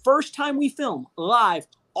 the first time we film live,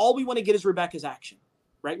 all we want to get is Rebecca's action,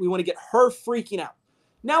 right? We want to get her freaking out.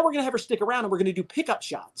 Now we're going to have her stick around, and we're going to do pickup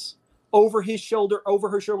shots over his shoulder, over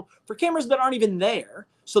her shoulder, for cameras that aren't even there,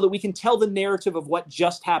 so that we can tell the narrative of what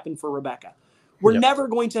just happened for Rebecca. We're never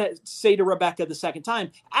going to say to Rebecca the second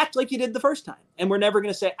time, act like you did the first time. And we're never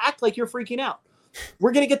going to say, act like you're freaking out.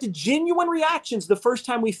 We're going to get the genuine reactions the first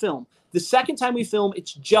time we film. The second time we film,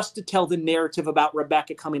 it's just to tell the narrative about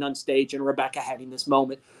Rebecca coming on stage and Rebecca having this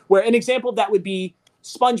moment. Where an example of that would be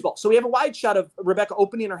sponge ball. So we have a wide shot of Rebecca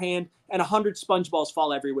opening her hand, and 100 sponge balls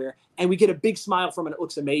fall everywhere. And we get a big smile from it. It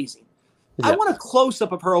looks amazing. I want a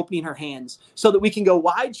close-up of her opening her hands so that we can go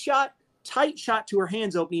wide shot, tight shot to her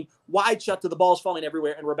hands opening, wide shot to the balls falling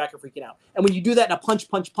everywhere, and Rebecca freaking out. And when you do that in a punch,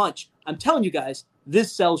 I'm telling you guys,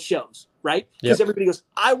 this sells shows, right? Because everybody goes,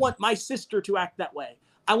 I want my sister to act that way.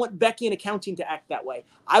 I want Becky in accounting to act that way.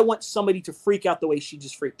 I want somebody to freak out the way she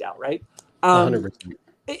just freaked out, right? 100%.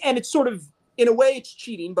 And it's sort of, in a way, it's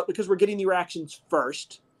cheating, but because we're getting the reactions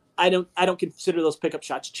first, I don't consider those pickup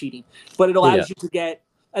shots cheating. But it allows you to get.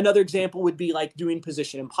 Another example would be like doing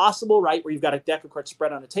Position Impossible, right? Where you've got a deck of cards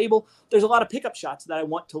spread on a table. There's a lot of pickup shots that I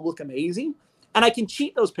want to look amazing, and I can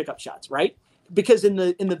cheat those pickup shots, right? Because in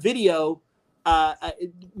the video,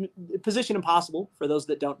 Position Impossible, for those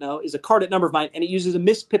that don't know, is a card at number of mine, and it uses a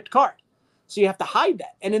mispipped card. So you have to hide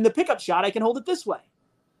that. And in the pickup shot, I can hold it this way,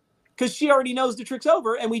 because she already knows the trick's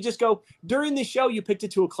over, and we just go, during the show, you picked a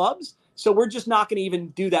 2 of clubs, so we're just not going to even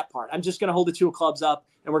do that part. I'm just going to hold the 2 of clubs up,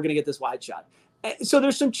 and we're going to get this wide shot. So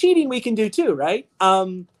there's some cheating we can do too, right?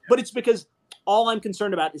 But it's because all I'm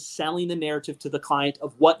concerned about is selling the narrative to the client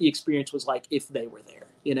of what the experience was like if they were there,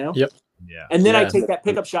 Yep. Yeah. And then I take that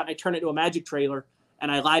pickup shot and I turn it into a magic trailer,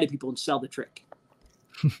 and I lie to people and sell the trick.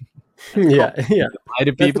 Lie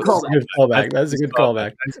to people. That's a good callback. That's a good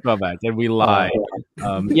callback. Nice callback. And we lie.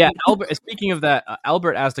 Albert. Speaking of that,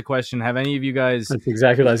 Albert asked a question. Have any of you guys? That's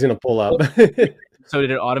exactly what I was going to pull up. So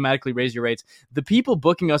did it automatically raise your rates? The people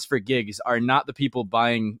booking us for gigs are not the people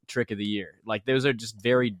buying Trick of the Year. Like, those are just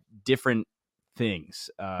very different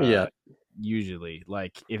things. Usually,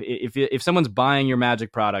 like if someone's buying your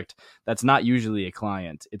magic product, that's not usually a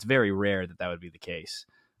client. It's very rare that would be the case.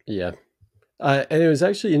 Yeah. And it was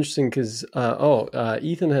actually interesting because,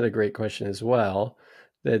 Ethan had a great question as well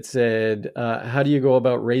that said, how do you go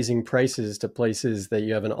about raising prices to places that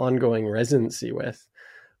you have an ongoing residency with?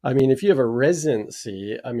 I mean, if you have a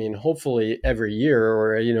residency, I mean, hopefully every year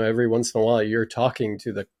or, every once in a while, you're talking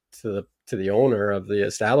to the owner of the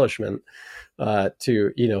establishment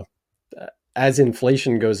as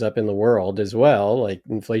inflation goes up in the world as well, like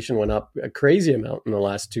inflation went up a crazy amount in the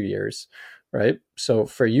last 2 years, right? So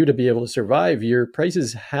for you to be able to survive, your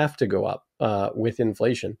prices have to go up. with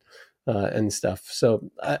inflation and stuff. So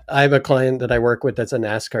I have a client that I work with that's a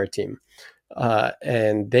NASCAR team.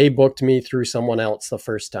 And they booked me through someone else the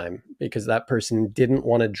first time because that person didn't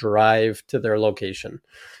want to drive to their location.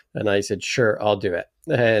 And I said, sure, I'll do it.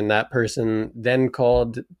 And that person then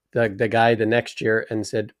called the guy the next year and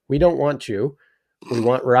said, we don't want you. We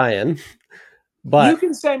want Ryan. But you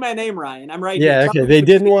can say my name, Ryan. I'm right yeah, here. okay. They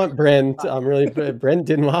didn't want Brent. Brent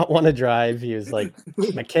did not want to drive. He was like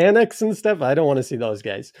mechanics and stuff. I don't want to see those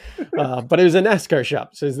guys. But it was a NASCAR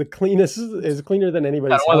shop, so it's the cleanest. It's cleaner than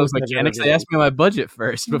anybody's. One of those mechanics. They asked me my budget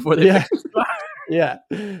first before they. Yeah,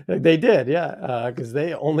 they did. Yeah, because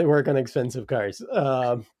they only work on expensive cars.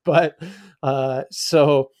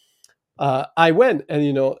 So I went,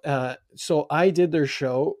 and so I did their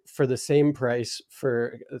show for the same price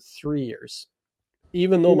for 3 years.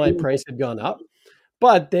 Even though my price had gone up,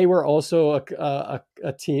 but they were also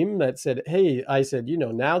a team that said, hey, I said,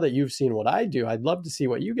 now that you've seen what I do, I'd love to see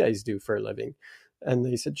what you guys do for a living. And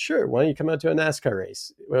they said, sure, why don't you come out to a NASCAR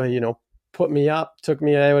race? Well, put me up, took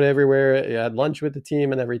me out everywhere. I had lunch with the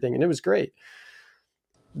team and everything. And it was great.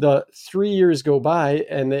 The 3 years go by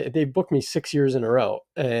and they booked me 6 years in a row.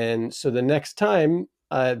 And so the next time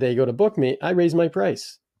they go to book me, I raise my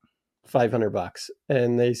price $500.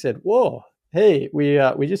 And they said, whoa, hey, we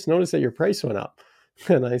just noticed that your price went up.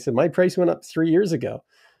 And I said, my price went up 3 years ago,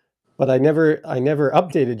 but I never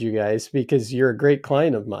updated you guys because you're a great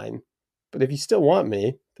client of mine. But if you still want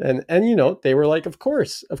me, and they were like, of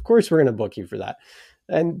course we're going to book you for that.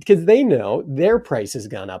 And because they know their price has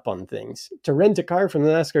gone up on things. To rent a car from the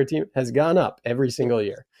NASCAR team has gone up every single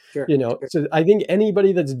year. Sure. So I think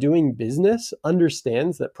anybody that's doing business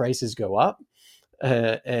understands that prices go up.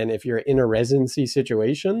 And if you're in a residency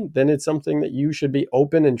situation, then it's something that you should be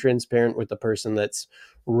open and transparent with the person that's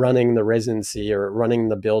running the residency or running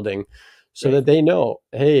the building so that they know,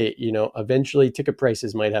 hey, eventually ticket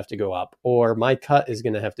prices might have to go up or my cut is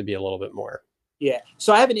going to have to be a little bit more. Yeah.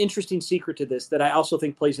 So I have an interesting secret to this that I also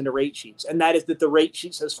think plays into rate sheets. And that is that the rate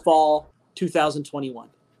sheet says fall 2021.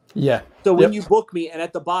 Yeah. So when you book me and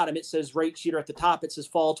at the bottom, it says rate sheet, or at the top, it says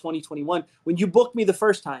fall 2021. When you book me the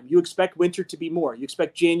first time, you expect winter to be more. You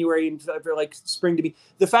expect January and like spring to be.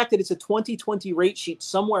 The fact that it's a 2020 rate sheet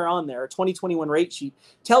somewhere on there, a 2021 rate sheet,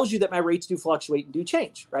 tells you that my rates do fluctuate and do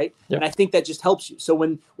change, right? Yep. And I think that just helps you. So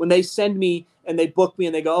when they send me and they book me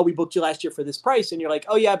and they go, oh, we booked you last year for this price. And you're like,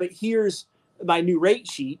 oh, yeah, but here's my new rate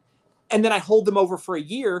sheet. And then I hold them over for a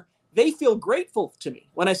year. They feel grateful to me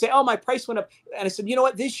when I say, oh, my price went up. And I said, you know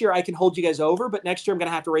what, this year I can hold you guys over, but next year I'm going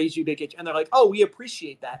to have to raise you to get you. And they're like, oh, we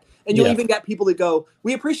appreciate that. And you'll even get people that go,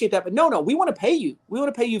 we appreciate that, but no, we want to pay you. We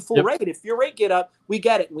want to pay you full rate. If your rate get up, we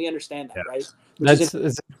get it. And we understand that, right? That's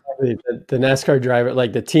exactly the NASCAR driver,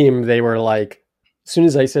 like the team, they were like, as soon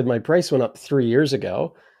as I said my price went up 3 years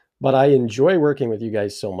ago, but I enjoy working with you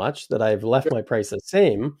guys so much that I've left my price the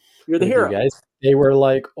same. You're the hero. You guys. They were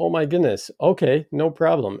like, oh my goodness. Okay, no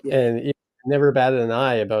problem. Yeah. And never batted an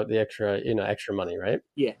eye about the extra money, right?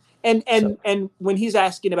 Yeah. And when he's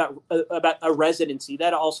asking about a residency,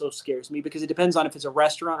 that also scares me because it depends on if it's a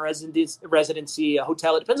restaurant residency, a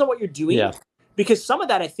hotel. It depends on what you're doing. Yeah. Because some of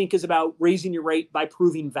that I think is about raising your rate by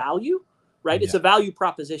proving value, right? Yeah. It's a value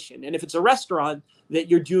proposition. And if it's a restaurant that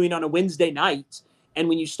you're doing on a Wednesday night, and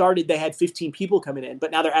when you started, they had 15 people coming in,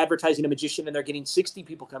 but now they're advertising a magician and they're getting 60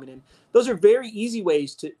 people coming in. Those are very easy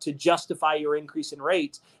ways to justify your increase in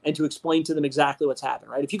rates and to explain to them exactly what's happened,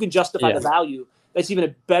 right? If you can justify the value, that's even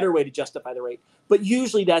a better way to justify the rate. But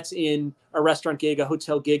usually that's in a restaurant gig, a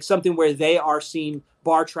hotel gig, something where they are seeing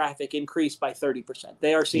bar traffic increase by 30%.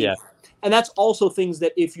 They are seeing, and that's also things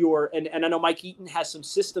that if you're, and I know Mike Eaton has some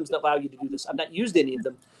systems that allow you to do this. I've not used any of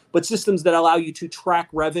them, but systems that allow you to track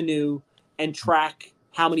revenue and track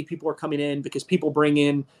how many people are coming in because people bring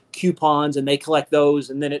in coupons and they collect those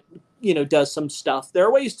and then it does some stuff. There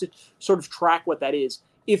are ways to sort of track what that is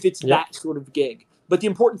if it's that sort of gig. But the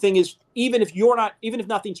important thing is even if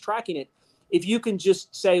nothing's tracking it, if you can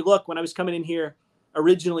just say, look, when I was coming in here,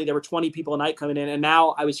 originally there were 20 people a night coming in and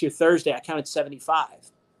now I was here Thursday, I counted 75,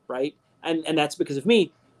 right? And that's because of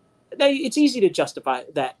me. It's easy to justify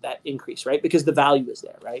that increase, right? Because the value is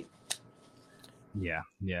there, right? Yeah.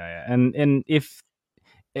 And if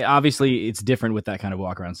obviously it's different with that kind of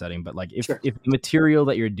walk around setting, but like if the material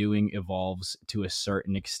that you're doing evolves to a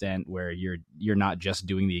certain extent where you're not just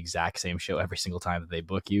doing the exact same show every single time that they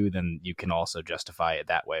book you, then you can also justify it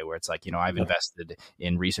that way where it's like, I've invested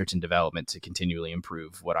in research and development to continually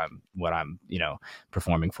improve what I'm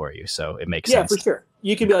performing for you. So it makes sense. Yeah, for sure.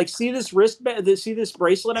 You can be like, see this see this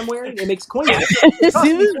bracelet I'm wearing? It makes coins. See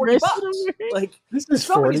this bracelet? Like this is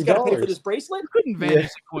somebody's $40. got to pay for this bracelet. I couldn't manage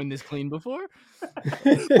to coin this clean before.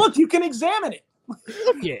 Look, you can examine it.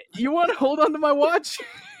 Look it. You want to hold on to my watch?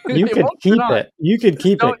 You could keep it. You could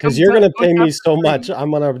keep it because you're going to pay me so much.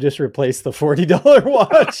 I'm going to just replace the $40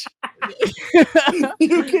 watch.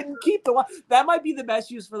 You can keep the watch. That might be the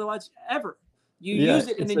best use for the watch ever. You use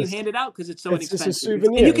it and then you hand it out because it's so inexpensive. It's a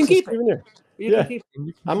souvenir. And you can keep it.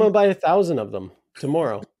 I'm going to buy 1,000 of them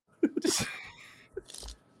tomorrow.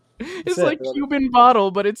 It's like Cuban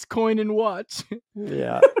bottle, but it's coin and watch.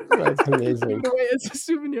 Yeah, that's amazing. It's a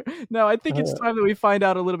souvenir. No, I think it's time that we find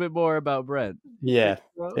out a little bit more about Brent. Yeah,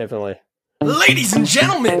 definitely. Ladies and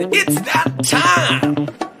gentlemen, it's that time.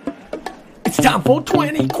 It's time for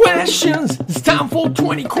 20 questions. It's time for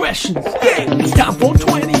 20 questions. Yeah, it's time for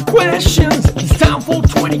 20 questions. It's time for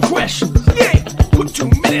 20 questions. Yeah, put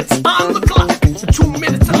 2 minutes on the clock. 2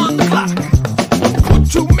 minutes on the clock.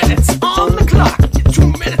 Put 2 minutes on the clock. 2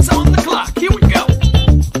 minutes on the clock. Here we go.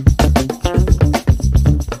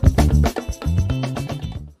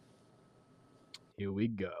 Here we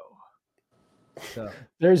go. So,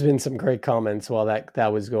 there's been some great comments while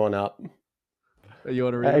that was going up. You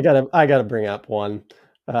want to read? I gotta bring up one.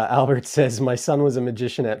 Albert says, my son was a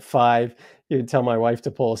magician at 5. He would tell my wife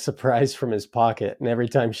to pull a surprise from his pocket, and every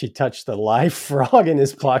time she touched the live frog in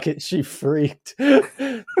his pocket, she freaked.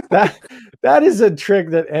 That is a trick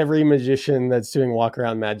that every magician that's doing walk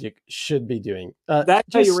around magic should be doing.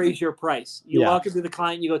 That's how you raise your price. You walk into the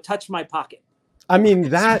client, you go, touch my pocket. I mean,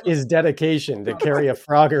 that is dedication to carry a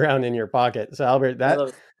frog around in your popocket. So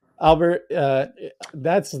Albert,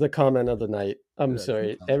 that's the comment of the night. I'm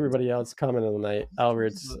sorry. Everybody else, comment of the night.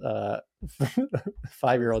 Albert's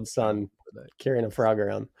 5-year-old son carrying a frog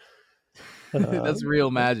around. That's real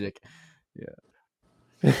magic.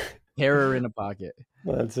 Yeah. Terror in a pocket.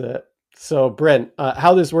 That's it. So Brent,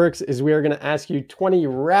 how this works is we are going to ask you 20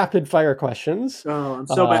 rapid fire questions. Oh, I'm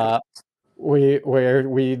so bad. We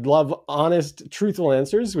love honest, truthful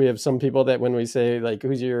answers. We have some people that when we say like,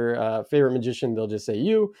 who's your favorite magician, they'll just say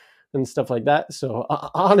you and stuff like that. So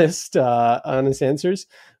honest answers,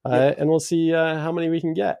 and we'll see how many we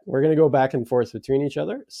can get. We're going to go back and forth between each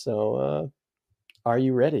other. So are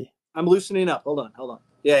you ready? I'm loosening up. Hold on.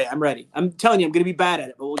 Yeah, I'm ready. I'm telling you, I'm going to be bad at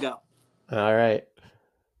it, but we'll go. All right.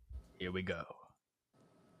 Here we go.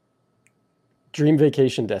 Dream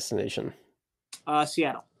vacation destination.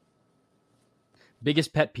 Seattle.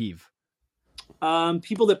 Biggest pet peeve.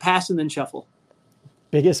 People that pass and then shuffle.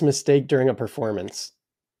 Biggest mistake during a performance.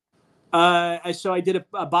 So I did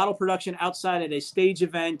a bottle production outside at a stage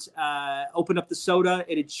event, opened up the soda.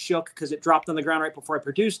 It had shook because it dropped on the ground right before I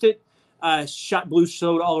produced it. Shot blue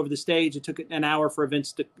soda all over the stage. It took an hour for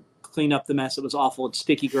Vince to clean up the mess. It was awful. It's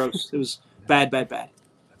sticky, gross. It was bad.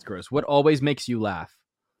 That's gross. What always makes you laugh?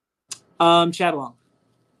 Chat along.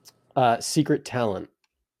 Secret talent.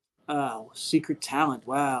 Oh, secret talent.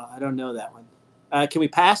 Wow. I don't know that one. Can we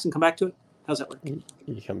pass and come back to it? How's that work?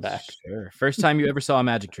 You come back. Sure. First time you ever saw a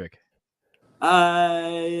magic trick?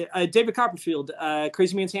 David Copperfield,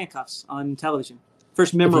 Crazy Man's Handcuffs on television.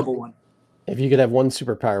 First memorable one. If you could have one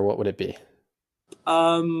superpower, what would it be?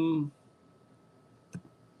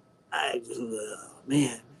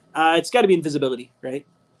 It's got to be invisibility, right?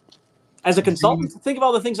 As a consultant, think of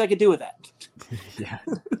all the things I could do with that. Yeah.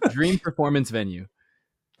 Dream performance venue.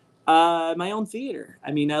 My own theater.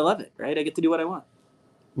 I mean, I love it, right? I get to do what I want.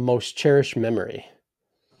 Most cherished memory.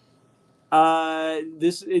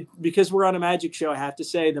 Because we're on a magic show, I have to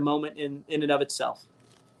say the moment in and of itself.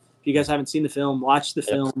 If you guys haven't seen the film, watch the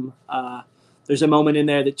film. There's a moment in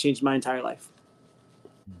there that changed my entire life.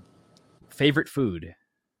 Favorite food?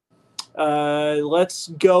 Let's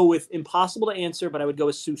go with impossible to answer, but I would go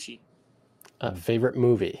with sushi. Favorite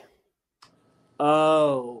movie?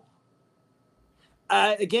 Oh.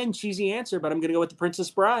 Again, cheesy answer, but I'm going to go with The Princess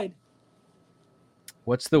Bride.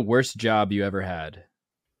 What's the worst job you ever had?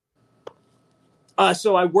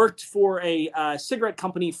 So I worked for a cigarette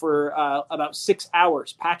company for about 6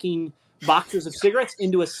 hours, packing boxes of cigarettes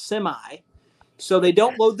into a semi. So they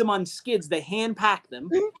don't load them on skids. They hand pack them.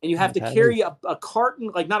 And you have to carry a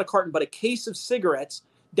carton, like not a carton, but a case of cigarettes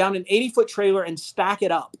down an 80-foot trailer and stack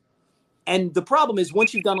it up. And the problem is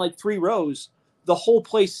once you've done like 3 rows, the whole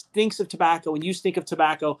place stinks of tobacco and you stink of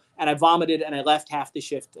tobacco. And I vomited and I left half the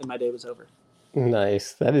shift and my day was over.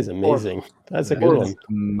 Nice. That is amazing. That's a good one.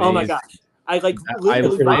 Amazing. Oh my gosh. I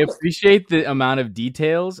appreciate the amount of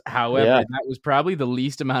details. However, that was probably the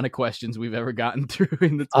least amount of questions we've ever gotten through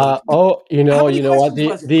in the talk. You know what?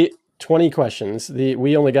 The 20 questions.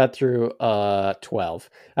 We only got through 12.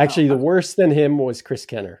 Actually, the worst than him was Chris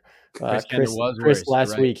Kenner. Chris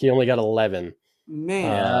last week, he only got 11.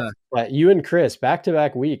 Man. But you and Chris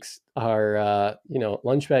back-to-back weeks are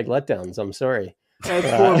lunch bag letdowns. I'm sorry.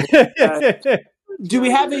 Do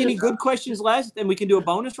we have any good questions left, and we can do a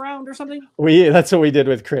bonus round or something? That's what we did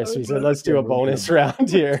with Chris. We said let's do a bonus round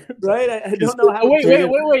here. Right? I don't know how.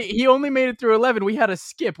 Wait! He only made it through 11. We had a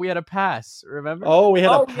skip. We had a pass. Remember? Oh, we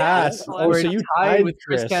had a pass. Yeah. Oh, so you tied with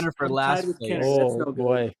Chris Kenner for last place. Oh no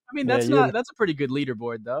boy! I mean, that's that's a pretty good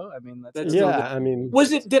leaderboard, though. I mean, that's I mean,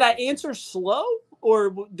 did I answer slow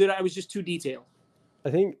or I was just too detailed?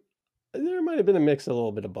 I think there might have been a mix, a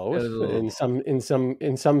little bit of both in some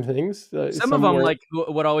things. Some of them, like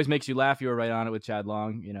what always makes you laugh, you were right on it with Chad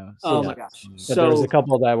Long. You know. Oh my gosh! But there was a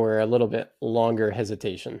couple that were a little bit longer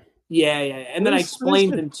hesitation. Yeah, and then I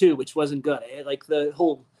explained them too, which wasn't good. Like the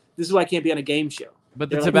whole, this is why I can't be on a game show. But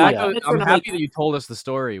the tobacco, I'm happy that you told us the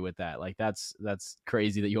story with that. Like that's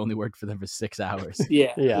crazy that you only worked for them for 6 hours.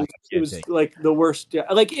 Yeah. It was like the worst.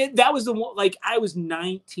 Like that was the one. Like I was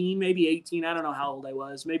 19, maybe 18. I don't know how old I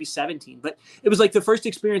was, maybe 17. But it was like the first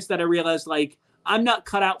experience that I realized like I'm not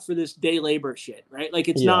cut out for this day labor shit. Right? Like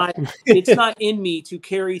it's not in me to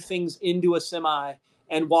carry things into a semi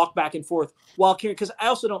and walk back and forth while carrying. Because I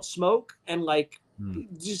also don't smoke, and like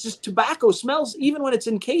just tobacco smells even when it's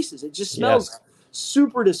in cases. It just smells.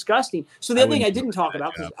 Super disgusting. So the other thing I didn't talk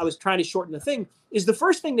about, because I was trying to shorten the thing, is the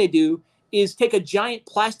first thing they do is take a giant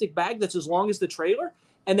plastic bag that's as long as the trailer,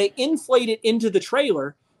 and they inflate it into the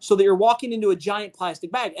trailer so that you're walking into a giant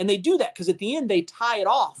plastic bag. And they do that because at the end they tie it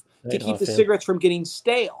off to keep the cigarettes from getting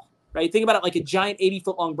stale. Right? Think about it like a giant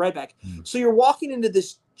 80-foot long bread bag. So you're walking into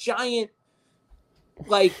this giant,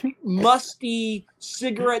 like musty,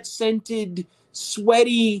 cigarette scented,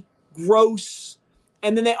 sweaty, gross.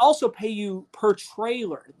 And then they also pay you per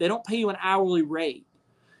trailer. They don't pay you an hourly rate.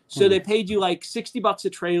 So they paid you like $60 a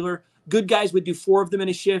trailer. Good guys would do 4 of them in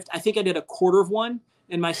a shift. I think I did a quarter of one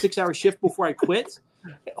in my 6-hour shift before I quit.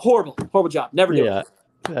 Horrible job. Never do it.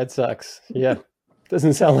 That sucks. Yeah.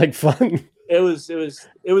 Doesn't sound like fun. It was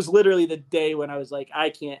literally the day when I was like, I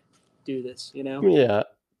can't do this, you know? Yeah.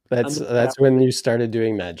 That's when you started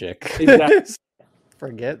doing magic. Exactly.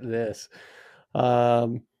 Forget this.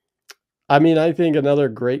 I mean, I think another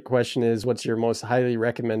great question is, what's your most highly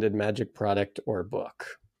recommended magic product or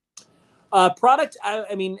book? Product,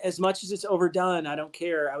 I mean, as much as it's overdone, I don't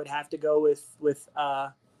care. I would have to go with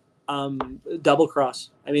Double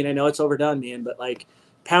Cross. I mean, I know it's overdone, man, but like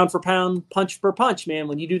pound for pound, punch for punch, man.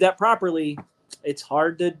 When you do that properly, it's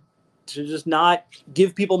hard to just not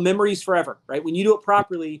give people memories forever, right? When you do it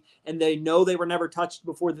properly and they know they were never touched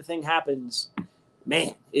before the thing happens,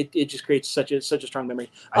 man, it just creates such a strong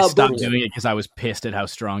memory. I stopped doing it because I was pissed at how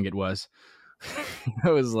strong it was.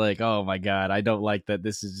 I was like, oh my God, I don't like that.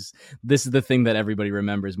 This is the thing that everybody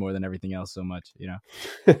remembers more than everything else so much, you know?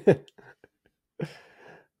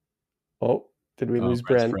 Oh, did we lose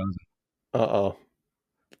Brent? Uh-oh.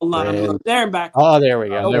 There and back. Oh, there we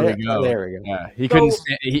go. Oh, there we go. There we go. Yeah, he couldn't.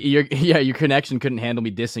 Your connection couldn't handle me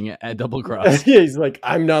dissing at Double Cross. Yeah, he's like,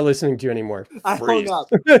 I'm not listening to you anymore. I hung up.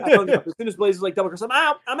 As soon as Blaze was like, Double Cross, I'm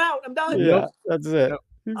out. I'm done. Yeah, that's it.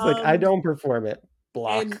 He's like, I don't perform it.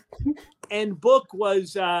 Block. And book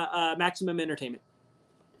was Maximum Entertainment.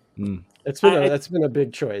 That's been a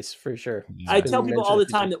big choice for sure. I tell people all the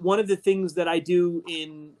time that one of the things that I do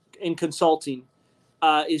in consulting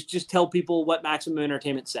is just tell people what Maximum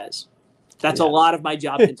Entertainment says. That's a lot of my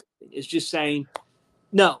job is just saying,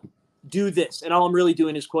 no, do this. And all I'm really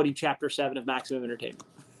doing is quoting chapter 7 of Maximum Entertainment.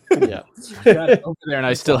 Yeah. I got it over there and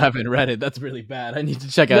I still haven't read it. That's really bad. I need to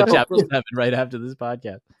check out chapter 7 right after this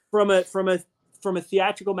podcast. From a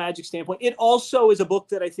theatrical magic standpoint, it also is a book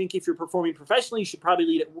that I think if you're performing professionally, you should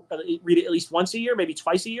probably read it at least once a year, maybe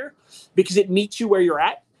twice a year, because it meets you where you're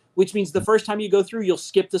at, which means the first time you go through, you'll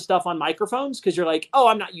skip the stuff on microphones because you're like, oh,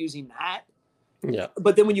 I'm not using that. Yeah.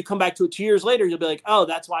 But then when you come back to it 2 years later, you'll be like, oh,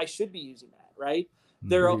 that's why I should be using that, right?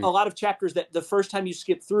 There are a lot of chapters that the first time you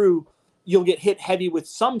skip through, you'll get hit heavy with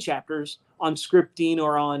some chapters on scripting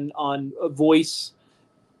or on voice,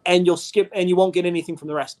 and you'll skip and you won't get anything from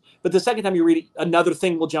the rest. But the second time you read it, another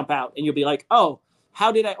thing will jump out and you'll be like, oh,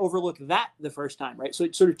 how did I overlook that the first time, right? So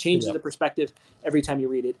it sort of changes the perspective every time you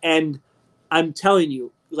read it. And I'm telling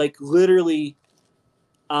you, like literally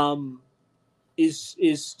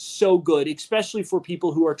is so good, especially for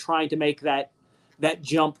people who are trying to make that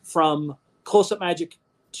jump from close-up magic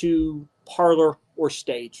to parlor or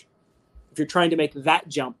stage. If you're trying to make that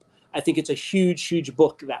jump, I think it's a huge, huge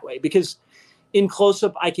book that way, because in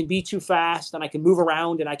close-up, I can be too fast and I can move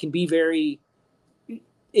around and I can be very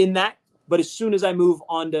in that. But as soon as I move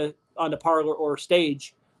onto parlor or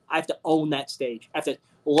stage, I have to own that stage. I have to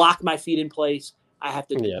lock my feet in place. I have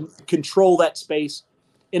to control that space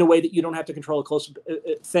in a way that you don't have to control a close-up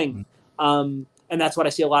thing. And that's what I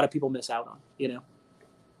see a lot of people miss out on, you know?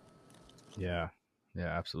 Yeah,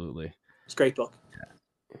 absolutely. It's a great book.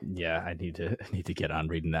 Yeah, I need to get on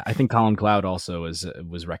reading that. I think Colin Cloud also was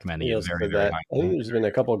recommending it very, very that. high. I think there's been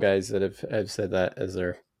a couple guys that have said that as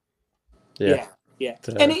their Yeah.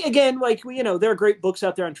 And again, like there are great books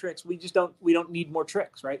out there on tricks. We don't need more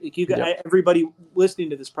tricks, right? Like everybody listening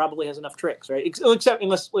to this probably has enough tricks, right? Except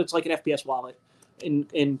unless it's like an FPS wallet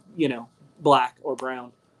in black or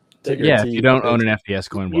brown. Yeah, if you don't own an FPS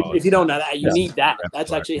coin wallet, if you don't know that, you need that.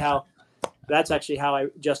 That's actually how I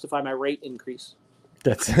justify my rate increase.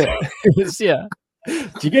 That's yeah. Do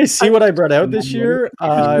you guys see what I brought out this year?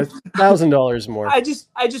 $1,000 more. I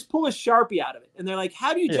just pull a Sharpie out of it, and they're like,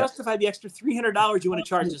 "How do you justify the extra $300 you want to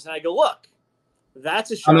charge us?" And I go, "Look,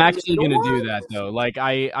 that's a Sharpie." I'm actually going to do that though. Like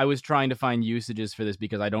I was trying to find usages for this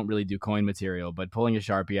because I don't really do coin material, but pulling a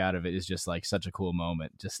Sharpie out of it is just like such a cool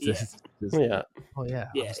moment. Oh yeah.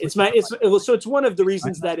 Yeah, it's one of the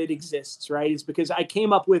reasons that it exists, right? It's because I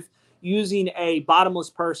came up with using a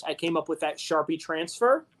bottomless purse. I came up with that Sharpie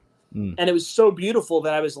transfer. And it was so beautiful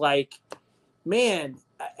that I was like, man,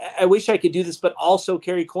 I wish I could do this, but also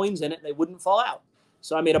carry coins in it and they wouldn't fall out.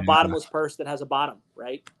 So I made a bottomless purse that has a bottom,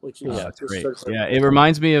 right? Which is that's great. Yeah, it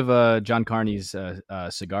reminds me of John Carney's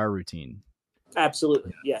cigar routine.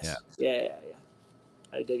 Absolutely. Yes. Yeah.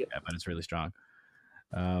 I dig it. Yeah, but it's really strong.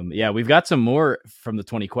 We've got some more from the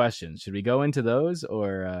 20 questions. Should we go into those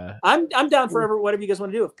or? I'm down for whatever you guys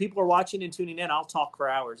want to do. If people are watching and tuning in, I'll talk for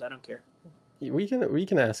hours. I don't care. We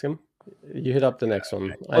can ask him. You hit up the next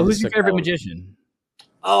one. Well, who's your favorite magician?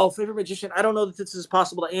 Oh, favorite magician. I don't know that this is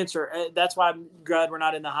possible to answer. That's why I'm glad we're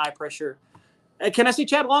not in the high pressure. Can I say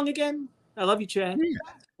Chad Long again? I love you, Chad. Yeah.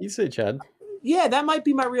 You say Chad. Yeah, that might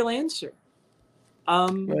be my real answer.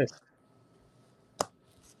 Nice.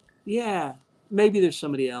 Yeah, maybe there's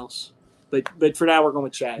somebody else, but for now we're going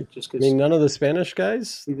with Chad. Just because. I mean, none of the Spanish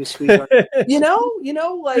guys. He's a sweetheart.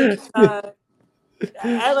 like.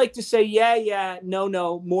 I like to say, yeah, no,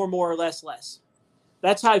 more, less.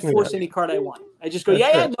 That's how I force any card I want. I just go,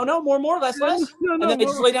 no, more, less. And then I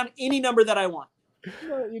just lay down any number that I want.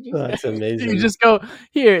 That's amazing. You just go,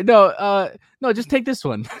 here, no, just take this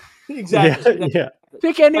one. Exactly. Yeah.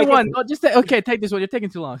 Pick anyone. Take this one. You're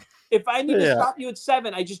taking too long. If I need to stop you at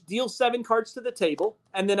 7, I just deal 7 cards to the table,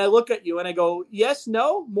 and then I look at you and I go, yes,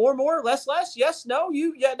 no, more, less, yes, no,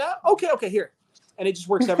 no, okay, here. And it just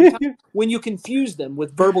works every time. When you confuse them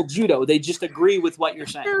with verbal judo, they just agree with what you're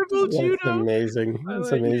saying. Verbal judo, amazing.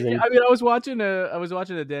 That's amazing. I mean, I was watching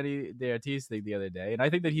a Danny De Artis thing the other day, and I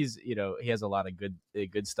think that he's, he has a lot of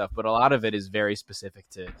good stuff, but a lot of it is very specific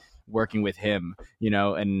to working with him,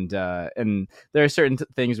 and there are certain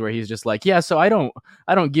things where he's just like, so I don't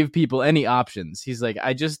give people any options. He's like,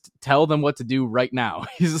 I just tell them what to do right now.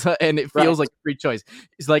 And it feels like a free choice.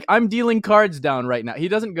 He's like, I'm dealing cards down right now. He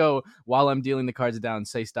doesn't go, while I'm dealing the cards down,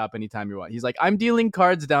 say stop anytime you want. He's like, I'm dealing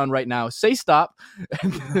cards down right now, say stop.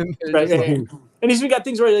 And he's even got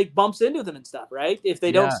things where he like bumps into them and stuff, right? If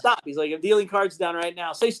they don't stop, he's like, I'm dealing cards down right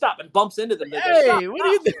now, say stop, and bumps into them. They go, stop, what are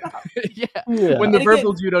you doing? When the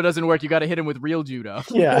verbal judo doesn't work, you got to hit him with real judo.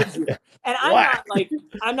 Yeah. And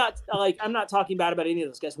I'm not talking bad about any of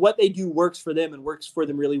those guys. What they do works for them and works for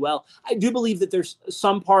them really well. I do believe that there's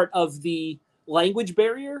some part of the language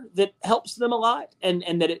barrier that helps them a lot, and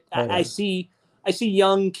that I see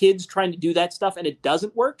young kids trying to do that stuff and it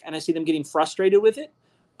doesn't work, and I see them getting frustrated with it.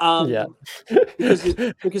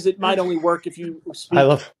 Because it might only work if you speak. I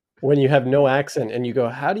love when you have no accent and you go,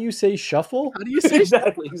 how do you say shuffle? How do you say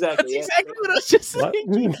exactly? That's exactly what I was just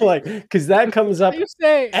saying. Like, because that comes up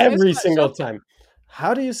every single time.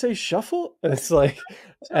 How do you say shuffle? And it's like,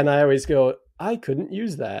 and I always go, I couldn't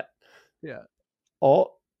use that. Yeah.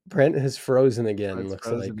 Oh, Brent has frozen again. It's looks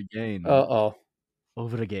frozen like again.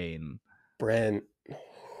 Over again. Brent.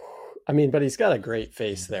 I mean, but he's got a great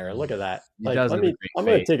face there. Look at that. He does I'm going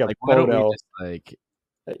to take a photo.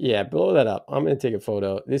 Yeah, blow that up. I'm going to take a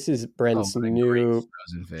photo. This is Brent's new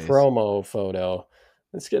promo photo.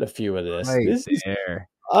 Let's get a few of this. This is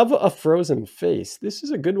of a frozen face. This is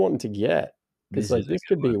a good one to get. Because this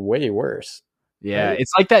could be way worse. Yeah, right?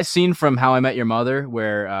 It's like that scene from How I Met Your Mother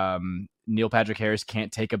where Neil Patrick Harris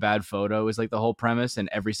can't take a bad photo is like the whole premise, and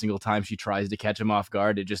every single time she tries to catch him off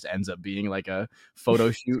guard, it just ends up being like a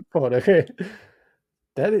photo shoot.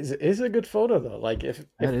 That is a good photo though. Like if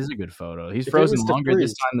is a good photo. He's frozen longer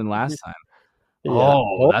this time than last time. Yeah.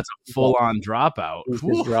 That's a full-on dropout. He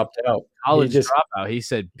just dropped out. College dropout. He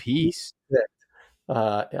said peace.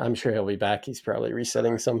 I'm sure he'll be back. He's probably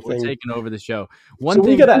resetting something. We're taking over the show. One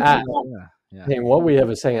thing we gotta ask. Hey, what we have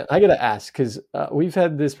a second. I gotta ask because we've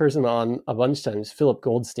had this person on a bunch of times, Philip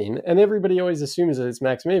Goldstein, and everybody always assumes that it's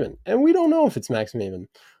Max Maven, and we don't know if it's Max Maven.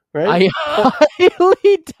 right? I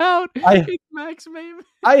highly doubt it's Max Mayman.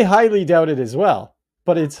 I highly doubt it as well.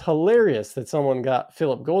 But it's hilarious that someone got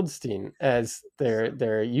Philip Goldstein as their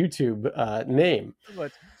YouTube name.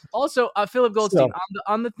 Also, Philip Goldstein,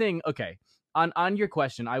 on the thing. Okay, on your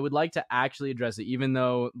question, I would like to actually address it, even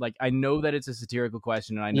though like I know that it's a satirical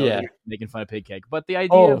question, and I know that you're making fun of pig cake, but the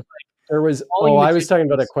idea of like there was I was talking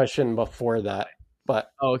about a question before that, but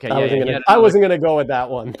okay, I wasn't gonna go with that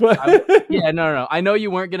one. But no. I know you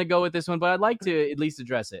weren't gonna go with this one, but I'd like to at least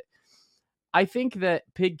address it. I think that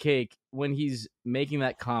Pig Cake, when he's making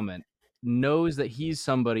that comment, knows that he's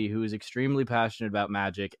somebody who is extremely passionate about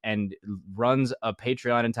magic and runs a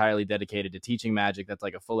Patreon entirely dedicated to teaching magic that's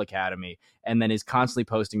like a full academy, and then is constantly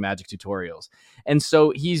posting magic tutorials. And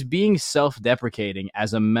so he's being self-deprecating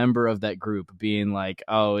as a member of that group, being like,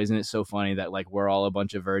 oh, isn't it so funny that like we're all a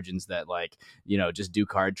bunch of virgins that like, you know, just do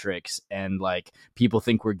card tricks, and like people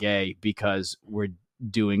think we're gay because we're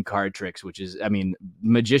doing card tricks, which is, I mean,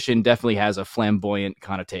 magician definitely has a flamboyant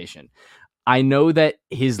connotation. I know that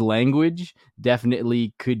his language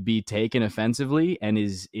definitely could be taken offensively and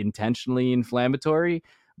is intentionally inflammatory,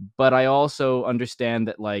 but I also understand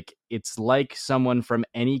that like it's like someone from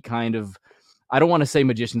any kind of, I don't want to say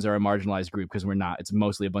magicians are a marginalized group because we're not. It's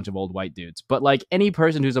mostly a bunch of old white dudes. But like any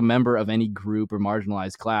person who's a member of any group or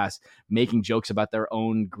marginalized class making jokes about their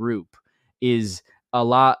own group is a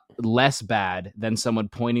lot less bad than someone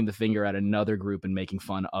pointing the finger at another group and making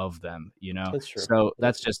fun of them, you know? That's true. So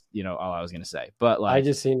that's just, you know, all I was going to say. But like, I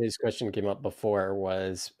just seen this question came up before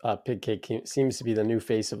was Pig Cake seems to be the new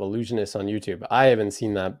face of illusionists on YouTube. I haven't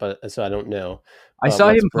seen that, but so I don't know. I saw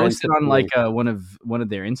him posted on like one of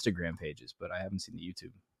their Instagram pages, but I haven't seen the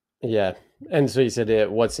YouTube. Yeah. And so he said,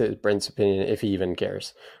 what's Brent's opinion, if he even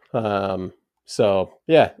cares? So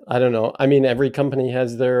yeah, I don't know. I mean, every company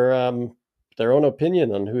has their own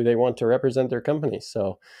opinion on who they want to represent their company.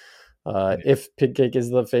 So if Pig Cake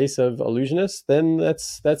is the face of illusionists, then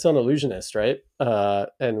that's on illusionists, right?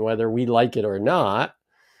 And whether we like it or not,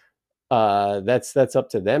 that's up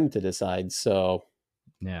to them to decide. So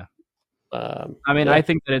yeah, I mean, yeah. I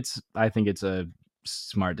think it's a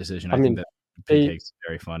smart decision. I think that Pig Cake's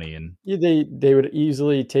very funny, and they would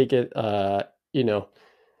easily take it. You know,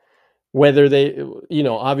 whether they, you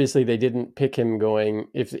know, obviously they didn't pick him going,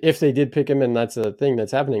 if they did pick him, and that's a thing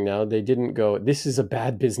that's happening now, they didn't go, this is a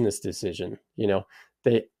bad business decision. You know,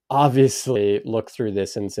 they obviously looked through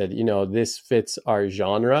this and said, you know, this fits our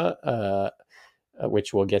genre,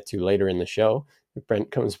 which we'll get to later in the show if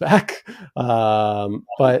Brent comes back.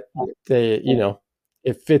 But they, you know,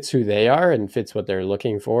 it fits who they are and fits what they're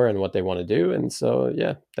looking for and what they want to do. And so,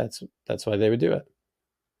 yeah, that's why they would do it.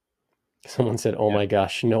 Someone said, "Oh my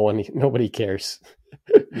gosh, nobody cares."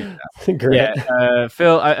 Yeah,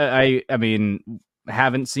 Phil, I mean,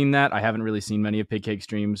 haven't seen that. I haven't really seen many of Pig Cake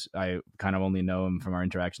streams. I kind of only know him from our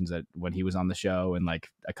interactions when he was on the show and like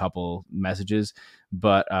a couple messages.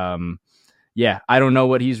 But yeah, I don't know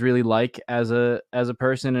what he's really like as a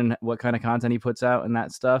person and what kind of content he puts out and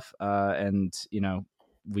that stuff. And you know,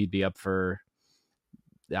 we'd be up for.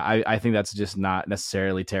 I think that's just not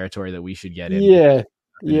necessarily territory that we should get in. Yeah,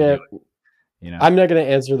 yeah. You know? I'm not going to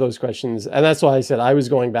answer those questions, and that's why I said I was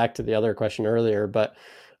going back to the other question earlier. But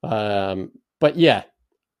yeah,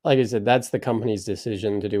 like I said, that's the company's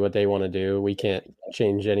decision to do what they want to do. We can't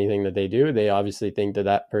change anything that they do. They obviously think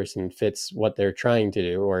that person fits what they're trying to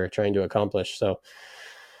do or trying to accomplish. So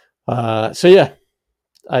yeah,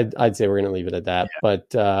 I'd say we're going to leave it at that. Yeah.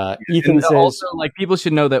 But Ethan and says also, like, people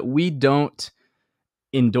should know that we don't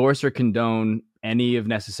endorse or condone any of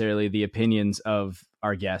necessarily the opinions of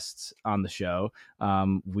our guests on the show.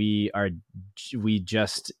 We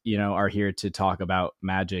just, you know, are here to talk about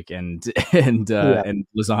magic and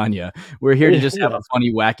lasagna. We're here to just have a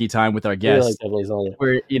funny, wacky time with our guests.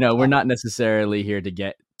 We're not necessarily here to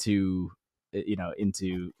get to, you know,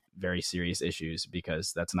 into very serious issues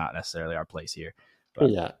because that's not necessarily our place here. But.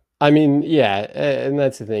 Yeah. I mean, yeah, and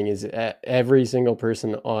that's the thing is every single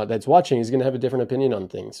person that's watching is going to have a different opinion on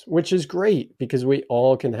things, which is great because we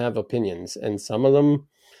all can have opinions, and some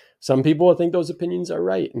people will think those opinions are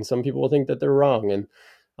right, and some people will think that they're wrong, and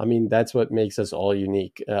I mean that's what makes us all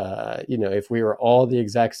unique. You know, if we were all the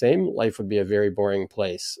exact same, life would be a very boring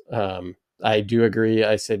place. I do agree.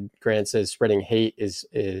 I said Grant says spreading hate is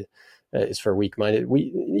for weak-minded.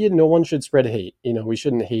 No one should spread hate. You know, we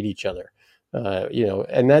shouldn't hate each other. You know,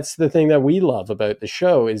 and that's the thing that we love about the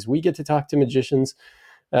show is we get to talk to magicians,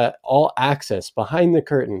 all access behind the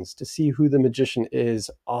curtains to see who the magician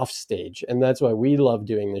is off stage. And that's why we love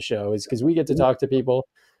doing the show is because we get to talk to people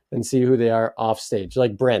and see who they are off stage.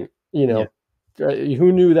 Like Brent, you know,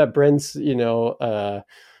 who knew that Brent's, you know,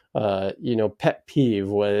 pet peeve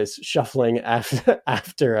was shuffling after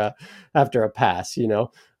a pass,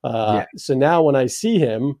 So now when I see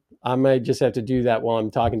him, I might just have to do that while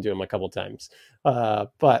I'm talking to him a couple times.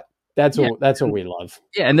 But that's what we love.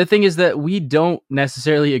 Yeah, and the thing is that we don't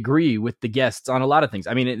necessarily agree with the guests on a lot of things.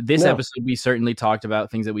 I mean, in this episode, we certainly talked about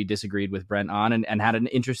things that we disagreed with Brent on, and had an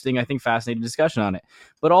interesting, I think, fascinating discussion on it.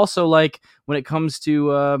 But also, like, when it comes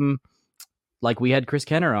to like, we had Chris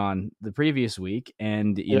Kenner on the previous week,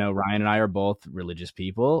 and Ryan and I are both religious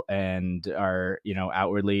people and are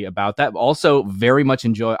outwardly about that. Also,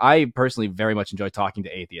 I personally very much enjoy talking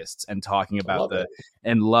to atheists and talking about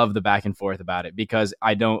and love the back and forth about it, because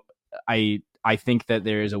I think that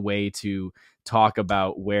there is a way to talk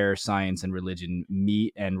about where science and religion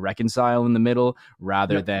meet and reconcile in the middle,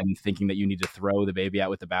 rather than thinking that you need to throw the baby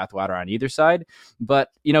out with the bathwater on either side.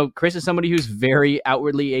 But, Chris is somebody who's very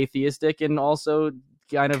outwardly atheistic, and also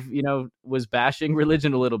kind of, was bashing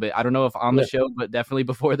religion a little bit. I don't know if on the show, but definitely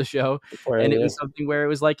before the show. And it was something where it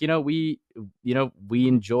was like, we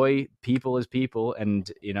enjoy people as people,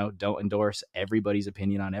 and, don't endorse everybody's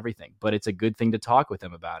opinion on everything, but it's a good thing to talk with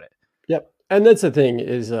them about it. Yep. And that's the thing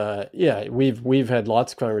is, we've had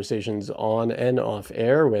lots of conversations on and off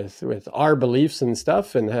air with our beliefs and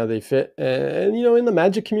stuff and how they fit. And, in the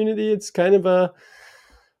magic community, it's kind of a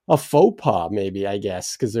faux pas, maybe, I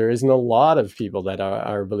guess, because there isn't a lot of people that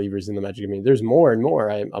are believers in the magic community. There's more and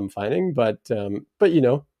more I'm finding, but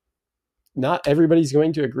not everybody's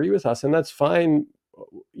going to agree with us, and that's fine.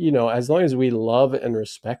 As long as we love and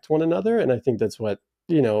respect one another. And I think that's what,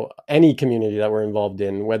 any community that we're involved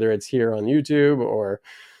in, whether it's here on YouTube or,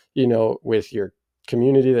 with your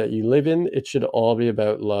community that you live in, it should all be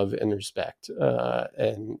about love and respect,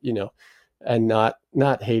 and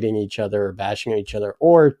not hating each other or bashing each other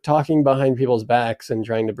or talking behind people's backs and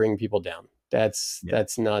trying to bring people down. That's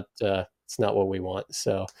not, it's not what we want.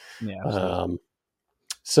 So,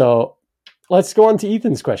 so let's go on to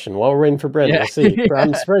Ethan's question while we're waiting for Brent. We'll see.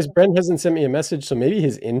 I'm surprised Brent hasn't sent me a message, so maybe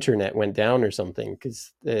his internet went down or something,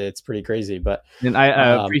 because it's pretty crazy. But and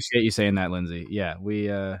I appreciate you saying that, Lindsay. Yeah,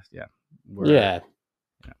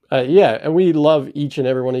 and we love each and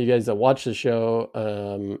every one of you guys that watch the show.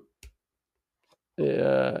 He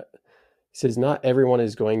says not everyone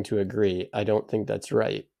is going to agree. I don't think that's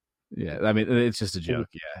right. Yeah, I mean, it's just a joke.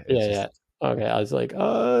 Yeah. Okay, I was like,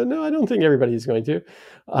 no, I don't think everybody's going to.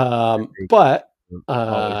 But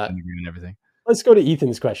everything. Let's go to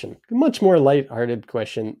Ethan's question. Much more lighthearted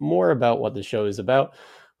question, more about what the show is about.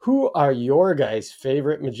 Who are your guys'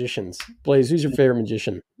 favorite magicians? Blaze, who's your favorite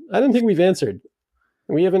magician? I don't think we've answered.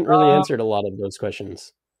 We haven't really answered a lot of those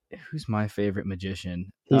questions. Who's my favorite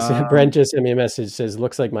magician? He said, Brent just sent me a message, says,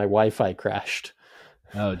 looks like my Wi-Fi crashed.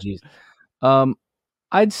 Oh, geez.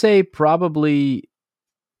 I'd say probably...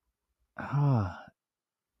 I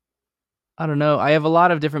don't know. I have a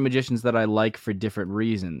lot of different magicians that I like for different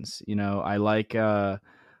reasons. I like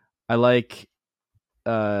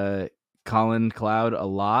Colin Cloud a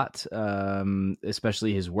lot,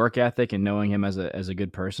 especially his work ethic and knowing him as a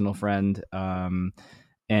good personal friend,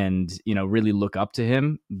 and really look up to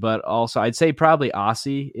him. But also, I'd say probably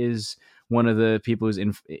Aussie is one of the people who's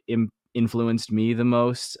influenced me the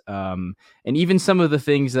most, and even some of the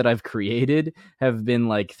things that I've created have been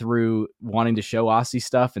like through wanting to show Aussie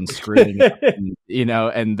stuff and screwing up,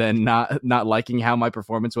 and then not liking how my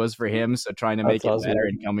performance was for him, so trying to make it better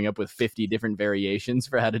and coming up with 50 different variations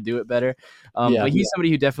for how to do it better. But he's somebody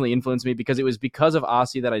who definitely influenced me, because it was because of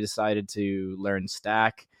Aussie that I decided to learn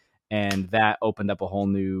stack, and that opened up a whole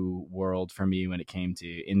new world for me when it came to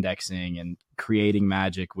indexing and creating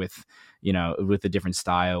magic with a different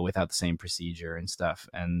style without the same procedure and stuff.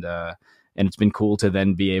 And it's been cool to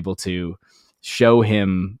then be able to show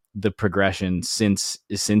him the progression since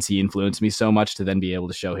he influenced me so much, to then be able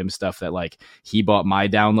to show him stuff that like he bought my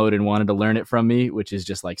download and wanted to learn it from me, which is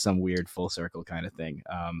just like some weird full circle kind of thing.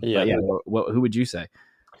 Who would you say?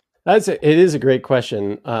 It is a great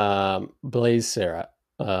question. Blaze Sarah.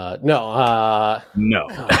 No.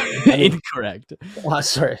 Incorrect.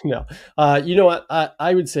 Sorry. No. You know what?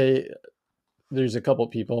 I would say there's a couple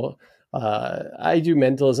people. I do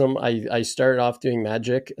mentalism. I started off doing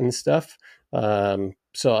magic and stuff.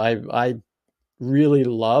 So I really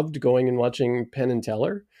loved going and watching Penn and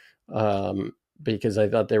Teller, because I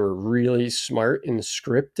thought they were really smart in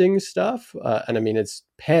scripting stuff. And I mean, it's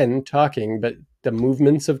Penn talking, but the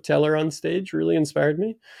movements of Teller on stage really inspired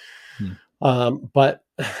me. But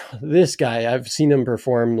this guy, I've seen him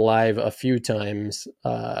perform live a few times.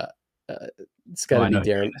 It's got to be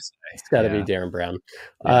Darren. It's got to be Darren Brown.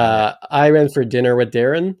 I went for dinner with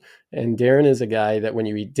Darren, and Darren is a guy that when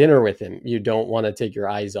you eat dinner with him, you don't want to take your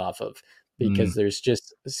eyes off of, because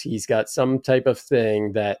he's got some type of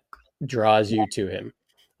thing that draws you to him.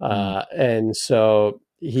 And so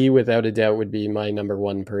he, without a doubt, would be my number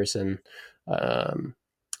one person.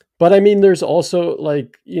 But I mean, there's also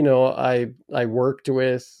like, I worked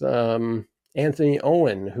with Anthony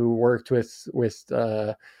Owen, who worked with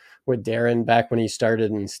Darren back when he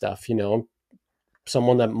started and stuff,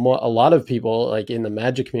 someone that a lot of people like in the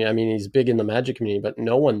Magic community. I mean, he's big in the Magic community, but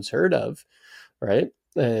no one's heard of, right?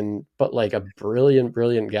 But like a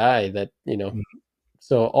brilliant guy that,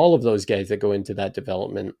 so all of those guys that go into that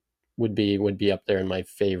development would be up there in my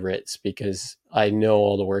favorites, because I know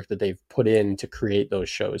all the work that they've put in to create those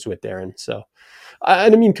shows with Darren. So, I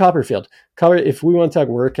mean, Copperfield, if we want to talk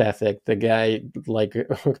work ethic, the guy, like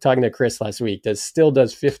talking to Chris last week, still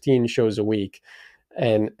does 15 shows a week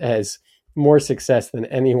and has more success than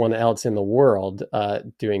anyone else in the world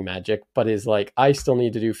doing Magic, but is like, I still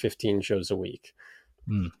need to do 15 shows a week.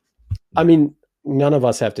 I mean, none of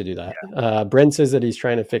us have to do that. Yeah. Brent says that he's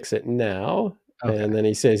trying to fix it now. Okay. And then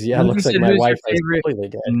he says, "Yeah, it looks like my wife is completely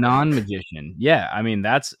dead." Non-magician. Yeah, I mean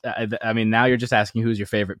now you're just asking who's your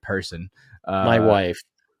favorite person. My wife.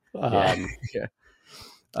 Gotta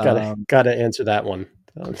answer that one.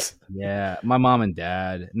 Yeah, my mom and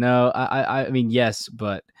dad. No, I mean yes,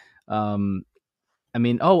 but I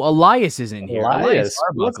mean, Elias is in here. Elias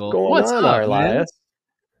what's going on, up, Elias? Man?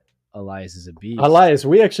 Elias is a beast. Elias,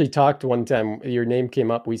 we actually talked one time. Your name came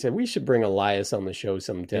up. We said we should bring Elias on the show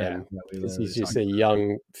sometime, because he's just a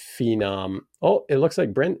young phenom. Oh, it looks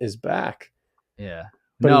like Brent is back. Yeah.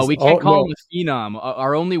 But we can't call him a phenom.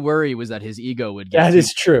 Our only worry was that his ego would get that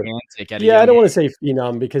is true. Yeah, I don't want to say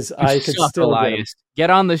phenom, because I could still Elias. Get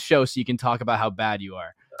on the show so you can talk about how bad you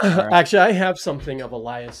are. Right. Actually, I have something of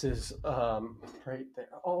Elias's right there.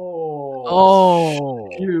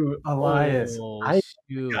 Shoot, Elias.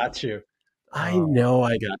 Got you. I know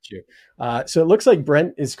I got you. So it looks like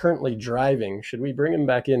Brent is currently driving. Should we bring him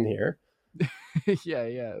back in here?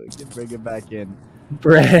 Yeah, we can bring him back in.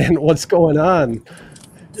 Brent, what's going on?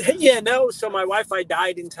 Yeah, no. So my Wi-Fi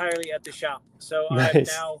died entirely at the shop. So nice. I'm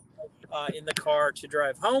now in the car to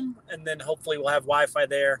drive home, and then hopefully we'll have Wi-Fi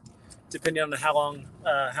there, depending on how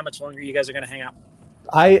much longer you guys are going to hang out.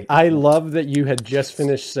 I love that you had just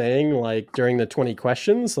finished saying, like, during the 20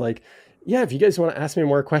 questions, like, yeah, if you guys want to ask me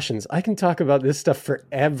more questions, I can talk about this stuff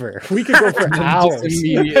forever. We could go for hours.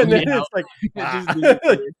 And then it's like,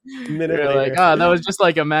 minute later. Like, that was just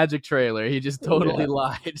like a Magic trailer. He just totally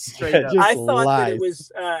lied straight up. I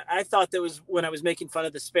thought that was when I was making fun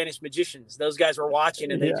of the Spanish magicians. Those guys were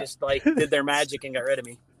watching and they just like did their magic and got rid of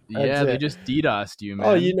me. Yeah, they just DDoSed you, man.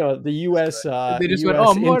 Oh, the U.S. They just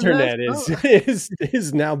US internet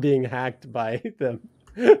is now being hacked by the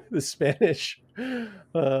Spanish.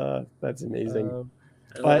 That's amazing.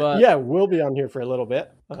 But yeah, we'll be on here for a little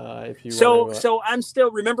bit. If you so I'm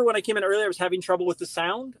still, remember when I came in earlier, I was having trouble with the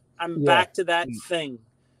sound. I'm back to that thing.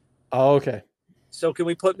 Oh, okay. So can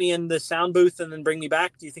we put me in the sound booth and then bring me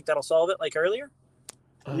back? Do you think that'll solve it like earlier?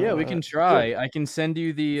 Yeah, we can try. Yeah. I can send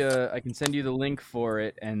you the link for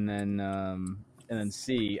it, and then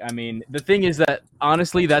see. I mean, the thing is that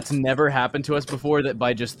honestly, that's never happened to us before. That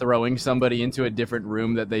by just throwing somebody into a different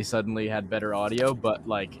room, that they suddenly had better audio. But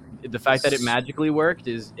like the fact that it magically worked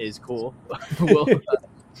is cool.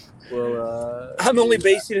 I'm only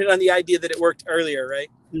basing it on the idea that it worked earlier,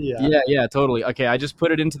 right? Yeah, totally. Okay, I just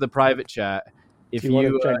put it into the private chat. If you want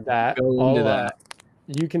to check that, go into that,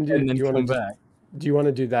 you can do. And then come back. Do you want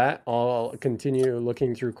to do that? I'll continue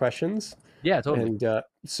looking through questions. Yeah, totally. And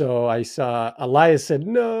so I saw Elias said,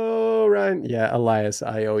 "No, Ryan." Yeah, Elias,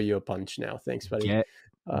 I owe you a punch now. Thanks, buddy. Get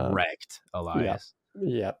wrecked, Elias.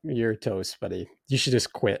 Yeah, you're toast, buddy. You should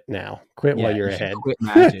just quit now. Quit while you're ahead. Quit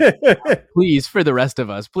Magic. Please, for the rest of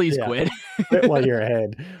us, please quit. Quit while you're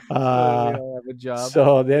ahead. Good job.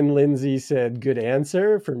 So then Lindsay said, good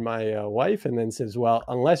answer for my wife. And then says, well,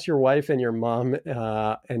 unless your wife and your mom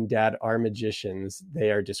and dad are magicians,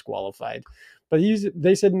 they are disqualified. But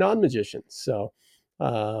they said non-magicians. So,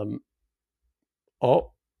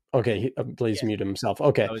 okay. Please mute himself.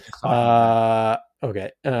 Okay.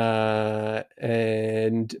 Okay.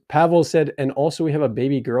 And Pavel said, and also we have a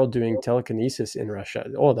baby girl doing telekinesis in Russia.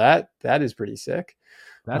 Oh, that is pretty sick.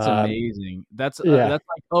 That's amazing. That's like,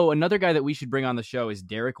 another guy that we should bring on the show is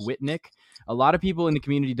Derek Whitnick. A lot of people in the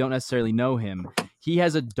community don't necessarily know him. He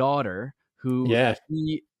has a daughter who I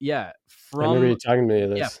remember you talking to me of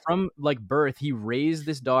this. Yeah, from like birth, he raised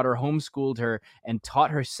this daughter, homeschooled her, and taught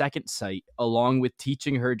her second sight, along with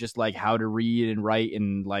teaching her just like how to read and write,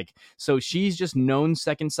 and like so she's just known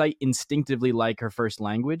second sight instinctively like her first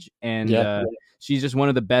language, and she's just one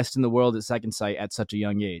of the best in the world at second sight at such a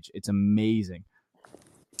young age. It's amazing.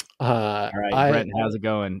 All right, Brent, how's it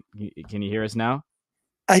going? Can you hear us now?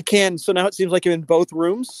 I can. So now it seems like I'm in both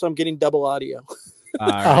rooms, so I'm getting double audio. All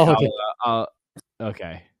right. Okay.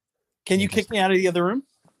 Okay. Can you kick me out of the other room?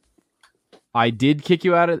 I did kick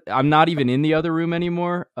you out of. I'm not even in the other room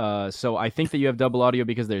anymore. So I think that you have double audio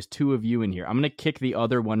because there's two of you in here. I'm gonna kick the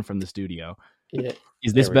other one from the studio. Yeah.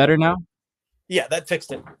 Is this better now? Yeah, that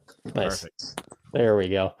fixed it. Nice. Perfect. There we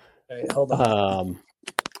go. All right, hold on.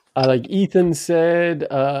 Like Ethan said,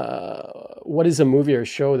 what is a movie or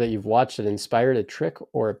show that you've watched that inspired a trick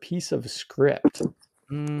or a piece of script?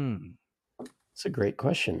 That's a great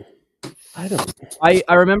question. I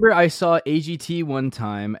remember I saw AGT one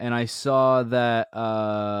time, and I saw that.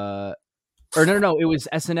 Or no, it was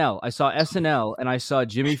SNL. I saw SNL, and I saw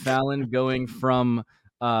Jimmy Fallon going from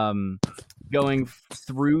going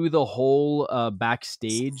through the whole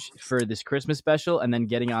backstage for this Christmas special, and then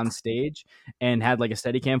getting on stage, and had like a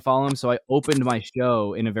Steadicam follow him. So I opened my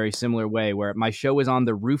show in a very similar way, where my show was on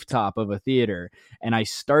the rooftop of a theater, and I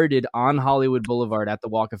started on Hollywood Boulevard at the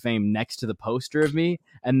Walk of Fame next to the poster of me,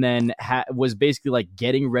 and then was basically like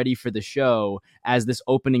getting ready for the show as this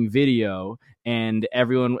opening video. And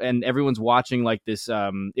everyone's watching like this.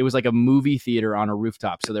 It was like a movie theater on a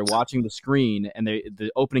rooftop, so they're watching the screen, and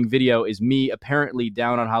the opening video is me apparently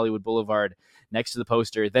down on Hollywood Boulevard next to the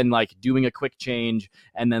poster, then like doing a quick change,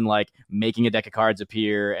 and then like making a deck of cards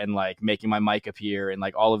appear, and like making my mic appear, and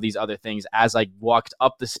like all of these other things as I walked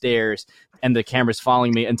up the stairs, and the camera's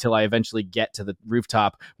following me until I eventually get to the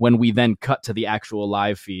rooftop, when we then cut to the actual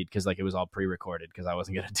live feed, because like it was all pre-recorded because I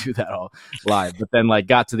wasn't gonna do that all live, but then like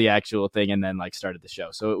got to the actual thing and then like started the show.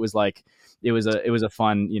 So it was like it was a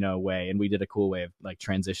fun, way, and we did a cool way of like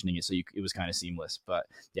transitioning it, so it was kind of seamless. But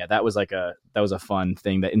yeah, that was a fun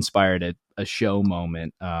thing that inspired a show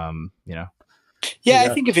moment. Yeah, I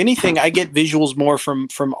think if anything, I get visuals more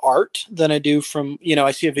from art than I do from,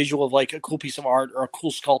 I see a visual of like a cool piece of art or a cool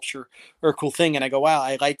sculpture or a cool thing, and I go, wow,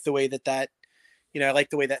 I like the way that I like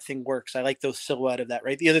the way that thing works. I like those silhouette of that,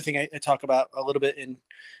 right? The other thing I talk about a little bit in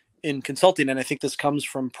consulting, and I think this comes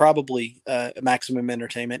from probably Maximum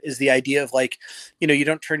Entertainment, is the idea of like, you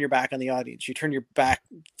don't turn your back on the audience. You turn your back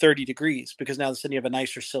 30 degrees, because now all of a sudden you have a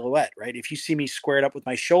nicer silhouette, right? If you see me squared up with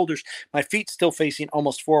my shoulders, my feet still facing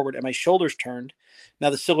almost forward and my shoulders turned,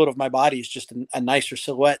 now the silhouette of my body is just a nicer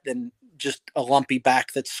silhouette than just a lumpy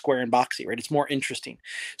back that's square and boxy, right? It's more interesting.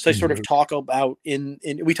 So I sort of talk about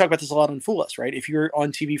we talk about this a lot on Fool Us, right? If you're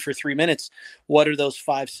on TV for 3 minutes, what are those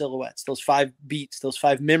 5 silhouettes, those 5 beats, those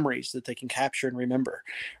 5 memories that they can capture and remember,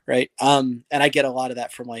 right? And I get a lot of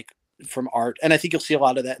that from art, and I think you'll see a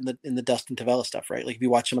lot of that in the Dustin Tavella stuff, right? Like if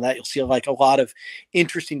you watch some of that, you'll see like a lot of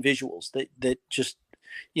interesting visuals that just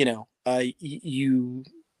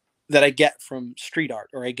that I get from street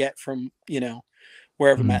art, or I get from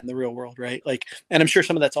wherever I'm at in the real world, right? Like, and I'm sure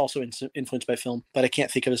some of that's also influenced by film, but I can't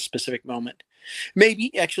think of a specific moment.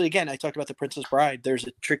 Maybe actually, again, I talked about The Princess Bride. There's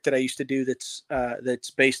a trick that I used to do that's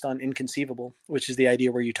based on Inconceivable, which is the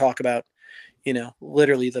idea where you talk about,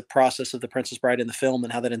 literally the process of The Princess Bride in the film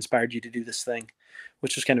and how that inspired you to do this thing,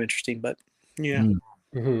 which was kind of interesting. But yeah,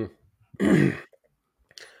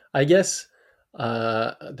 I guess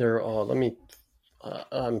they're all. Let me.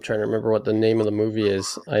 I'm trying to remember what the name of the movie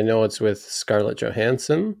is. I know it's with Scarlett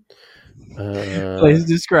Johansson. Place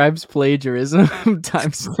describes plagiarism.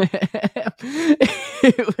 Timestamp.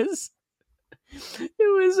 It was.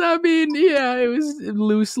 I mean, yeah, it was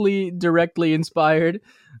loosely, directly inspired.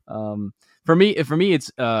 For me,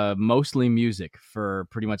 it's mostly music for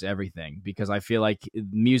pretty much everything, because I feel like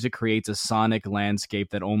music creates a sonic landscape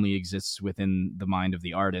that only exists within the mind of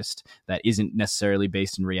the artist, that isn't necessarily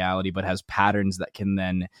based in reality, but has patterns that can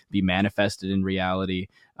then be manifested in reality,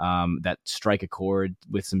 that strike a chord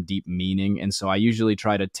with some deep meaning. And so I usually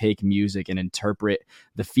try to take music and interpret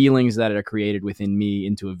the feelings that are created within me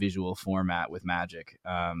into a visual format with magic.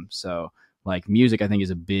 So like music, I think, is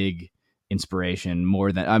a big inspiration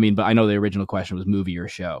more than, but I know the original question was movie or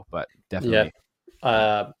show, but definitely.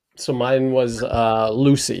 Yeah. So mine was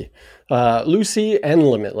Lucy and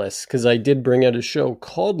Limitless, because I did bring out a show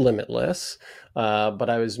called Limitless, but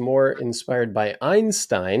I was more inspired by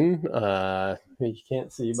Einstein. You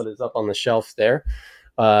can't see, but it's up on the shelf there,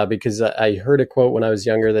 because I heard a quote when I was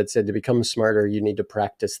younger that said, to become smarter, you need to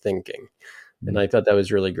practice thinking. And I thought that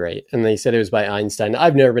was really great. And they said it was by Einstein.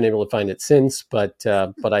 I've never been able to find it since, but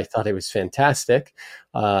I thought it was fantastic.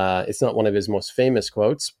 It's not one of his most famous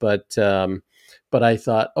quotes, but I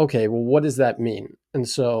thought, okay, well, what does that mean? And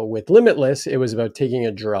so with Limitless, it was about taking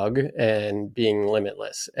a drug and being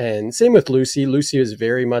limitless. And same with Lucy. Lucy was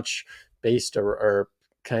very much based or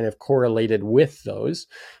kind of correlated with those.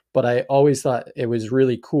 but I always thought it was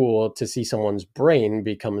really cool to see someone's brain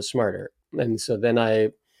become smarter. And so then I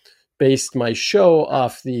based my show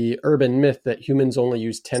off the urban myth that humans only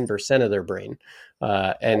use 10% of their brain.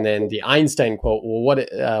 And then the Einstein quote,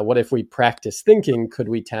 well, what if we practice thinking? Could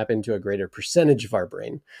we tap into a greater percentage of our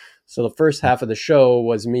brain? So the first half of the show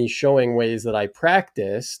was me showing ways that I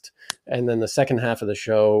practiced. And then the second half of the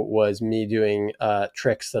show was me doing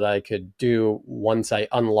tricks that I could do once I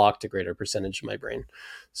unlocked a greater percentage of my brain.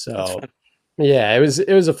 So yeah, it was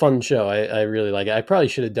a fun show. I really like it. I probably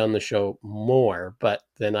should have done the show more, but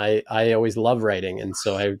then I always love writing. And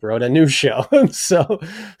so I wrote a new show. So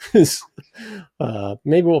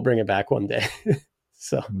maybe we'll bring it back one day.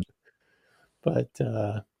 So, but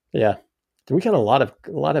yeah. We got a lot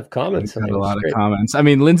of comments. A lot of comments. I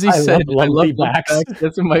mean, Lindsay said, "I love Backs.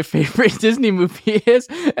 That's what my favorite Disney movie is."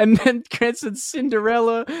 And then Grant said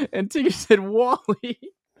Cinderella, and Tigger said Wall-E.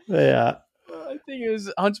 Yeah, I think it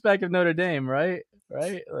was Hunchback of Notre Dame, right?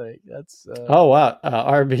 Like that's. Oh wow!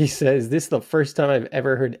 RB says this is the first time I've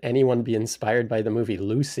ever heard anyone be inspired by the movie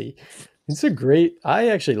Lucy. It's a great. I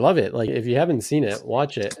actually love it. Like if you haven't seen it,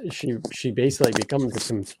 watch it. She basically becomes a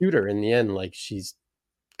computer in the end. Like she's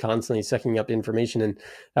constantly sucking up information, and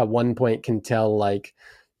at one point can tell like,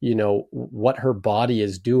 you know, what her body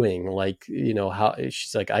is doing, like, you know, how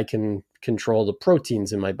she's like, I can control the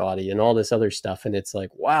proteins in my body and all this other stuff. And it's like,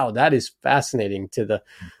 wow, that is fascinating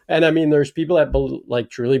and I mean, there's people that like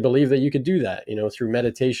truly believe that you could do that, you know, through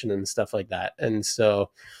meditation and stuff like that. And so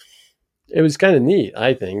it was kind of neat,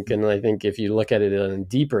 I think. And I think if you look at it on a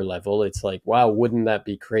deeper level, it's like, wow, wouldn't that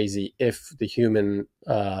be crazy if the human,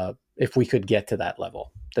 if we could get to that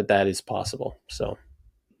level, that is possible. So,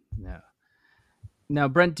 yeah. Now,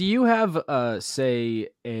 Brent, do you have,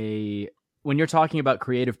 when you're talking about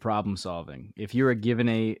creative problem solving, if you are given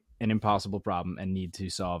an impossible problem and need to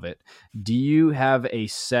solve it, do you have a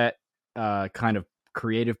set kind of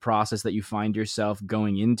creative process that you find yourself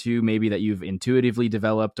going into, maybe that you've intuitively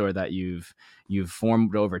developed or that you've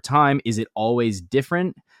formed over time? Is it always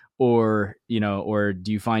different? Or, you know, or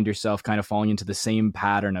do you find yourself kind of falling into the same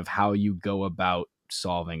pattern of how you go about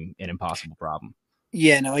solving an impossible problem?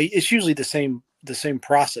 Yeah, no, it's usually the same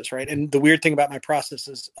process, right? And the weird thing about my process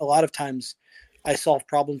is a lot of times I solve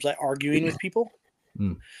problems by arguing with people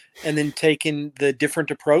and then taking the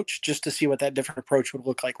different approach just to see what that different approach would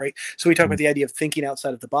look like, right? So we talk about the idea of thinking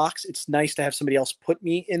outside of the box. It's nice to have somebody else put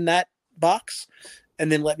me in that box and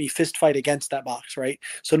then let me fist fight against that box, right?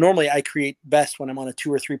 So normally I create best when I'm on a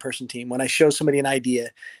 2 or 3 person team, when I show somebody an idea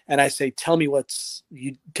and I say, tell me what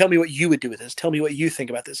you would do with this. Tell me what you think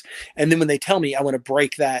about this. And then when they tell me, I want to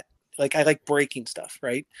break that. Like I like breaking stuff,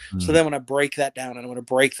 right? So then when I break that down and I want to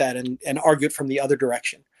break that and argue it from the other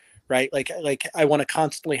direction, right? Like I want to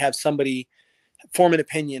constantly have somebody form an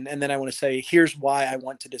opinion and then I want to say, here's why I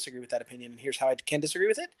want to disagree with that opinion and here's how I can disagree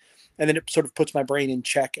with it. And then it sort of puts my brain in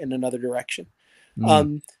check in another direction.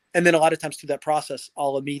 And then a lot of times through that process,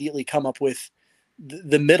 I'll immediately come up with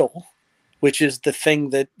the middle, which is the thing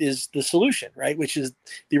that is the solution, right? Which is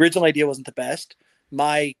the original idea wasn't the best.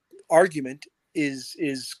 My argument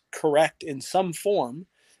is correct in some form.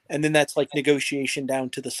 And then that's like negotiation down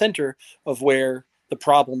to the center of where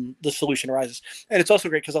the solution arises. And it's also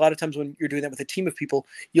great because a lot of times when you're doing that with a team of people,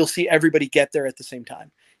 you'll see everybody get there at the same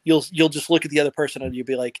time. You'll just look at the other person and you'll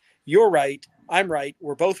be like, you're right, I'm right,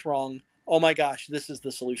 we're both wrong. Oh my gosh, this is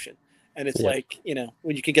the solution. And it's like, you know,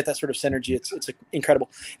 when you can get that sort of synergy, it's incredible.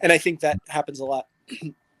 And I think that happens a lot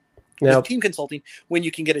with team consulting, when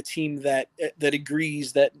you can get a team that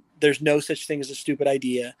agrees that there's no such thing as a stupid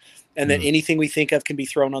idea and that anything we think of can be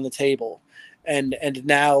thrown on the table. And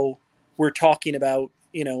now we're talking about,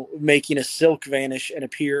 you know, making a silk vanish and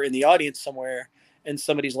appear in the audience somewhere. And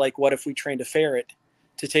somebody's like, what if we trained a ferret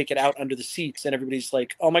to take it out under the seats? And everybody's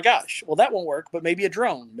like, oh my gosh, well, that won't work, but maybe a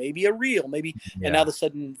drone, maybe a reel, maybe. Yeah. And now all of a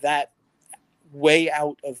sudden that way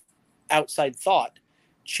out of outside thought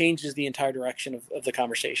changes the entire direction of the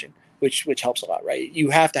conversation, which helps a lot, right?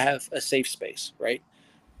 You have to have a safe space, right?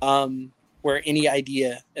 Where any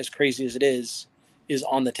idea, as crazy as it is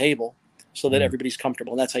on the table so that everybody's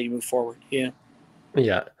comfortable. And that's how you move forward. Yeah.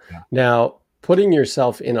 Now, putting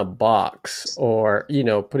yourself in a box or, you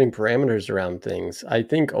know, putting parameters around things, I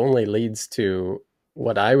think only leads to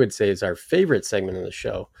what I would say is our favorite segment of the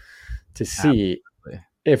show, to see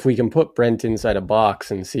if we can put Brent inside a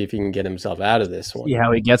box and see if he can get himself out of this one. See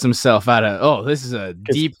how he gets himself out of, this is a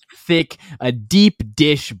deep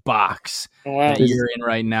dish box that you're in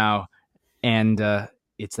right now. And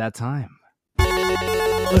it's that time.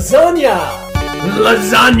 Lasagna!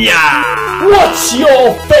 What's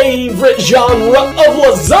your favorite genre of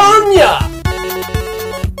lasagna?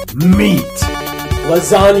 Meat.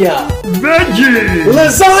 Lasagna. Veggie.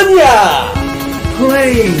 Lasagna.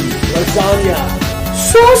 Plain. Lasagna.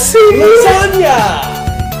 Saucy. Lasagna.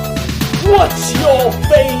 What's your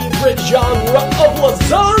favorite genre of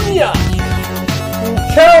lasagna?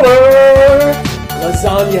 Color.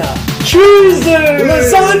 Lasagna. Cheesy.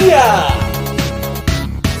 Lasagna.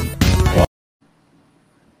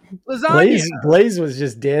 Lasagna. Blaze was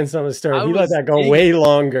just dancing on the start. I He let was that go thinking- way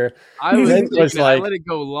longer. I was Brent was thinking I like- let it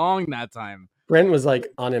go long that time. Brent was like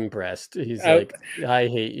unimpressed. He's like, I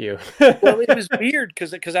hate you. Well, it was weird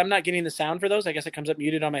because I'm not getting the sound for those. I guess it comes up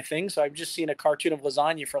muted on my thing, so I'm just seeing a cartoon of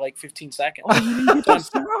lasagna for like 15 seconds.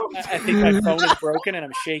 I think my phone is broken and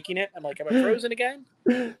I'm shaking it. I'm like, am I frozen again?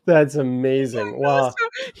 That's amazing. Wow.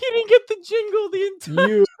 He didn't get the jingle the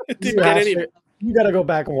entire. You got to go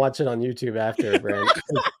back and watch it on YouTube after, Brent.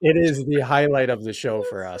 It is the highlight of the show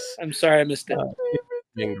for us. I'm sorry I missed it.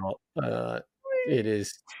 Jingle. It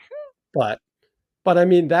is, but I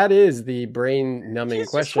mean that is the brain numbing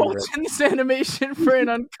question. Just watching this animation for an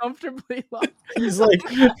uncomfortably long. He's like,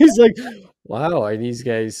 wow, are these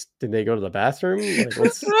guys? Did they go to the bathroom? Like,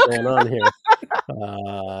 what's going on here?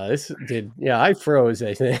 I froze.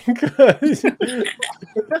 I think.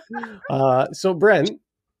 So Brent,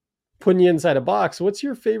 putting you inside a box, what's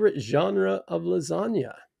your favorite genre of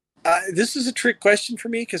lasagna? This is a trick question for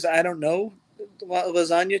me because I don't know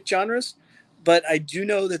lasagna genres, but I do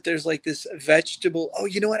know that there's like this vegetable. Oh,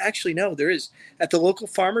 you know what? Actually, no, there is. At the local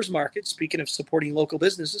farmer's market, speaking of supporting local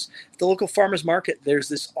businesses, at the local farmer's market, there's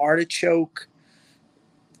this artichoke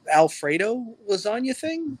Alfredo lasagna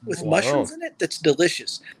thing with mushrooms in it that's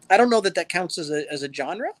delicious. I don't know that counts as a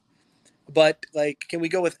genre, but like, can we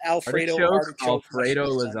go with Alfredo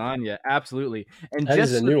lasagna? Absolutely. And that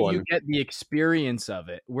just is a so new you one. Get the experience of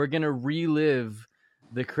it, we're gonna relive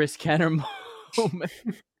the Chris Kenner moment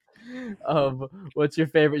of what's your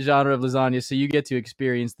favorite genre of lasagna, so you get to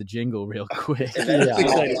experience the jingle real quick. Yeah.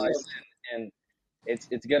 And it's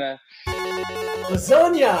gonna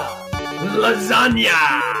Lasagna. Lasagna.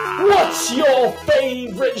 What's your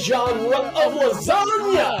favorite genre of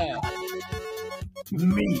lasagna?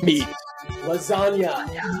 Meat. Lasagna.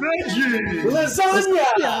 Veggie.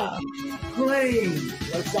 Lasagna. Plain.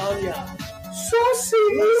 Lasagna. Saucy.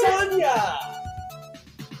 Lasagna.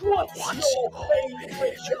 What's your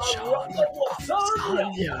favorite genre of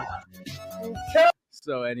lasagna?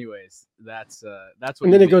 So, anyways, that's what.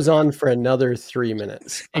 And then you it goes on for another 3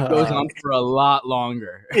 minutes. It goes on for a lot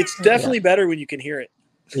longer. It's definitely better when you can hear it.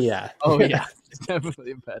 Yeah. Oh yeah, it's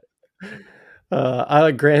definitely better.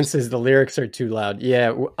 Grant says the lyrics are too loud.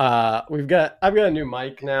 Yeah, I've got a new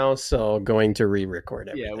mic now, so going to re-record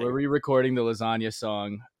everything. Yeah, we're re-recording the lasagna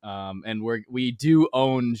song, and we do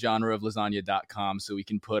own genreoflasagna.com, so we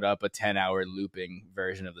can put up a 10-hour looping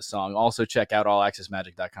version of the song. Also, check out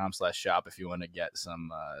allaccessmagic.com/shop if you want to get some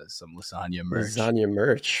lasagna merch. Lasagna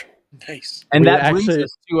merch. Nice. And that brings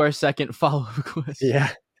us to our second follow-up question.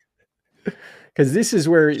 Yeah, because this is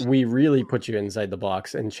where we really put you inside the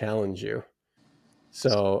box and challenge you.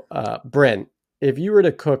 So, Brent, if you were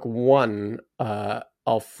to cook one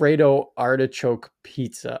Alfredo artichoke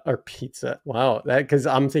pizza, wow, that because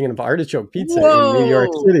I'm thinking of artichoke pizza in New York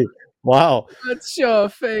City. Wow, what's your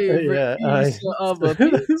favorite pizza of a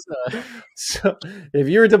pizza? So, if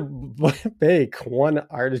you were to bake one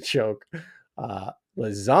artichoke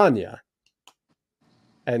lasagna,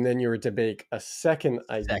 and then you were to bake a second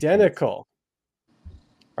identical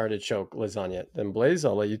artichoke lasagna, then Blaze,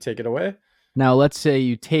 I'll let you take it away. Now, let's say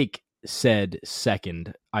you take said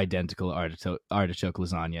second identical artichoke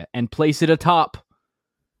lasagna and place it atop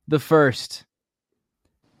the first.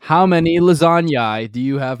 How many lasagnae do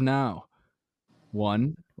you have now?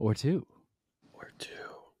 1 or 2?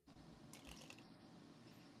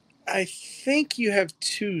 I think you have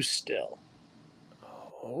 2 still.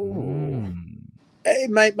 Oh.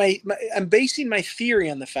 I'm basing my theory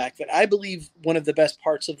on the fact that I believe one of the best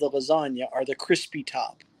parts of the lasagna are the crispy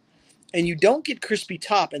top. And you don't get crispy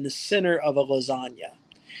top in the center of a lasagna.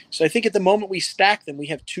 So I think at the moment we stack them, we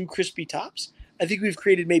have 2 crispy tops. I think we've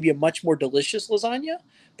created maybe a much more delicious lasagna.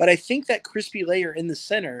 But I think that crispy layer in the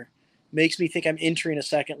center makes me think I'm entering a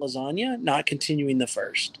second lasagna, not continuing the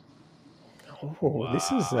first. Oh, wow.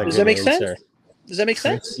 This is Does that make sense? Does that make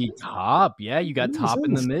sense? Crispy top. Yeah, you got top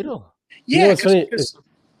in the middle. Yeah,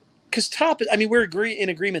 because top, I mean, we're in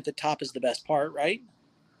agreement that top is the best part, right?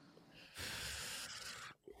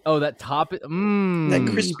 Oh, that top. That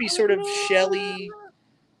crispy sort of shelly.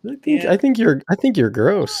 I think you're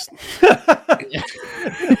gross.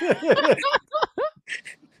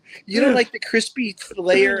 You don't like the crispy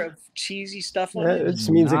layer of cheesy stuff on it? It just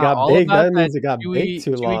means it got big. That means it got baked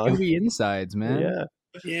too long. Chewy insides, man.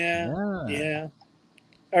 Yeah.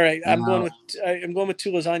 All right, I'm No. going with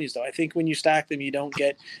 2 lasagnas though. I think when you stack them, you don't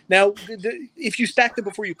get now. If you stack them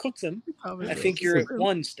before you cook them, I think you're at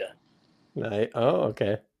 1 still.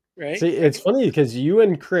 Okay. Right. See, it's funny because you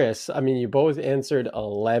and Chris, I mean, you both answered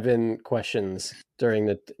 11 questions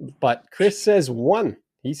but Chris says 1.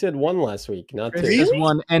 He said 1 last week, not 2. Chris says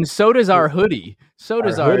 1, and so does our hoodie. So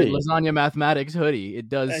does our hoodie. Lasagna Mathematics hoodie. It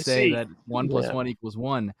does say that 1 + 1 =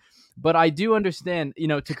 1. But I do understand,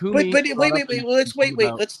 Takumi. But wait.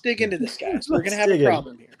 Well, let's dig into this, guys. We're gonna have a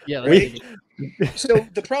problem here. Yeah, right? So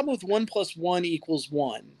the problem with 1 + 1 =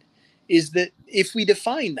 1 is that if we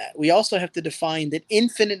define that, we also have to define that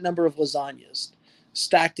infinite number of lasagnas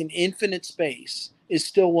stacked in infinite space is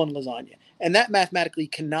still 1 lasagna, and that mathematically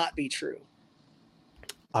cannot be true.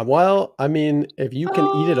 Well, I mean, if you can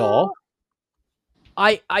eat it all.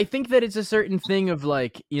 I think that it's a certain thing of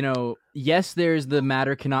like, yes, there's the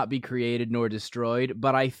matter cannot be created nor destroyed,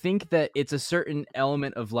 but I think that it's a certain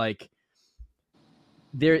element of like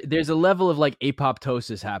there's a level of like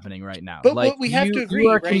apoptosis happening right now. But like we have to agree, you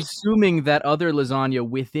are right? consuming that other lasagna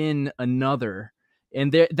within another,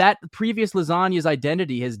 and that previous lasagna's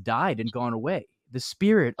identity has died and gone away. The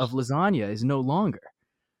spirit of lasagna is no longer.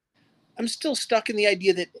 I'm still stuck in the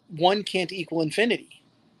idea that 1 can't equal infinity.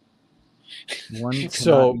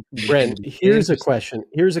 So, Brent, here's a question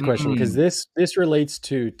because this relates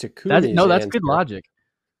to Takumi's that's answer. Good logic.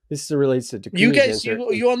 This relates to Takumi's you guys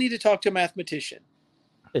answer. you all need to talk to a mathematician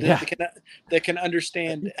that can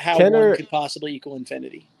understand how Kenner, 1 could possibly equal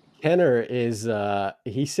infinity. Kenner is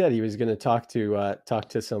he said he was going to talk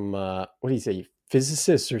to some what do you say,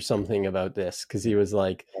 physicists or something about this, because he was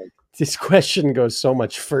like, this question goes so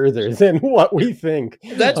much further than what we think.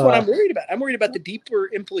 That's what I'm worried about. I'm worried about the deeper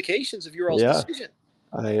implications of your all's decision.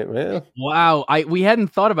 Wow, we hadn't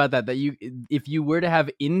thought about that. That if you were to have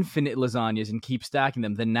infinite lasagnas and keep stacking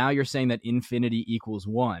them, then now you're saying that infinity equals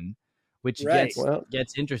 1, which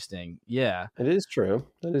gets interesting. Yeah, it is true.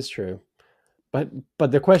 That is true. But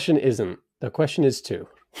the question isn't. The question is 2.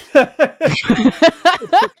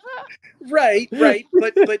 Right.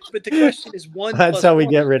 But the question is 1. That's how we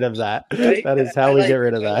get rid of that. Right? That is how we get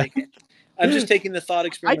rid of that. I'm just taking the thought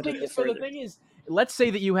experiment. I think so. The thing is, let's say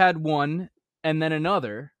that you had 1 and then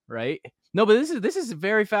another, right? No, but this is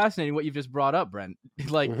very fascinating what you've just brought up, Brent.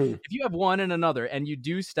 Like, if you have 1 and another, and you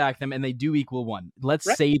do stack them, and they do equal 1,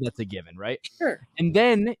 let's say that's a given, right? Sure. And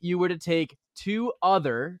then you were to take 2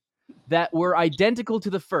 other that were identical to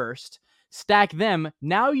the first, stack them.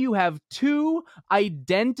 Now you have 2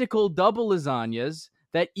 identical double lasagnas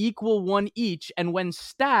that equal 1 each, and when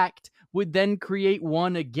stacked would then create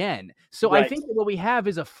 1 again. So I think that what we have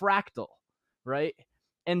is a fractal, right?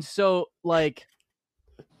 And so like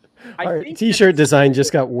our t-shirt design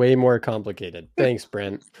just got way more complicated. Thanks,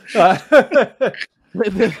 Brent. Get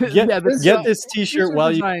this t-shirt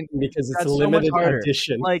while you can, because it's a limited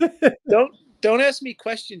edition. Like don't ask me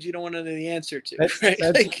questions you don't want to know the answer to.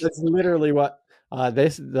 That's literally what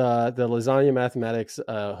the Lasagna Mathematics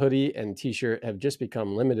hoodie and t-shirt have just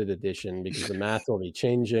become limited edition, because the math will be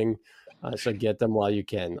changing. So get them while you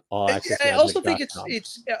can. I also think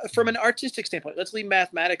it's from an artistic standpoint. Let's leave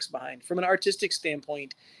mathematics behind. From an artistic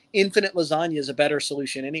standpoint, infinite lasagna is a better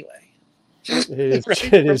solution anyway. It is,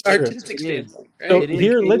 right? It is from true. Artistic standpoint. Right? So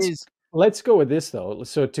here, let's go with this though.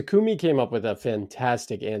 So Takumi came up with a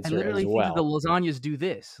fantastic answer as well. Think the lasagnas do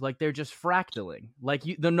this, like they're just fractaling. Like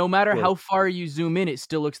no matter how far you zoom in, it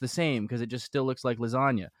still looks the same, because it just still looks like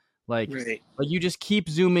lasagna. Like you just keep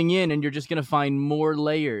zooming in, and you're just gonna find more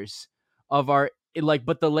layers of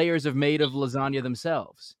but the layers are made of lasagna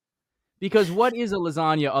themselves. Because what is a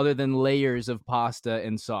lasagna other than layers of pasta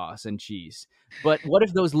and sauce and cheese? But what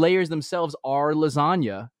if those layers themselves are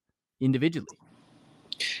lasagna individually?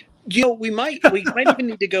 We might even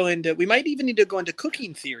need to go into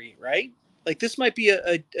cooking theory, right? Like this might be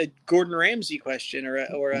a Gordon Ramsay question or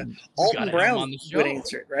a Alton Brown would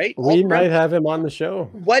answer it, right? We might have him on the show.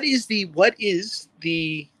 What is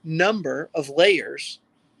the number of layers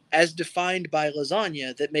as defined by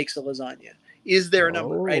lasagna that makes a lasagna? Is there a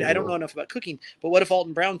number, right? I don't know enough about cooking, but what if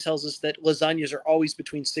Alton Brown tells us that lasagnas are always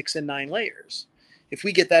between 6 and 9 layers? If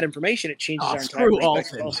we get that information, it changes our entire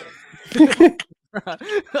perspective also.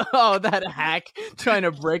 Oh, that hack trying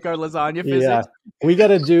to break our lasagna physics. Yeah, we got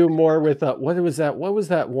to do more with what was that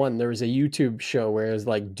one? There was a YouTube show where it was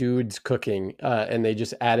like dudes cooking, and they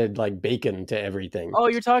just added like bacon to everything. Oh,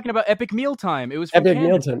 you're talking about Epic Mealtime. It was Epic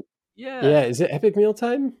Mealtime. Yeah. Is it Epic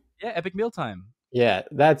Mealtime? Yeah, Epic Mealtime. Yeah,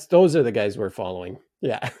 those are the guys we're following.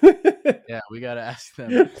 Yeah. Yeah, we gotta ask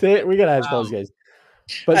them. We gotta ask those guys.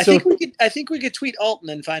 But I think we could tweet Alton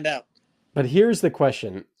and find out. But here's the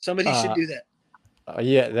question. Somebody should do that.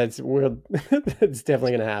 Yeah, that's that's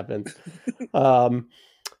definitely going to happen.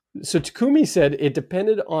 So Takumi said it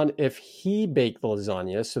depended on if he baked the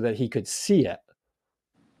lasagna so that he could see it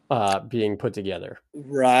being put together,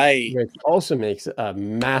 Right. which also makes a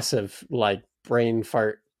massive like brain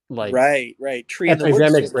fart, like Right. Tree in the woods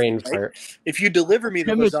epidemic sort of thing, brain right? fart. If you deliver me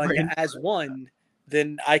the Epidemic lasagna brain as one,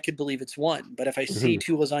 then I could believe it's one. But if I see Mhm.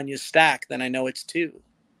 two lasagnas stacked, then I know it's two.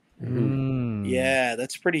 Mhm. Yeah,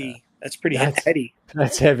 that's pretty That's heady.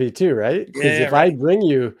 that's heavy too, right? Because Yeah, if I right. bring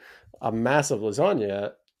you a massive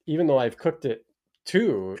lasagna, even though I've cooked it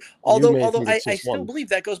two, you Although may although think I, it's I just still one. believe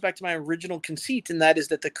that goes back to my original conceit, and that is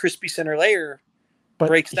that the crispy center layer But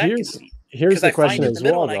breaks that conceit. here's Because the I find question it in the as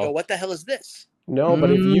middle well, and I go, though. what the hell is this? No, but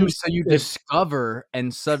if so you discover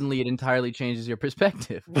and suddenly it entirely changes your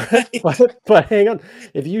perspective. but hang on,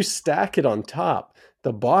 if you stack it on top,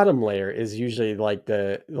 the bottom layer is usually like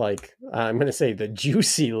I'm going to say the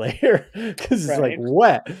juicy layer because it's like Right.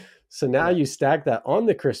 wet. So now Right. you stack that on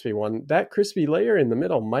the crispy one. That crispy layer in the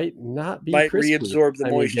middle might not be Might crispy reabsorb the by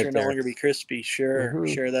the time you moisture get and no there. longer be crispy. Sure,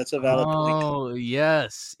 Mhm. sure. That's a valid point. Oh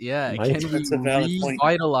yes, yeah. Might. Can we That's a valid point.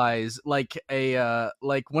 revitalize like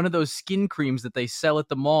like one of those skin creams that they sell at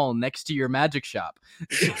the mall next to your magic shop?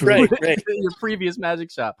 Right. Your previous magic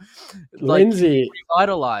shop. Like, can we Lindsay,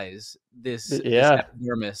 revitalize this yeah.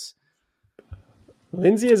 epidermis?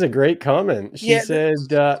 Lindsay has a great comment. She Yeah. said,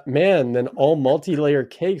 man, then all multi-layer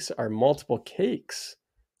cakes are multiple cakes.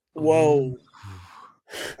 Whoa.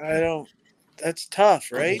 I don't. That's tough,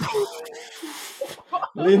 right?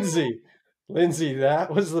 Lindsay, that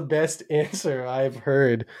was the best answer I've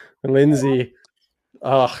heard. Lindsay,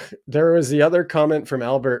 there was the other comment from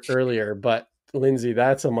Albert earlier, but Lindsay,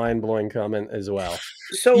 that's a mind-blowing comment as well.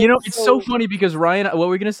 So It's so funny because Ryan, what were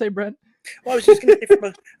we gonna say, Brent? Well, I was just going to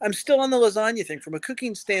say, I'm still on the lasagna thing. From a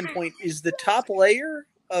cooking standpoint, is the top layer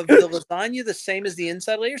of the lasagna the same as the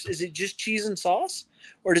inside layers? Is it just cheese and sauce,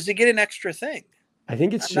 or does it get an extra thing? I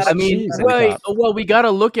think it's I'm not just a- cheese on Right. top. Well, we've got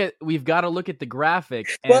to look at the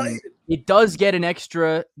graphic, Well, and it does get an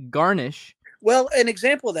extra garnish. Well, an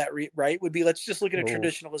example of that, right, would be let's just look at a Oh.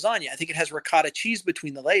 traditional lasagna. I think it has ricotta cheese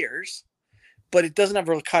between the layers, but it doesn't have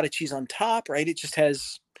ricotta cheese on top, right? It just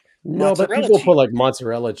has No, but mozzarella people cheese. put like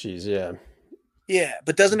mozzarella cheese, yeah. Yeah,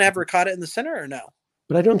 but doesn't it have ricotta in the center or no?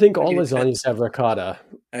 But I don't think all It lasagnas depends. have ricotta.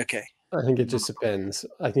 Okay, I think it just depends.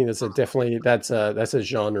 I think that's a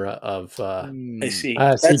genre of. I see.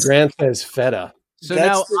 See, Grant says feta. So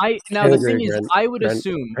That's now the thing is, I would Brent,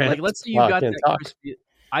 assume, Brent, like, let's say you've got can't that talk. crispy.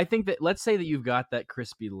 I think that let's say that you've got that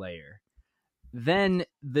crispy layer, then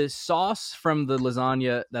the sauce from the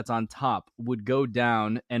lasagna that's on top would go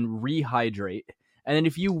down and rehydrate. And then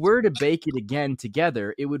if you were to bake it again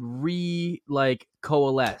together, it would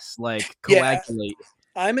coalesce, like coagulate.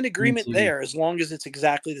 I'm in agreement into- there as long as it's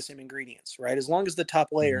exactly the same ingredients, right? As long as the top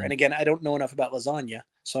layer, and again, I don't know enough about lasagna,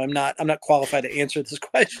 so I'm not qualified to answer this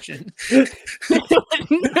question.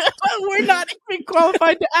 We're not even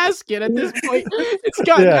qualified to ask it at this point. It's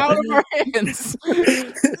gotten out of our hands.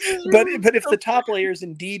 but if the top layer is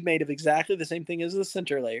indeed made of exactly the same thing as the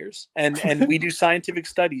center layers, and we do scientific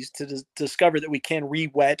studies to discover that we can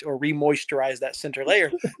re-wet or re-moisturize that center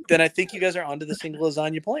layer, then I think you guys are onto the single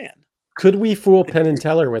lasagna plan. Could we fool Penn and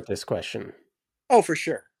Teller with this question? Oh, for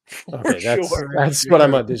sure. Okay, that's what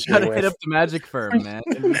I'm auditioning Gotta with. hit up the magic firm, man.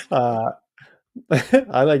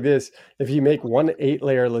 I like this. If you make 1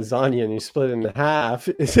 8-layer lasagna and you split it in half,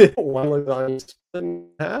 is it one lasagna split in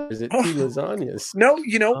half? Is it 2 lasagnas? No,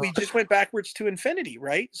 we just went backwards to infinity,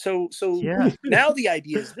 right? So Yeah. now the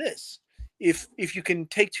idea is this. If you can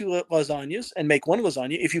take 2 lasagnas and make 1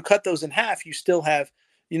 lasagna, if you cut those in half, you still have,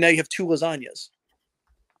 you have 2 lasagnas,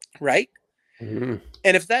 right? Mm-hmm.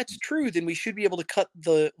 And if that's true, then we should be able to cut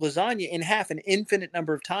the lasagna in half an infinite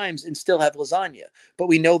number of times and still have lasagna. But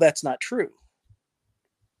we know that's not true.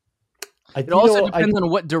 It also depends on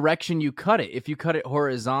what direction you cut it. If you cut it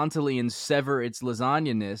horizontally and sever its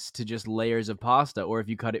lasagna-ness to just layers of pasta, or if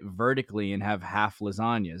you cut it vertically and have half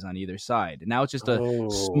lasagnas on either side. Now it's just a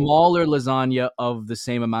smaller lasagna of the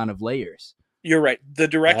same amount of layers. You're right. The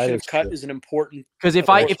direction of cut is an important. Because if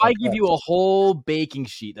I give you a whole baking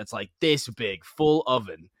sheet that's like this big, full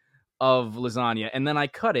oven of lasagna, and then I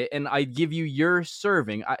cut it and I give you your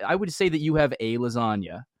serving, I would say that you have a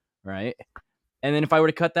lasagna, right? And then if I were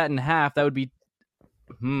to cut that in half, that would be,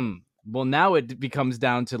 well, now it becomes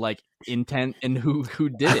down to like intent and who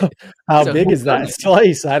did it. How big is that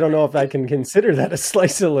slice? I don't know if I can consider that a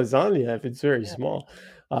slice of lasagna if it's very small.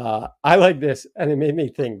 I like this, and it made me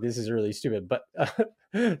think this is really stupid, but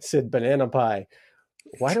said banana pie.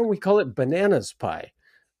 Why don't we call it bananas pie?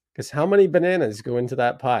 Because how many bananas go into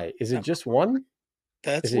that pie? Is it just one?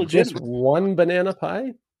 That's Is it just legitimate. one banana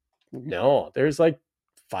pie? No, there's like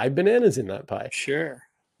 5 bananas in that pie. Sure.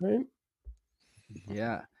 Right?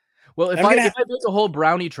 Yeah. Well, if I make a whole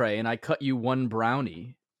brownie tray and I cut you one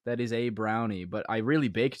brownie, that is a brownie, but I really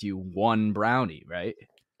baked you one brownie, right?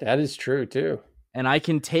 That is true too. And I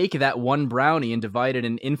can take that one brownie and divide it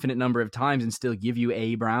an infinite number of times and still give you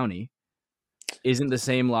a brownie. Isn't the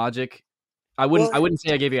same logic? I wouldn't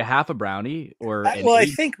say I gave you a half a brownie or I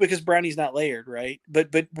think because brownie's not layered, right?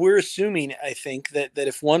 But we're assuming, I think, that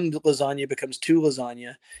if one lasagna becomes 2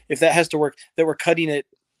 lasagna, if that has to work, that we're cutting it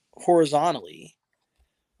horizontally,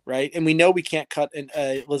 right? And we know we can't cut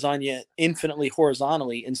a lasagna infinitely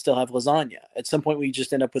horizontally and still have lasagna. At some point, we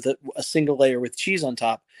just end up with a single layer with cheese on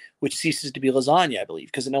top, which ceases to be lasagna, I believe,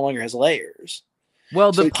 because it no longer has layers.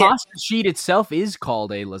 Well, the pasta sheet itself is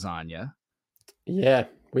called a lasagna. Yeah,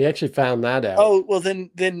 we actually found that out. Oh, well, then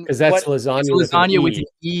because that's lasagna. It's lasagna with an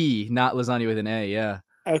E, not lasagna with an A. Yeah.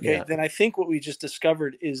 Okay, Yeah. then I think what we just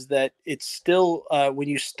discovered is that it's still when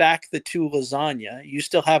you stack the 2 lasagna, you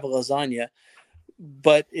still have a lasagna,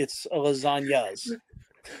 but it's a lasagnas.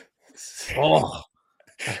 Oh,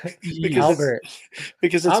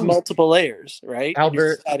 because it's multiple layers, right?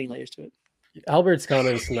 Albert, adding layers to it. Albert's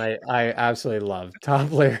comments tonight, I absolutely love.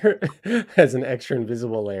 Top layer has an extra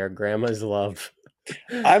invisible layer. Grandma's love.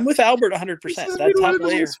 I'm with Albert 100%. That top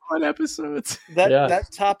layer, fun episodes. That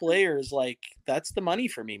top layer is like, that's the money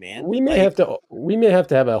for me, man. We may have to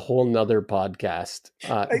have a whole nother podcast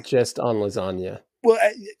just on lasagna. Well,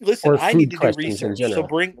 listen, I need to do research.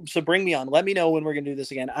 So bring me on. Let me know when we're going to do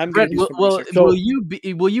this again. I'm Brent, going to do some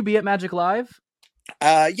research. Will you be at Magic Live?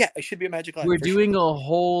 Yeah, I should be at Magic Live. We're doing a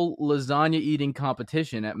whole lasagna eating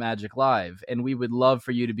competition at Magic Live, and we would love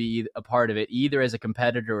for you to be a part of it, either as a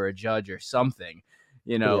competitor or a judge or something.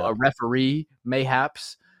 A referee,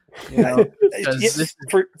 mayhaps.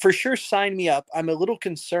 For sure, sign me up. I'm a little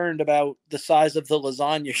concerned about the size of the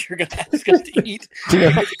lasagna you're going to ask us to eat.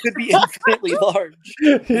 It could be infinitely large.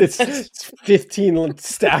 It's 15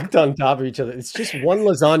 stacked on top of each other. It's just one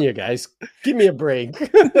lasagna, guys. Give me a break.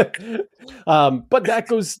 But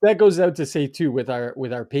that goes out to say too with our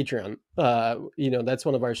Patreon. That's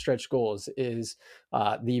one of our stretch goals is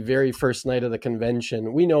the very first night of the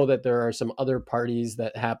convention. We know that there are some other parties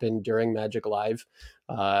that happen during Magic Live.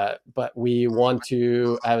 But we want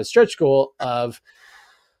to have a stretch goal of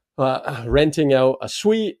renting out a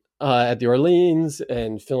suite at the Orleans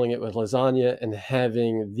and filling it with lasagna and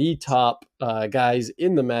having the top guys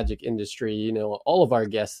in the magic industry, all of our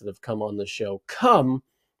guests that have come on the show, come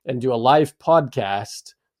and do a live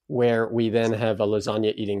podcast where we then have a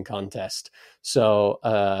lasagna eating contest. So,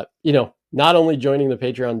 not only joining the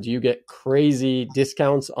Patreon, do you get crazy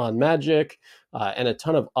discounts on Magic and a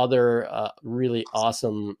ton of other really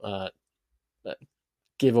awesome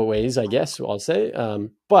giveaways, I guess I'll say.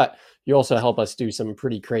 But you also help us do some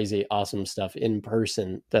pretty crazy, awesome stuff in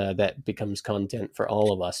person that becomes content for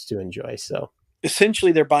all of us to enjoy. So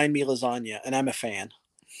essentially, they're buying me lasagna, and I'm a fan.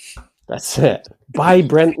 That's it. Buy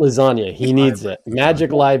Brent lasagna. He needs it.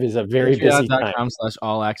 Magic Live is a very busy time.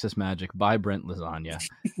 patreon.com/all-access-magic. Buy Brent lasagna.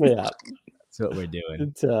 Yeah. That's what we're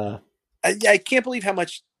doing. I can't believe how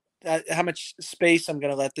much space I'm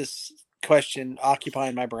going to let this question occupy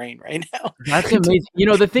in my brain right now. That's amazing.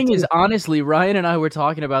 The thing is, honestly, Ryan and I were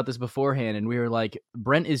talking about this beforehand, and we were like,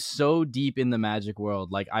 Brent is so deep in the magic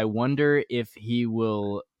world. Like, I wonder if he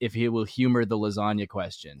will humor the lasagna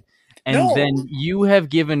question. And then you have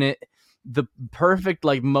given it the perfect,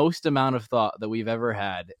 most amount of thought that we've ever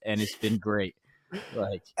had, and it's been great.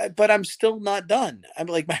 But I'm still not done. I'm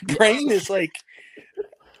like, my brain is like,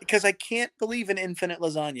 because I can't believe in infinite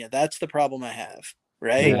lasagna. That's the problem I have,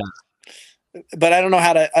 right? Yeah. But I don't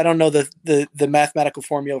know the mathematical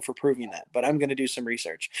formula for proving that, but I'm going to do some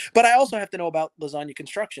research. But I also have to know about lasagna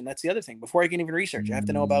construction. That's the other thing. Before I can even research, I have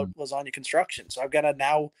to know about lasagna construction. So I've got to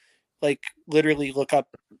now literally look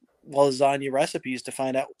up lasagna recipes to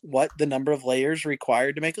find out what the number of layers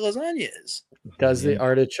required to make a lasagna is. Does the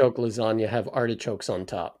artichoke lasagna have artichokes on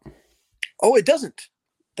top? Oh, it doesn't.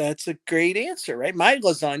 That's a great answer, right? My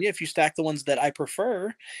lasagna, if you stack the ones that I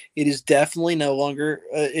prefer, it is definitely no longer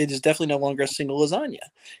a single lasagna,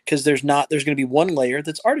 because there's going to be one layer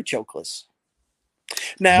that's artichokeless.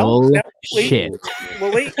 Now wait.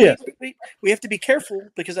 We have to be careful,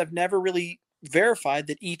 because I've never really verified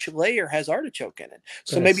that each layer has artichoke in it.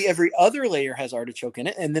 So maybe every other layer has artichoke in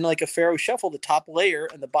it, and then like a Pharaoh shuffle, the top layer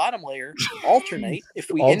and the bottom layer alternate.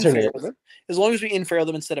 If we in-Pharaoh them, as long as we in-Pharaoh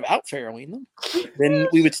them instead of out-Pharaohing them, then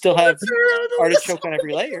we would still have artichoke on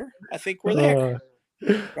every layer. I think we're there.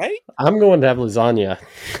 Right? I'm going to have lasagna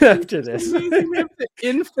after this.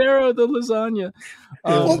 In Pharaoh the lasagna.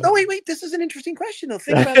 Well, no, wait. This is an interesting question, though.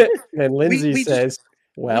 Think about it. And Lindsay says,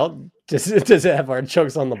 well, does it have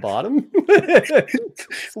artichokes on the bottom?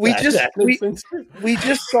 we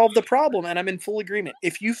just solved the problem, and I'm in full agreement.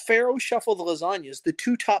 If you Pharaoh shuffle the lasagnas, the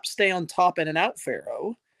two tops stay on top and an out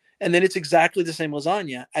Pharaoh, and then it's exactly the same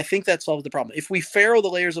lasagna. I think that solves the problem. If we Pharaoh the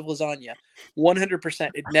layers of lasagna,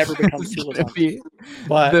 100%, it never becomes two lasagna.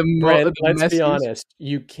 But Brent, let's be honest,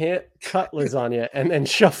 you can't cut lasagna and then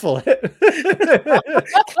shuffle it.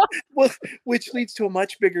 Well, which leads to a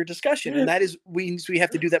much bigger discussion, and that means we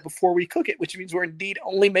have to do that before we cook it, which means we're indeed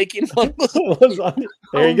only making one lasagna.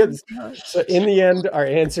 There you go. So in the end, our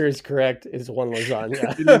answer is correct, is one lasagna.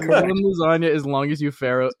 One lasagna as long as you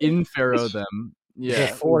Pharaoh them.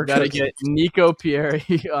 Yeah, we gotta get Nico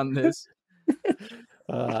Pieri on this.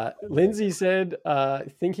 Lindsay said,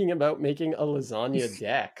 thinking about making a lasagna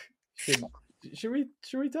deck. Should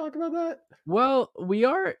we talk about that? Well, we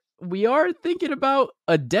are thinking about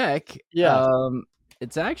a deck. Yeah.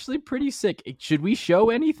 It's actually pretty sick. Should we show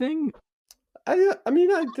anything? I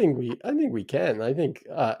think we can. I think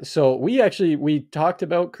so. We talked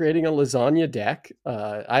about creating a lasagna deck.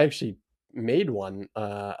 I actually made one,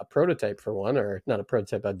 a prototype for one, or not a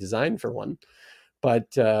prototype, a design for one. But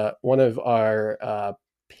one of our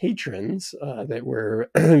patrons that we're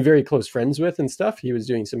very close friends with and stuff, he was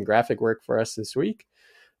doing some graphic work for us this week,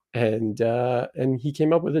 and he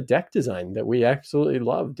came up with a deck design that we absolutely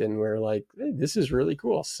loved, and we're like, hey, this is really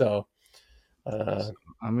cool. So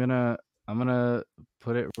I'm gonna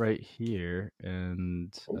put it right here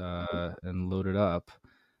and load it up.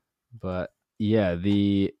 But yeah,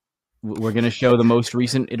 we're going to show the most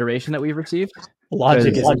recent iteration that we've received.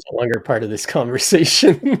 Logic is a longer part of this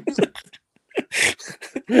conversation.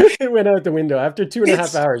 It went out the window. After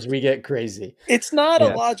 2.5 hours, we get crazy. It's not a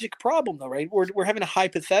logic problem, though, right? We're having a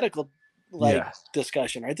hypothetical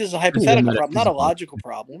discussion, right? This is a hypothetical problem, not a logical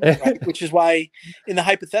problem, right? Which is why in the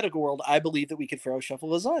hypothetical world, I believe that we could Pharaoh shuffle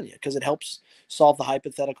lasagna because it helps solve the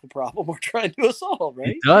hypothetical problem we're trying to solve,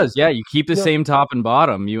 right? It does, yeah. You keep the same top and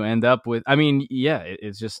bottom, you end up with,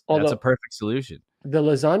 it's just, that's a perfect solution. The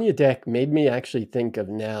lasagna deck made me actually think of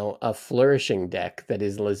now a flourishing deck that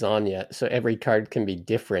is lasagna. So every card can be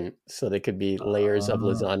different. So they could be layers of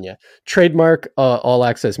lasagna. Trademark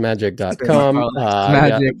allaccessmagic.com.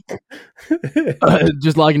 Magic.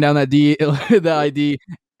 Just logging down the ID.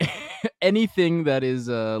 Anything that is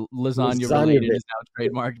lasagna related is now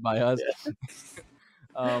trademarked by us.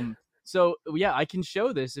 Yeah. So yeah, I can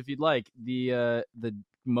show this if you'd like. The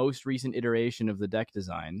most recent iteration of the deck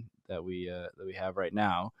design that we have right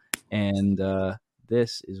now, and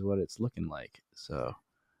this is what it's looking like. So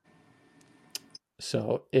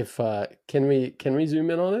if can we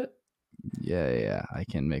zoom in on it? Yeah, I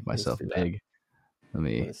can make myself big.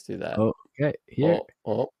 Let's do that. Okay, here.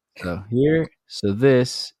 So here. So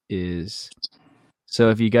this is. So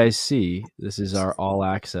if you guys see, this is our all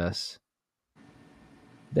access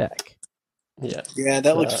deck. Yeah,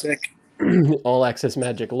 that looks sick. All Access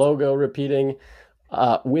Magic logo repeating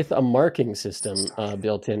with a marking system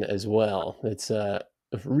built in as well. It's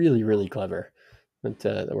really, really clever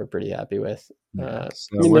that we're pretty happy with. So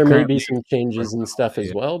there may be some changes and stuff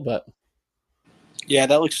as well, but yeah,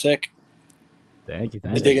 that looks sick. Thank you.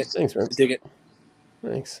 I dig it. Thanks, Brent. I dig it.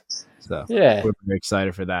 Thanks. So yeah, we're very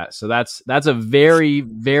excited for that. So that's a very,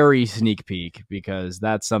 very sneak peek, because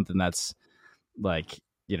that's something that's like,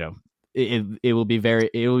 it will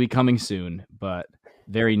be coming soon, but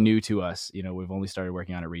very new to us. We've only started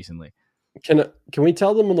working on it recently. Can we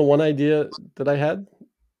tell them the one idea that I had?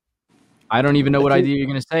 I don't even know what idea you're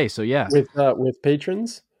going to say. So yeah, with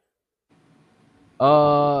patrons.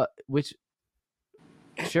 Which,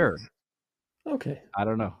 sure. Okay. I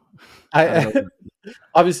don't know.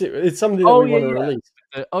 Obviously, it's something that we want to release.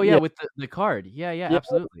 With the card. Yeah,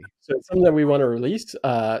 absolutely. So it's something that we want to release.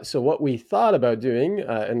 So what we thought about doing,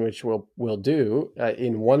 and which we'll do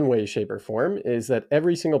in one way, shape, or form, is that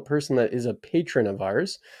every single person that is a patron of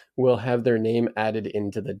ours will have their name added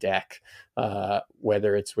into the deck,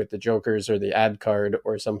 whether it's with the jokers or the ad card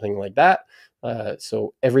or something like that.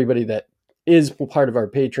 So everybody that is part of our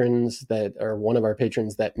patrons, that are one of our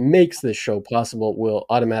patrons that makes this show possible, will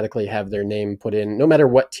automatically have their name put in, no matter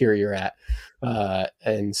what tier you're at.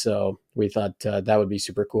 And so we thought that would be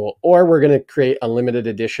super cool. Or we're going to create a limited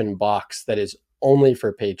edition box that is only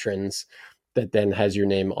for patrons, that then has your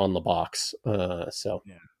name on the box. So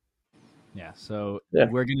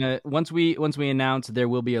we're gonna once we announce, there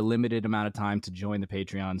will be a limited amount of time to join the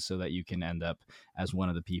Patreon, so that you can end up as one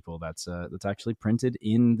of the people that's actually printed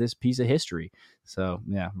in this piece of history. So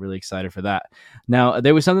yeah, really excited for that. Now,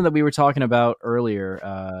 there was something that we were talking about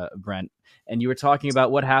earlier, Brent, and you were talking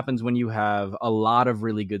about what happens when you have a lot of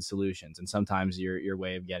really good solutions, and sometimes your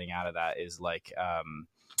way of getting out of that is like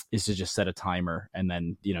is to just set a timer, and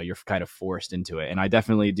then you're kind of forced into it. And I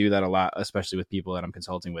definitely do that a lot, especially with people that I'm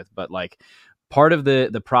consulting with. But like part of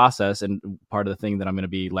the process and part of the thing that I'm going to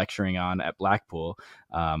be lecturing on at Blackpool,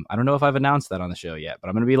 I don't know if I've announced that on the show yet, but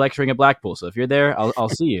I'm going to be lecturing at Blackpool. So if you're there, I'll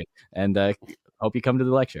see you, and hope you come to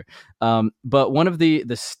the lecture. But one of the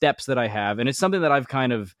steps that I have, and it's something that I've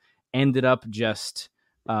kind of ended up just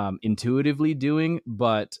intuitively doing,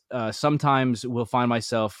 but sometimes will find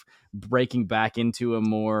myself breaking back into a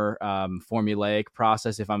more formulaic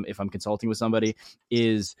process if I'm consulting with somebody,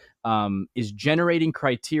 is generating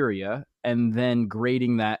criteria and then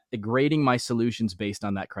grading my solutions based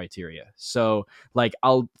on that criteria. So like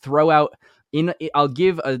I'll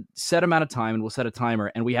give a set amount of time, and we'll set a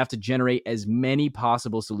timer, and we have to generate as many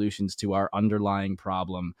possible solutions to our underlying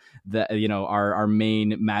problem, that our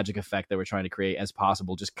main magic effect that we're trying to create as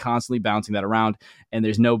possible, just constantly bouncing that around, and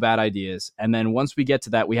there's no bad ideas. And then once we get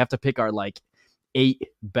to that, we have to pick our like 8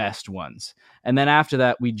 best ones, and then after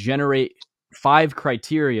that we generate 5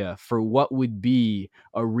 criteria for what would be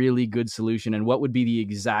a really good solution and what would be the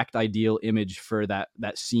exact ideal image for that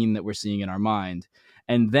scene that we're seeing in our mind.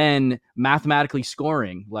 And then mathematically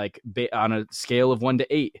scoring, like on a scale of 1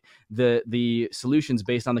 to 8, the solutions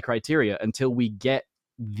based on the criteria until we get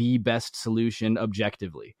the best solution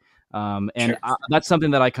objectively. And Sure. That's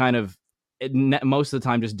something that I kind of most of the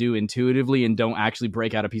time just do intuitively and don't actually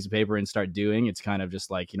break out a piece of paper and start doing. It's kind of just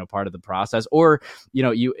like, part of the process, or,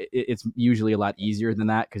 it's usually a lot easier than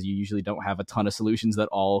that, because you usually don't have a ton of solutions that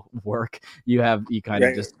all work. You kind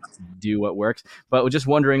of just do what works. But just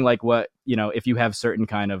wondering like what, if you have certain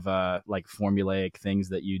kind of like formulaic things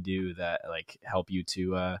that you do that like help you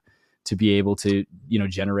to be able to,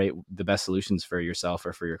 generate the best solutions for yourself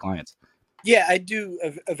or for your clients. Yeah, I do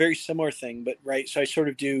a very similar thing, but right. So I sort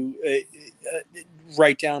of do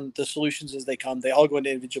write down the solutions as they come. They all go into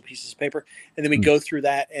individual pieces of paper, and then we go through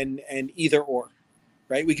that and either or,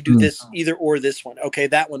 right? We could do this either or this one. Okay,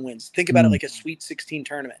 that one wins. Think about it like a Sweet 16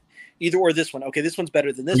 tournament. Either or this one. Okay, this one's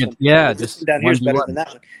better than this one. Yeah, this just one down here is better one. than that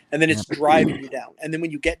one. And then it's driving you down. And then when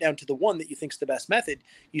you get down to the one that you think's the best method,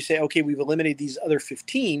 you say, okay, we've eliminated these other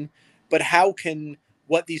 15, but how can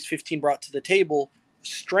what these 15 brought to the table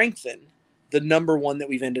strengthen the number one that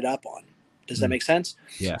we've ended up on? Does that make sense?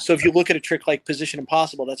 Yeah. So if you look at a trick like Position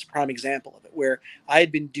Impossible, that's a prime example of it, where I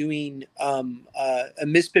had been doing a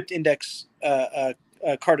mispipped index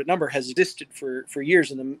carded number has existed for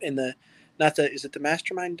years is it the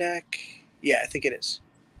Mastermind deck? Yeah, I think it is.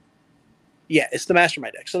 Yeah, it's the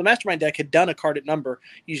Mastermind deck. So the Mastermind deck had done a carded number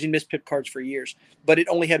using mispipped cards for years, but it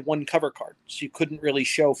only had one cover card, so you couldn't really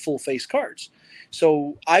show full face cards.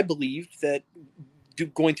 So I believed that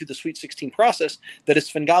going through the Sweet 16 process, that a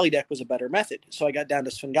Svengali deck was a better method. So I got down to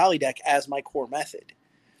Svengali deck as my core method.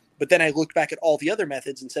 But then I looked back at all the other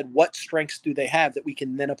methods and said, what strengths do they have that we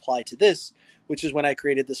can then apply to this? Which is when I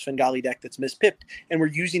created the Svengali deck that's mispipped. And we're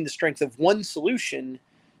using the strength of one solution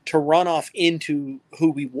to run off into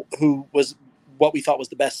who was what we thought was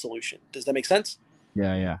the best solution. Does that make sense?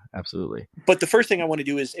 Yeah, absolutely. But the first thing I want to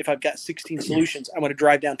do is, if I've got 16 solutions, I want to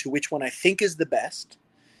drive down to which one I think is the best.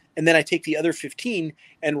 And then I take the other 15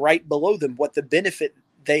 and write below them what the benefit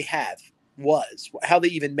they have was, how they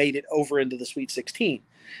even made it over into the Sweet 16.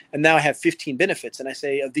 And now I have 15 benefits. And I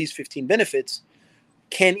say, of these 15 benefits,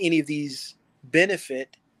 can any of these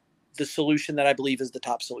benefit the solution that I believe is the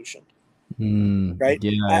top solution? Right?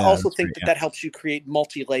 Yeah, I also think that helps you create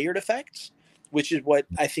multi-layered effects, which is what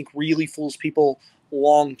I think really fools people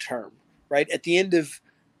long term. Right? At the end of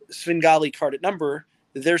Svengali carded number,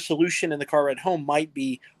 their solution in the car ride home might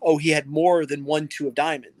be, oh, he had more than 1 2 of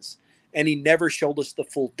diamonds, and he never showed us the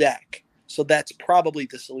full deck. So that's probably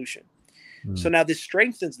the solution. So now this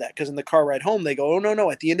strengthens that, because in the car ride home, they go, oh,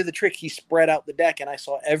 no. At the end of the trick, he spread out the deck, and I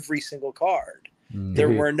saw every single card. There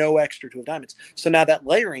were no extra 2 of diamonds. So now that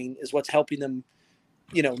layering is what's helping them,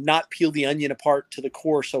 not peel the onion apart to the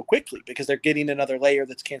core so quickly, because they're getting another layer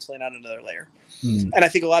that's canceling out another layer. And I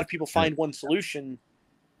think a lot of people find one solution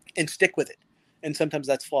and stick with it. And sometimes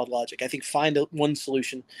that's flawed logic. I think find one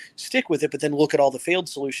solution, stick with it, but then look at all the failed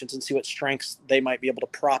solutions and see what strengths they might be able to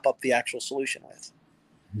prop up the actual solution with.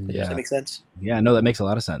 Yeah. Does that make sense? Yeah, no, that makes a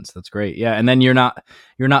lot of sense. That's great. Yeah, and then you're not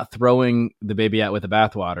throwing the baby out with the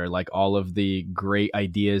bathwater, like all of the great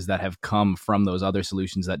ideas that have come from those other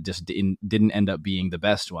solutions that just didn't end up being the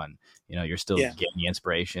best one. You're still getting the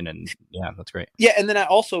inspiration, and that's great. Yeah, and then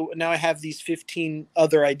I have these 15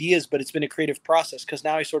 other ideas, but it's been a creative process, because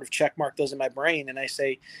now I sort of check mark those in my brain, and I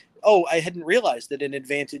say, oh, I hadn't realized that an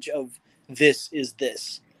advantage of this is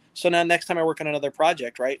this. So now next time I work on another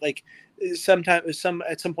project, right? Like at some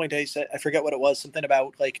point I said, I forget what it was, something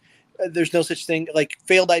about like, there's no such thing, like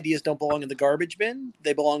failed ideas don't belong in the garbage bin.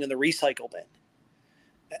 They belong in the recycle bin.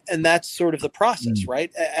 And that's sort of the process, right?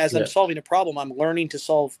 As I'm solving a problem, I'm learning to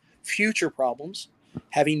solve future problems,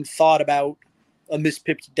 having thought about a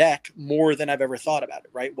mispipped deck more than I've ever thought about it,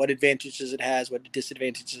 right? What advantages it has, what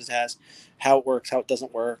disadvantages it has, how it works, how it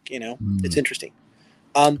doesn't work, it's interesting.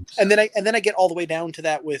 And then I get all the way down to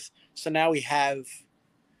that so now we have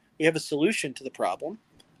a solution to the problem.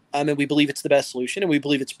 And we believe it's the best solution, and we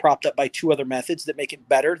believe it's propped up by two other methods that make it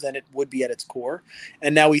better than it would be at its core.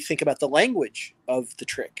 And now we think about the language of the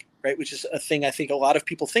trick, right? Which is a thing I think a lot of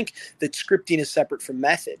people think that scripting is separate from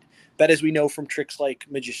method. But as we know from tricks like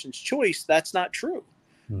Magician's Choice, that's not true.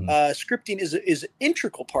 Scripting is an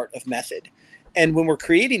integral part of method. And when we're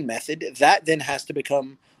creating method, that then has to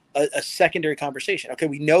become a secondary conversation. Okay,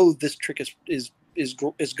 we know this trick is as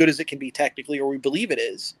good as it can be technically, or we believe it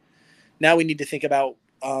is. Now we need to think about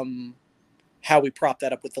how we prop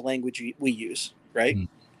that up with the language we use, right?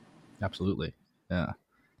 Absolutely. Yeah.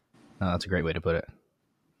 That's a great way to put it.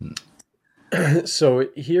 So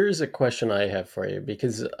here's a question I have for you,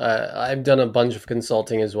 because I've done a bunch of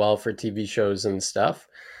consulting as well for TV shows and stuff.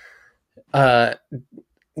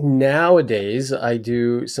 Nowadays, I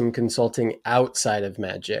do some consulting outside of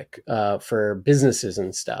magic for businesses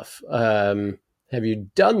and stuff. Have you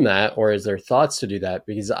done that, or is there thoughts to do that?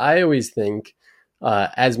 Because I always think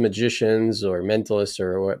as magicians or mentalists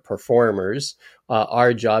or performers,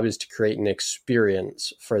 our job is to create an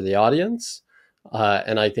experience for the audience.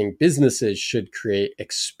 And I think businesses should create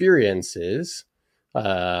experiences,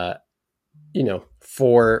 for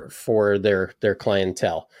their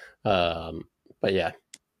clientele. But yeah.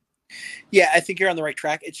 Yeah, I think you're on the right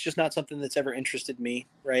track. It's just not something that's ever interested me,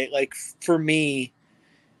 right? Like for me,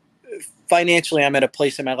 financially, I'm at a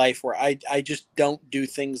place in my life where I just don't do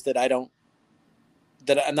things that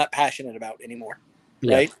I'm not passionate about anymore,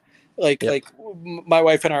 right? Like my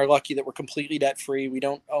wife and I are lucky that we're completely debt free. We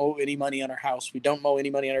don't owe any money on our house. We don't owe any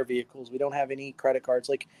money on our vehicles. We don't have any credit cards.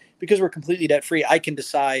 Like, because we're completely debt free, I can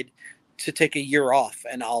decide to take a year off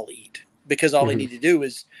and I'll eat, because all I need to do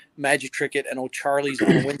is magic trick it and old Charlie's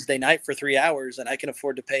on a Wednesday night for 3 hours, and I can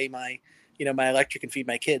afford to pay my electric and feed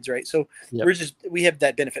my kids, right? So we have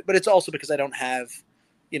that benefit, but it's also because I don't have,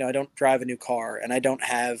 I don't drive a new car, and I don't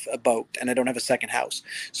have a boat, and I don't have a second house.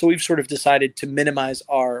 So we've sort of decided to minimize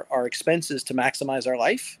our expenses to maximize our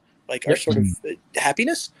life, like our sort of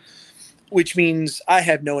happiness, which means I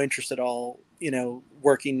have no interest at all,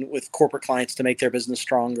 working with corporate clients to make their business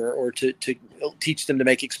stronger or to teach them to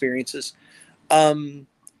make experiences.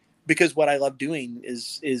 Because what I love doing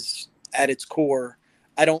is at its core,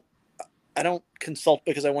 I don't consult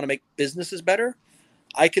because I want to make businesses better.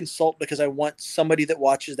 I consult because I want somebody that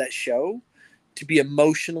watches that show to be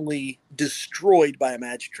emotionally destroyed by a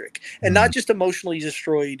magic trick, and not just emotionally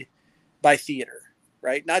destroyed by theater,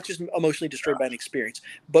 right? Not just emotionally destroyed by an experience,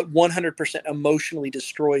 but 100% emotionally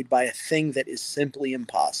destroyed by a thing that is simply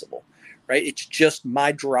impossible, right? It's just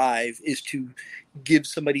my drive is to give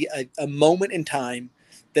somebody a moment in time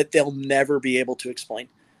that they'll never be able to explain.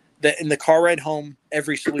 That in the car ride home,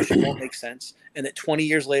 every solution won't make sense, and that 20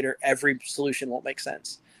 years later, every solution won't make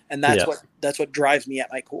sense. And that's what drives me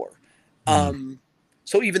at my core.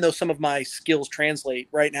 So even though some of my skills translate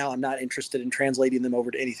right now, I'm not interested in translating them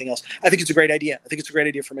over to anything else. I think it's a great idea. I think it's a great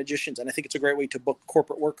idea for magicians, and I think it's a great way to book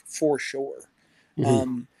corporate work for sure.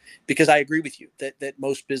 Because I agree with you that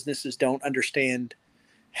most businesses don't understand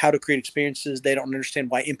how to create experiences. They don't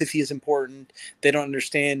understand why empathy is important. They don't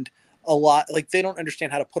understand a lot. Like, they don't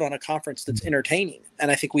understand how to put on a conference that's entertaining. And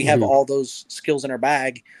I think we have all those skills in our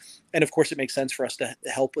bag. And of course it makes sense for us to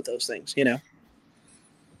help with those things, Yeah.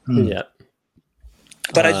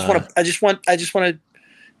 But I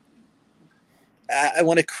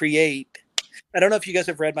want to create, I don't know if you guys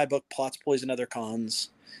have read my book, Plots, Ploys, and Other Cons,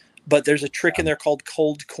 but there's a trick in there called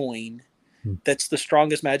Cold Coin. That's the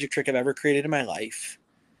strongest magic trick I've ever created in my life.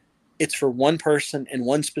 It's for one person in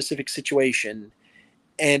one specific situation.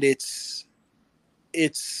 And it's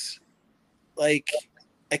like,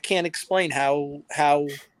 I can't explain how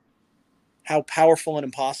powerful and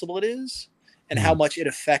impossible it is, and how much it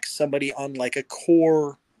affects somebody on like a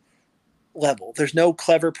core level. There's no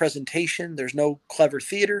clever presentation. There's no clever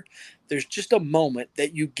theater. There's just a moment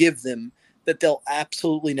that you give them that they'll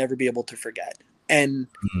absolutely never be able to forget. And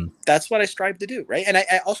that's what I strive to do. Right. And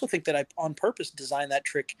I also think that I on purpose designed that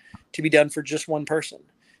trick to be done for just one person,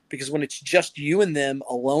 because when it's just you and them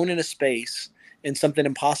alone in a space and something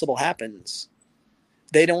impossible happens,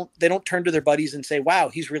 they don't turn to their buddies and say, wow,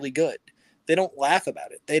 he's really good. They don't laugh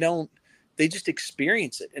about it. They they just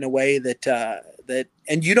experience it in a way that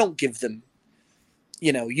and you don't give them,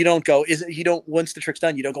 you don't go, once the trick's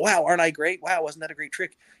done, you don't go, wow, aren't I great? Wow, wasn't that a great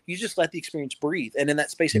trick? You just let the experience breathe. And in that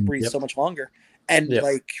space, it breathes so much longer. And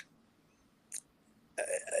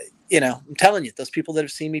I'm telling you, those people that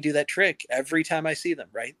have seen me do that trick, every time I see them,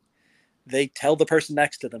 right, they tell the person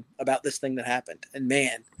next to them about this thing that happened. And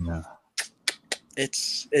man,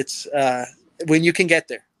 it's when you can get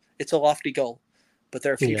there, it's a lofty goal, but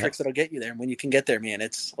there are a few tricks that'll get you there. And when you can get there, man,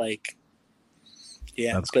 it's like,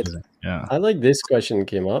 it's good. Yeah. I like this question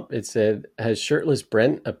came up. It said, "Has shirtless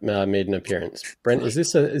Brent made an appearance?" Brent, is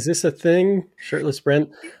this a thing? Shirtless Brent?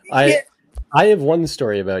 I have one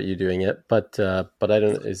story about you doing it, but I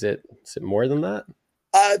don't. Is it more than that?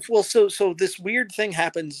 Well, so this weird thing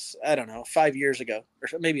happens, I don't know, 5 years ago, or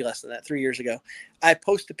maybe less than that, 3 years ago. I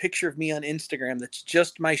post a picture of me on Instagram that's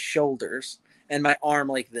just my shoulders and my arm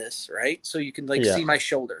like this, right? So you can see my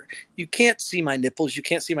shoulder. You can't see my nipples. You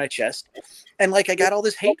can't see my chest. And I got all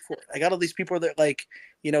this hate for it. I got all these people that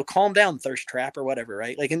calm down, thirst trap or whatever,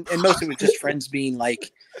 right? And most of it was just friends being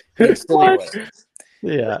silly.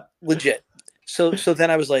 Yeah. Legit. So then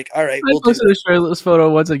I was like, all right. I posted a shirtless photo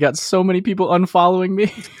once and got so many people unfollowing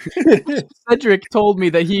me. Cedric told me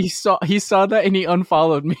that he saw that and he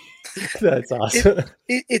unfollowed me. That's awesome.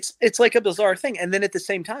 It's like a bizarre thing. And then at the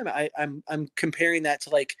same time, I'm comparing that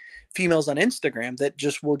to females on Instagram that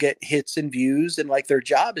just will get hits and views, and their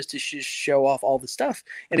job is to just show off all the stuff.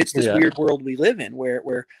 And it's this weird world we live in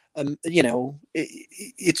where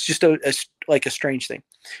it's just a strange thing.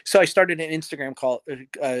 So I started an Instagram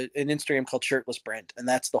called Shirtless Brent, and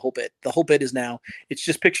that's the whole bit. The whole bit is now it's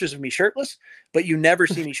just pictures of me shirtless, but you never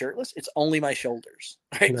see me shirtless. It's only my shoulders,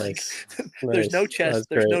 right? Nice. There's no chest, That's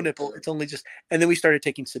there's great. no nipple. It's only just. And then we started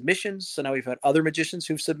taking submissions. So now we've had other magicians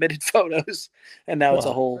who've submitted photos, and now it's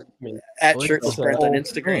a whole at Shirtless Brent on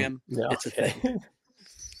Instagram. Yeah, it's a thing.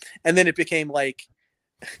 And then it became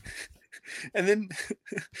and then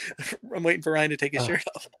I'm waiting for Ryan to take his shirt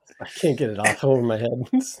off. I can't get it off over my head.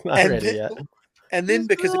 It's not ready yet. And then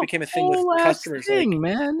because it became a thing with customers,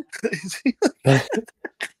 man.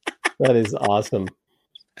 That is awesome.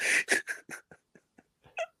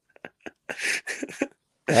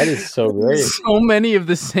 That is so great. So many of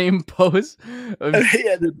the same posts.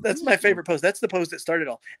 Yeah, that's my favorite post. That's the post that started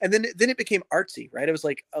all. And then it became artsy, right? It was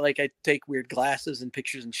I take weird glasses and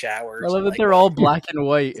pictures in showers. I love that they're all black and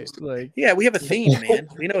white. Yeah, we have a theme, man.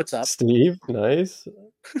 We know what's up. Steve, nice.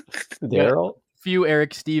 Daryl. Few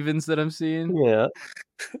Eric Stevens that I'm seeing. Yeah.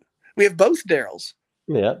 We have both Daryls.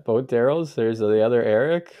 Yeah, both Daryls. There's the other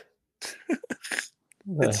Eric.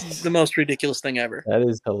 It's the most ridiculous thing ever. That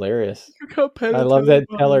is hilarious. I love that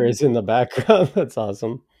Teller is in the background. That's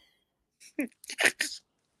awesome.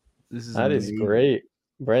 That is great.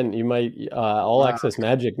 Brent, you might All Access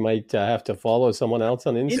Magic might have to follow someone else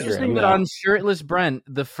on Instagram. Interesting that on Shirtless Brent,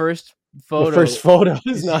 the first photo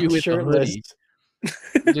is not shirtless.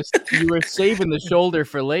 You were saving the shoulder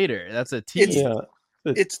for later. That's a tease.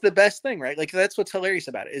 It's the best thing, right? That's what's hilarious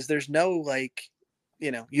about it is there's no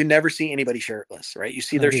you never see anybody shirtless, right? You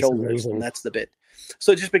see their shoulders, and that's the bit.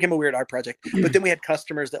 So it just became a weird art project. But then we had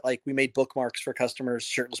customers that we made bookmarks for customers,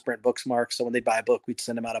 Shirtless Brent bookmarks. So when they'd buy a book, we'd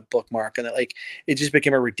send them out a bookmark, and it just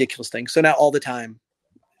became a ridiculous thing. So now all the time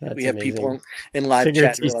we have people in live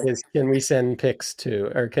chat. Can we send pics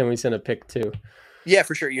to, or can we send a pic to? Yeah,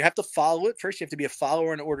 for sure. You have to follow it first. You have to be a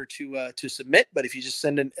follower in order to submit. But if you just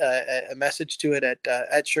send a message to it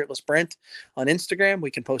at Shirtless Brent on Instagram,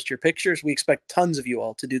 we can post your pictures. We expect tons of you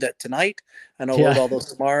all to do that tonight, and I'll load all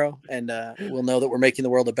those tomorrow, and we'll know that we're making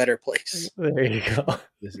the world a better place. There you go.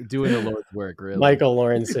 Doing the Lord's work, really. Michael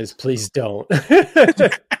Lawrence says, "Please don't."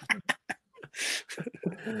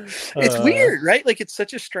 It's weird, right? It's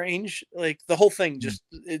such a strange, the whole thing just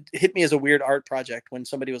it hit me as a weird art project when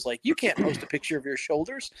somebody was like, you can't post a picture of your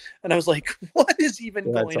shoulders. And I was like, what is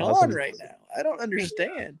even going on right now? I don't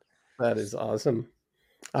understand. That is awesome.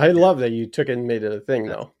 I love that you took it and made it a thing,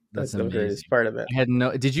 though. That's the greatest part of it.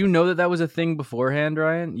 Did you know that was a thing beforehand,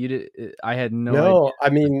 Ryan? You did. I had no idea. I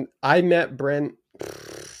mean, I met Brent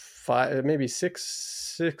maybe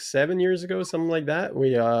 6-7 years ago, something like that.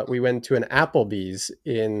 We went to an Applebee's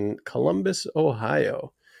in Columbus,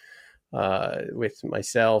 Ohio, with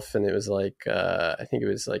myself, and it was I think it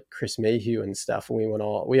was Chris Mayhew and stuff. And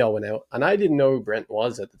we all went out, and I didn't know who Brent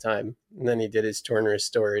was at the time. And then he did his torn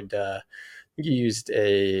restored. I think he used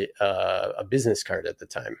a business card at the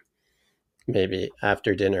time, maybe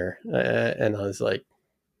after dinner, and I was like,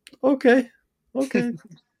 okay.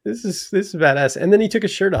 This is badass. And then he took his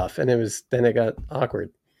shirt off, and it got awkward.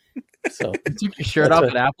 So you took your shirt off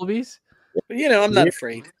at Applebee's? I'm not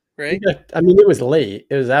afraid. right? I mean, it was late.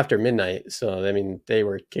 It was after midnight. So, I mean, they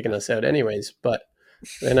were kicking us out anyways. But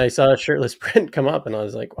then I saw a shirtless Brent come up and I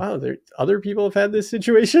was like, wow, other people have had this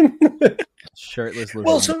situation. Shirtless.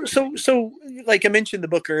 Well, so like I mentioned the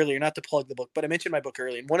book earlier, not to plug the book, but I mentioned my book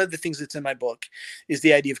earlier. And one of the things that's in my book is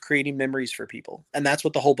the idea of creating memories for people. And that's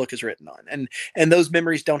what the whole book is written on. And those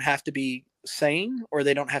memories don't have to be sane or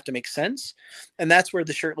they don't have to make sense. And that's where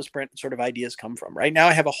the shirtless Brent sort of ideas come from. Right now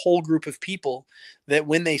I have a whole group of people that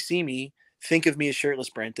when they see me, think of me as shirtless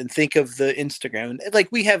Brent and think of the Instagram.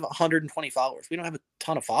 Like we have 120 followers. We don't have a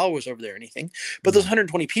ton of followers over there or anything, but those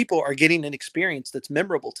 120 people are getting an experience that's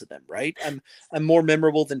memorable to them, right? I'm more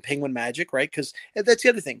memorable than Penguin Magic, right? Because that's the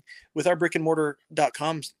other thing with our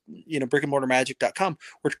brickandmortar.com, brickandmortarmagic.com,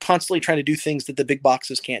 we're constantly trying to do things that the big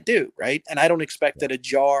boxes can't do, right? And I don't expect that a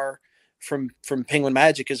jar from Penguin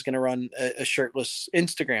Magic is going to run a shirtless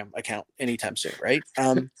Instagram account anytime soon, right?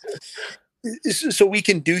 So we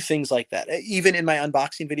can do things like that. Even in my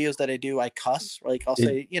unboxing videos that I do, I cuss. Like I'll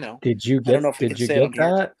say, did you I don't know if we can say it on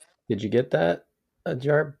here. that? Did you get that?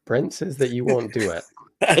 Jar? Brent says that you won't do it.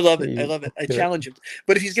 I love it. I love it. I challenge him.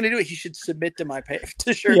 But if he's going to do it, he should submit to my page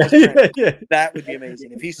to Shirtless Brent. Yeah. That would be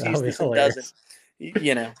amazing. If he sees this and doesn't,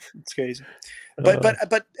 it's crazy.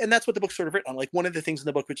 But and that's what the book's sort of written on. Like one of the things in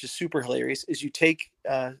the book, which is super hilarious, is you take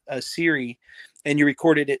a Siri and you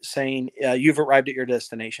recorded it saying, you've arrived at your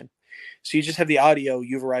destination. So you just have the audio,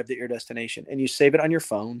 you've arrived at your destination, and you save it on your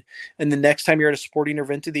phone. And the next time you're at a sporting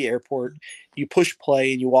event at the airport, you push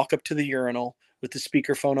play and you walk up to the urinal with the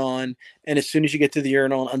speakerphone on. And as soon as you get to the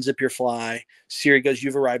urinal and unzip your fly, Siri goes,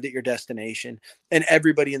 you've arrived at your destination. And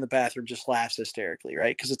everybody in the bathroom just laughs hysterically,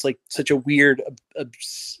 right? Because it's like such a weird,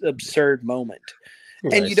 absurd moment.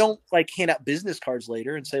 Nice. And you don't like hand out business cards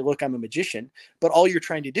later and say, look, I'm a magician. But all you're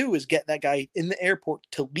trying to do is get that guy in the airport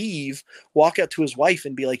to leave, walk out to his wife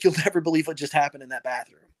and be like, you'll never believe what just happened in that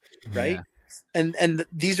bathroom. Right. Yeah. And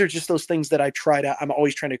these are just those things that I'm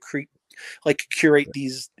always trying to curate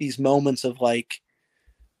these moments of like,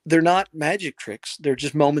 they're not magic tricks. They're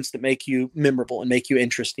just moments that make you memorable and make you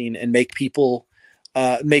interesting and make people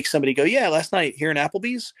make somebody go, yeah, last night here in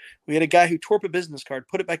Applebee's, we had a guy who tore up a business card,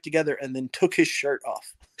 put it back together, and then took his shirt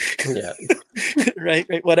off. Yeah. right.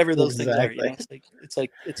 Whatever those things are, it's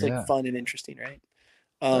like fun and interesting, right?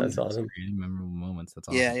 That's awesome. Memorable moments. That's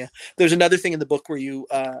awesome. Yeah. There's another thing in the book where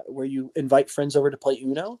you invite friends over to play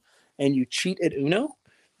Uno and you cheat at Uno,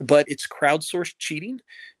 but it's crowdsourced cheating.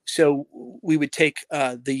 So we would take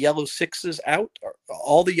the yellow sixes out,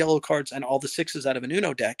 all the yellow cards and all the sixes out of an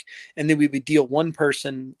Uno deck, and then we would deal one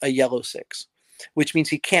person a yellow six, which means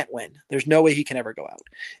he can't win. There's no way he can ever go out.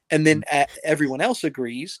 And then everyone else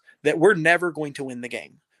agrees that we're never going to win the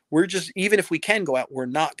game. We're just, even if we can go out, we're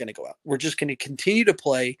not going to go out. We're just going to continue to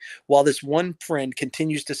play while this one friend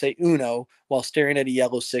continues to say Uno while staring at a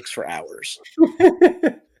yellow six for hours.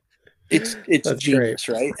 It's That's genius,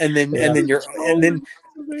 great. Right? And then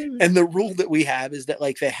and the rule that we have is that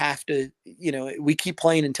like they have to, we keep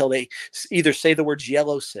playing until they either say the words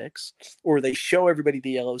yellow six, or they show everybody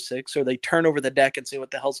the yellow six, or they turn over the deck and say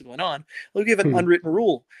what the hell's going on. We have an unwritten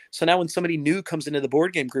rule. So now when somebody new comes into the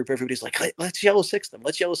board game group, everybody's like, let's yellow six them.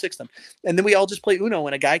 Let's yellow six them. And then we all just play Uno,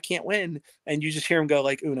 and a guy can't win, and you just hear him go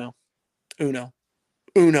like Uno, Uno,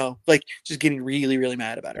 Uno, like just getting really, really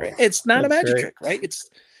mad about it. Right? It's not That's a magic great. Trick, right?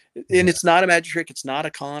 It's not a magic trick. It's not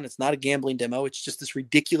a con. It's not a gambling demo. It's just this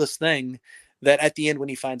ridiculous thing that at the end, when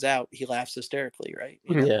he finds out, he laughs hysterically, right?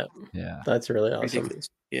 Yeah. That's really awesome. Ridiculous.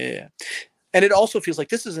 Yeah. And it also feels like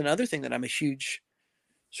this is another thing that I'm a huge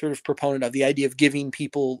sort of proponent of, the idea of giving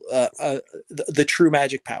people the true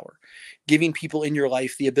magic power, giving people in your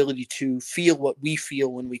life the ability to feel what we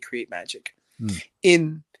feel when we create magic.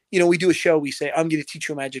 We do a show, we say, I'm going to teach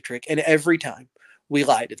you a magic trick. And every time, we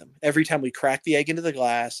lie to them. Every time we crack the egg into the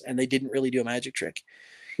glass and they didn't really do a magic trick.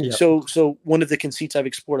 Yep. So one of the conceits I've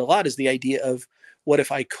explored a lot is the idea of what if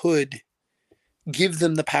I could give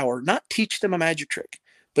them the power, not teach them a magic trick,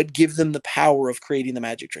 but give them the power of creating the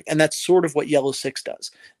magic trick. And that's sort of what Yellow Six does.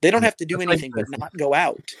 They don't have to do anything but not go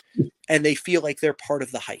out, and they feel like they're part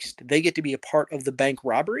of the heist. They get to be a part of the bank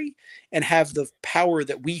robbery and have the power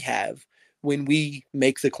that we have when we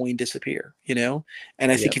make the coin disappear,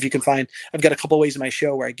 And I think if you can find, I've got a couple of ways in my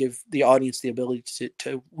show where I give the audience the ability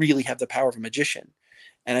to really have the power of a magician.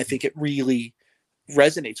 And I think it really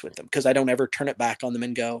resonates with them because I don't ever turn it back on them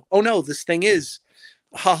and go, oh no, this thing is,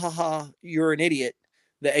 ha ha ha, you're an idiot.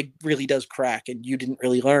 The egg really does crack and you didn't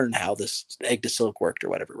really learn how this egg to silk worked or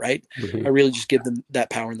whatever. Right. Mm-hmm. I really just give them that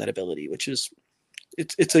power and that ability, which is,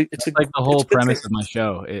 it's like the whole premise of my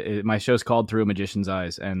show. My show's called Through a Magician's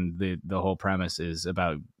Eyes, and the whole premise is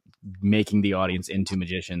about making the audience into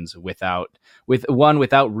magicians without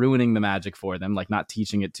ruining the magic for them, like not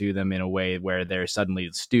teaching it to them in a way where they're suddenly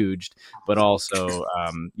stooged, but also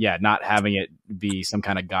not having it be some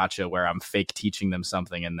kind of gotcha where I'm fake teaching them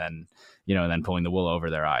something and then pulling the wool over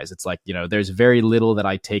their eyes. It's like, there's very little that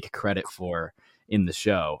I take credit for in the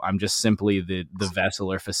show. I'm just simply the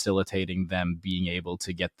vessel or facilitating them being able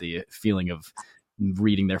to get the feeling of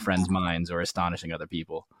reading their friends' minds or astonishing other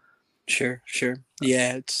people. Sure.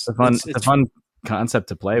 Yeah, it's a fun concept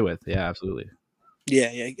to play with. Yeah, absolutely. Yeah.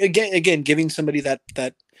 Again, giving somebody that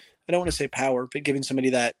I don't want to say power, but giving somebody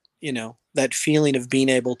that, that feeling of being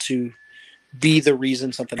able to be the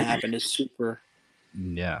reason something happened is super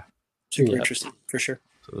interesting for sure.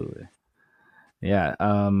 Absolutely. Yeah.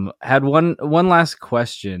 Had one last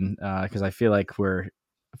question, because I feel like we're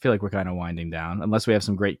kind of winding down, unless we have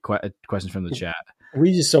some great questions from the chat.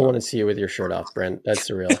 We just don't want to see you with your shirt off, Brent. That's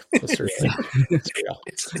the real.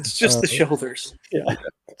 It's just the shoulders. Yeah,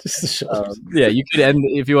 just the shoulders. Yeah, you could end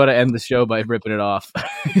if you want to end the show by ripping it off.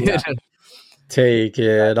 Take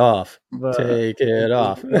it off. Take it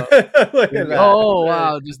off. Look at that. Oh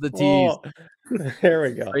wow, just the tease. There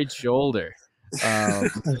we go. Great shoulder.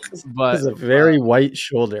 But it's a very white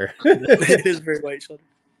shoulder. It is a very white shoulder.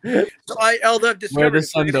 So I've discovered where the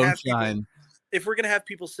sun don't shine. If we're gonna have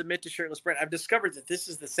people submit to Shirtless Brent, I've discovered that this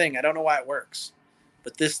is the thing. I don't know why it works,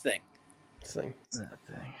 but this thing. That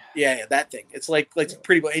thing. Yeah, that thing. It's like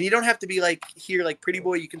Pretty Boy, and you don't have to be like here like Pretty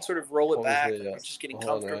Boy. You can sort of roll it back. You're just getting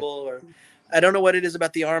comfortable, or I don't know what it is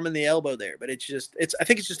about the arm and the elbow there, but I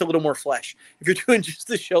think it's just a little more flesh. If you're doing just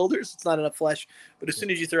the shoulders, it's not enough flesh. But as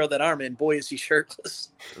soon as you throw that arm in, boy, is he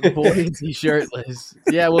shirtless. Boy, is he shirtless.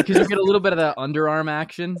 Yeah, well, because you get a little bit of that underarm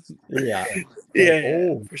action. Yeah,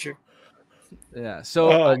 for sure. Yeah.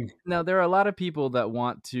 So now there are a lot of people that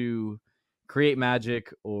want to create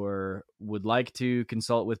magic or would like to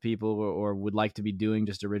consult with people or would like to be doing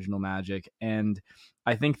just original magic. And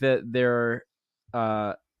I think that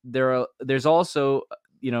there's also,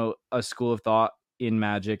 a school of thought in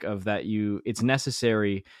magic of that it's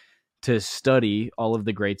necessary to study all of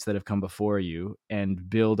the greats that have come before you and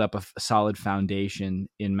build up a solid foundation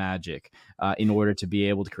in magic in order to be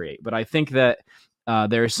able to create. But I think that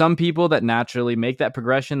there are some people that naturally make that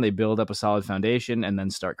progression. They build up a solid foundation and then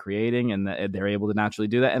start creating, and they're able to naturally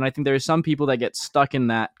do that. And I think there are some people that get stuck in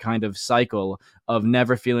that kind of cycle of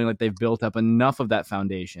never feeling like they've built up enough of that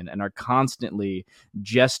foundation and are constantly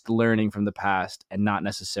just learning from the past and not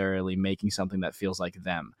necessarily making something that feels like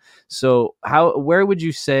them. So where would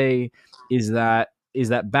you say is that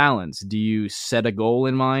balance? Do you set a goal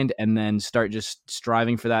in mind and then start just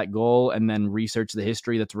striving for that goal and then research the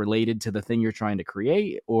history that's related to the thing you're trying to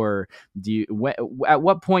create? Or at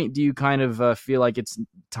what point do you kind of feel like it's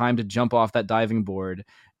time to jump off that diving board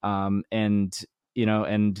and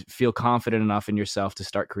feel confident enough in yourself to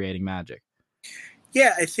start creating magic?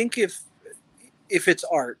 Yeah, I think if it's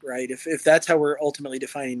art, right? If that's how we're ultimately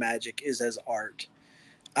defining magic is as art,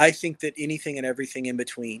 I think that anything and everything in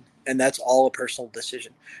between, and that's all a personal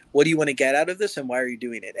decision. What do you want to get out of this, and why are you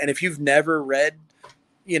doing it? And if you've never read,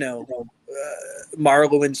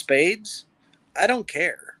 Marlowe in Spades, I don't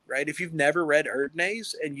care, right? If you've never read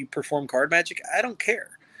Erdnase and you perform card magic, I don't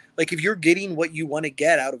care. Like if you're getting what you want to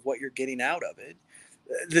get out of what you're getting out of it,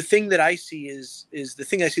 the thing that I see is the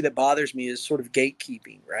thing I see that bothers me is sort of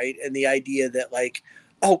gatekeeping, right? And the idea that like,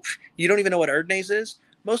 oh, you don't even know what Erdnase is?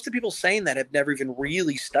 Most of the people saying that have never even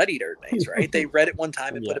really studied Erdnase, right? They read it one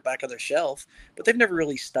time and put it back on their shelf, but they've never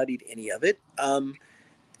really studied any of it.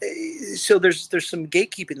 So there's some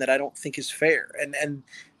gatekeeping that I don't think is fair. And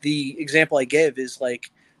the example I give is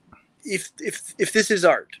like, if this is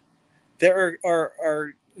art, there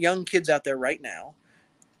are young kids out there right now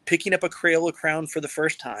picking up a Crayola crown for the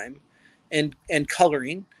first time and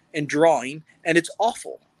coloring and drawing, and it's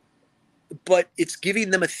awful. But it's giving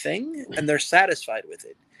them a thing and they're satisfied with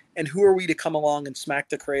it. And who are we to come along and smack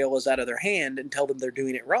the Crayolas out of their hand and tell them they're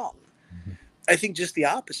doing it wrong? Mm-hmm. I think just the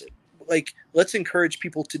opposite. Like, let's encourage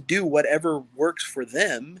people to do whatever works for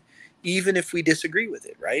them, even if we disagree with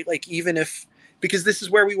it, right? Like, because this is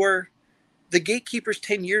where we were. The gatekeepers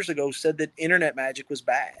 10 years ago said that internet magic was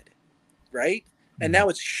bad, right? Mm-hmm. And now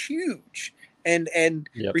it's huge and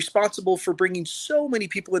responsible for bringing so many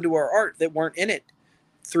people into our art that weren't in it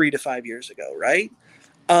 3 to 5 years ago, right?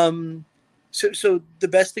 So the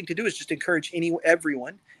best thing to do is just encourage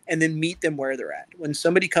everyone and then meet them where they're at. When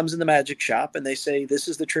somebody comes in the magic shop and they say, this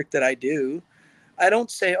is the trick that I do, I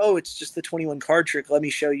don't say, oh, it's just the 21 card trick. Let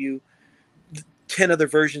me show you 10 other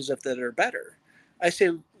versions of that are better. I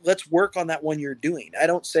say, let's work on that one you're doing. I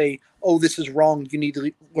don't say, oh, this is wrong. You need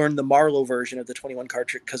to learn the Marlowe version of the 21 card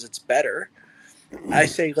trick because it's better. I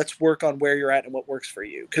say let's work on where you're at and what works for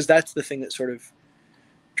you, because that's the thing that sort of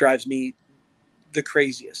drives me the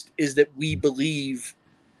craziest, is that we believe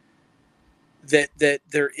that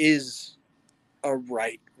there is a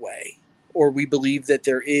right way, or we believe that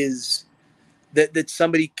there is that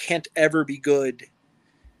somebody can't ever be good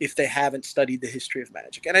if they haven't studied the history of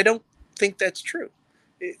magic. And I don't think that's true.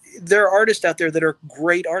 There are artists out there that are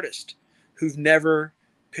great artists who've never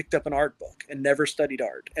picked up an art book and never studied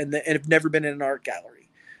art and have never been in an art gallery.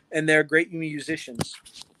 And they're great musicians.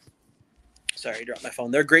 Sorry, I dropped my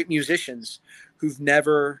phone. They're great musicians who've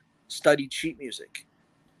never studied sheet music.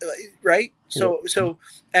 Right? So,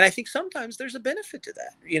 and I think sometimes there's a benefit to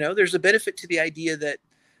that. You know, there's a benefit to the idea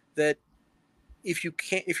that if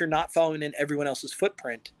you're not following in everyone else's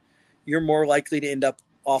footprint, you're more likely to end up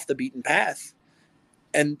off the beaten path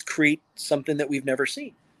and create something that we've never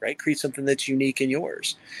seen, right? Create something that's unique in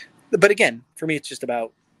yours. But again, for me, it's just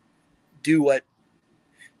about do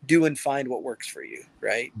and find what works for you,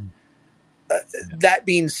 right? That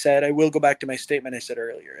being said, I will go back to my statement I said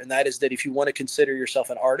earlier, and that is that if you want to consider yourself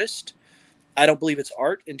an artist, I don't believe it's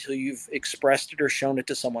art until you've expressed it or shown it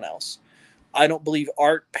to someone else. I don't believe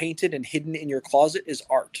art painted and hidden in your closet is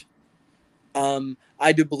art.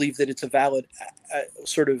 I do believe that it's a valid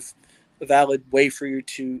way for you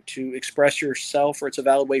to express yourself, or it's a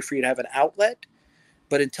valid way for you to have an outlet.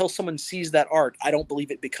 But until someone sees that art, I don't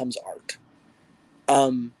believe it becomes art.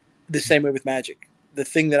 The same way with magic. The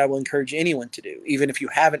thing that I will encourage anyone to do, even if you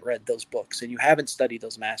haven't read those books and you haven't studied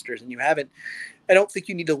those masters and I don't think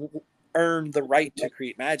you need to earn the right to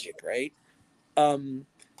create magic, right?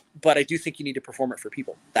 But I do think you need to perform it for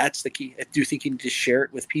people. That's the key. I do think you need to share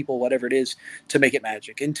it with people, whatever it is, to make it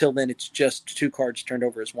magic. Until then, it's just 2 cards turned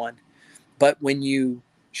over as 1. But when you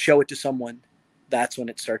show it to someone, that's when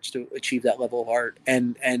it starts to achieve that level of art.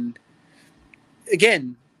 And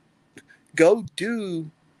again, go do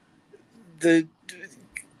I'm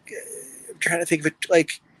trying to think of it,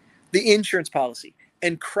 like the insurance policy,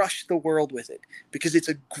 and crush the world with it, because it's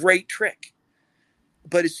a great trick.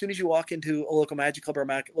 But as soon as you walk into a local magic club or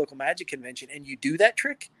a local magic convention and you do that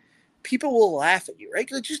trick, people will laugh at you,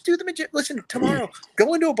 right? Like, just do the magic. Listen, tomorrow,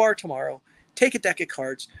 go into a bar tomorrow, take a deck of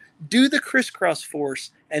cards, do the crisscross force,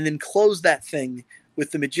 and then close that thing with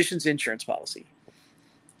the magician's insurance policy.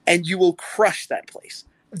 And you will crush that place.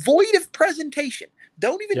 Void of presentation.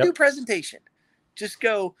 Don't even do presentation. Just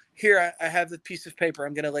go, here, I have the piece of paper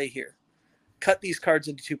I'm going to lay here. Cut these cards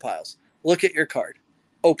into 2 piles. Look at your card.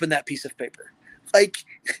 Open that piece of paper. Like,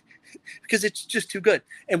 because it's just too good.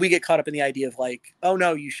 And we get caught up in the idea of like, oh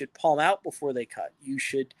no, you should palm out before they cut. You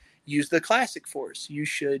should use the classic force. You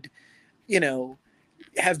should,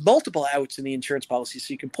 have multiple outs in the insurance policy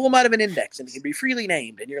so you can pull them out of an index and it can be freely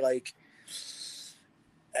named. And you're like,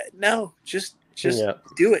 no, just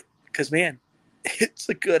do it. Because man, it's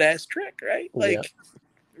a good ass trick, right? Like, it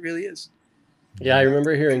really is. Yeah, I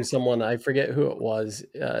remember hearing someone, I forget who it was,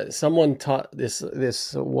 someone taught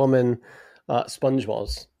this woman sponge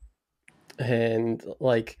balls. And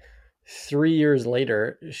like 3 years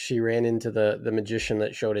later, she ran into the magician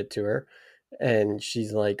that showed it to her. And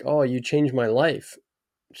she's like, oh, you changed my life.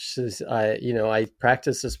 She says, I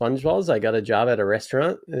practiced the sponge balls. I got a job at a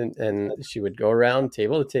restaurant, and she would go around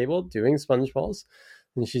table to table doing sponge balls.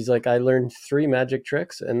 And she's like, I learned 3 magic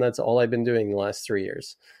tricks, and that's all I've been doing the last 3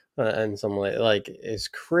 years. And some like is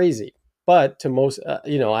crazy. But to most,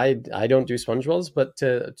 I don't do sponge balls, but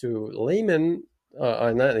to laymen,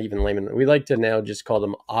 not even laymen, we like to now just call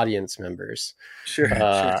them audience members. Sure.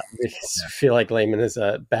 Because I feel like layman is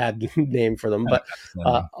a bad name for them, but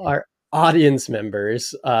our audience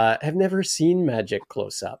members have never seen magic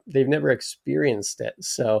close up. They've never experienced it.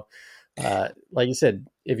 So, like you said,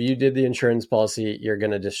 if you did the insurance policy, you're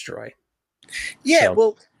going to destroy. Yeah,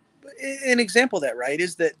 well, an example of that, right,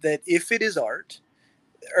 is that if it is art,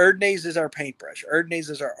 Erdnase is our paintbrush, Erdnase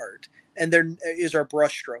is our art, and there is our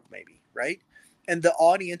brush stroke, maybe, right? And the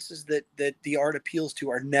audiences that the art appeals to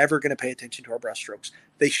are never going to pay attention to our brush strokes.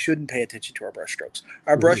 They shouldn't pay attention to our brush strokes.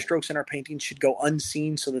 Our brush strokes in our paintings should go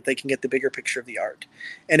unseen so that they can get the bigger picture of the art.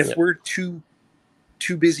 And if we're too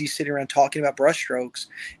busy sitting around talking about brush strokes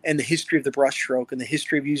and the history of the brush stroke and the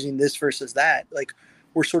history of using this versus that, like,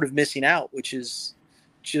 we're sort of missing out, which is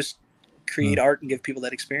just create art and give people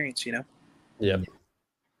that experience, Yeah,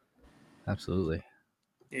 absolutely.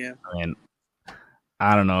 Yeah. I mean,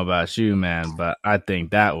 I don't know about you, man, but I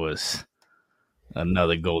think that was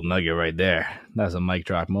another gold nugget right there. That's a mic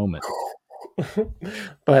drop moment.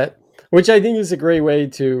 But which I think is a great way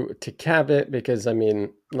to cap it, because I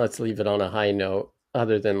mean, let's leave it on a high note.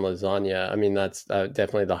 Other than lasagna, I mean, that's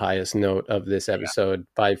definitely the highest note of this episode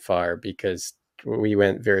by far, because we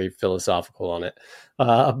went very philosophical on it.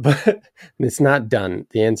 But it's not done.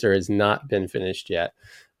 The answer has not been finished yet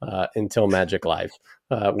until Magic Live,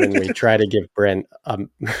 when we try to give Brent an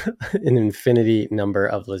infinity number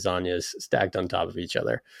of lasagnas stacked on top of each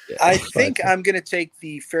other. I think I'm going to take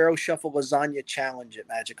the Pharaoh Shuffle Lasagna Challenge at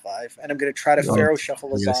Magic Live, and I'm going to try to Pharaoh Shuffle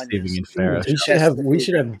lasagnas. We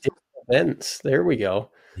should have events. There we go.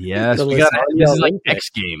 Yes, this is like X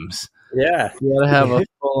Games. Yeah, you gotta have a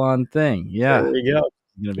full-on thing. Yeah, there you go.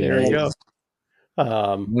 There you go.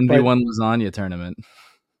 1v1 lasagna tournament.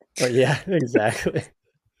 Yeah, exactly.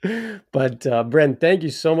 But Brent, thank you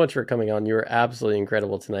so much for coming on. You were absolutely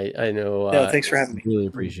incredible tonight. I know. Thanks for having me. Really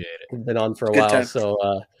appreciate it. We've been on for a while, time.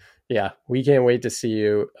 So yeah, we can't wait to see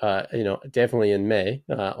you. Definitely in May.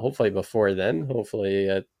 Hopefully before then.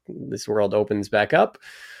 Hopefully this world opens back up.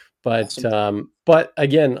 But awesome. But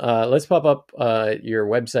again, let's pop up your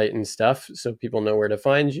website and stuff so people know where to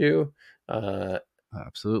find you.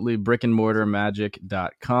 Absolutely.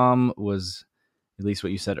 brickandmortarmagic.com was at least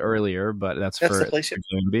what you said earlier, but that's for the place.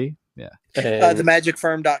 Airbnb. Yeah.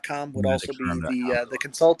 Themagicfirm.com would also be the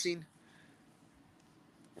consulting.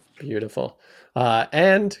 Beautiful.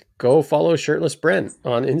 And go follow Shirtless Brent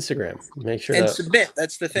on Instagram. Make sure to submit.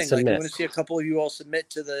 That's the thing. Like, I want to see a couple of you all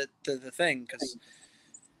submit to the thing because.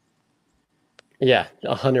 Yeah,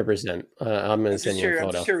 100%. I'm going to send you a photo.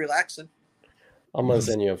 I'm just here relaxing. I'm going to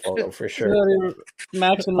send you a photo for sure.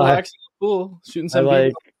 Max and relaxing cool. Shooting some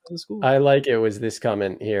school. I like it was this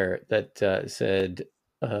comment here that said,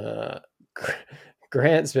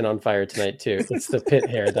 Grant's been on fire tonight too. It's the pit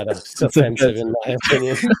hair that is offensive in my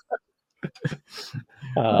opinion.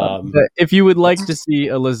 If you would like to see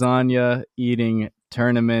a lasagna eating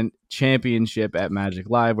tournament championship at Magic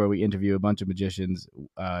Live, where we interview a bunch of magicians,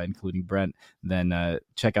 including Brent, then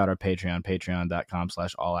check out our Patreon,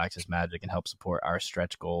 patreon.com/allaccessmagic, and help support our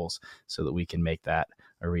stretch goals so that we can make that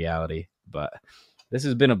a reality. But this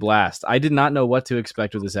has been a blast. I did not know what to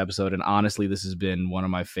expect with this episode, and honestly, this has been one of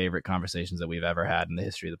my favorite conversations that we've ever had in the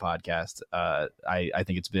history of the podcast. I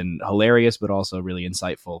think it's been hilarious, but also really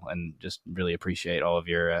insightful, and just really appreciate all of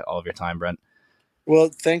your time, Brent. Well,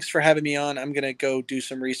 thanks for having me on. I'm going to go do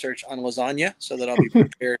some research on lasagna so that I'll be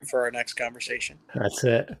prepared for our next conversation. That's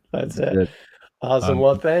it. Good. Awesome.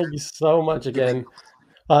 Well, thank you so much again.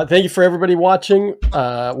 Thank you for everybody watching.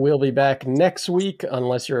 We'll be back next week.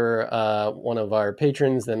 Unless you're one of our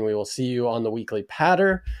patrons, then we will see you on the weekly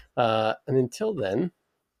patter. And until then,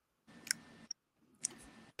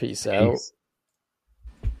 peace out.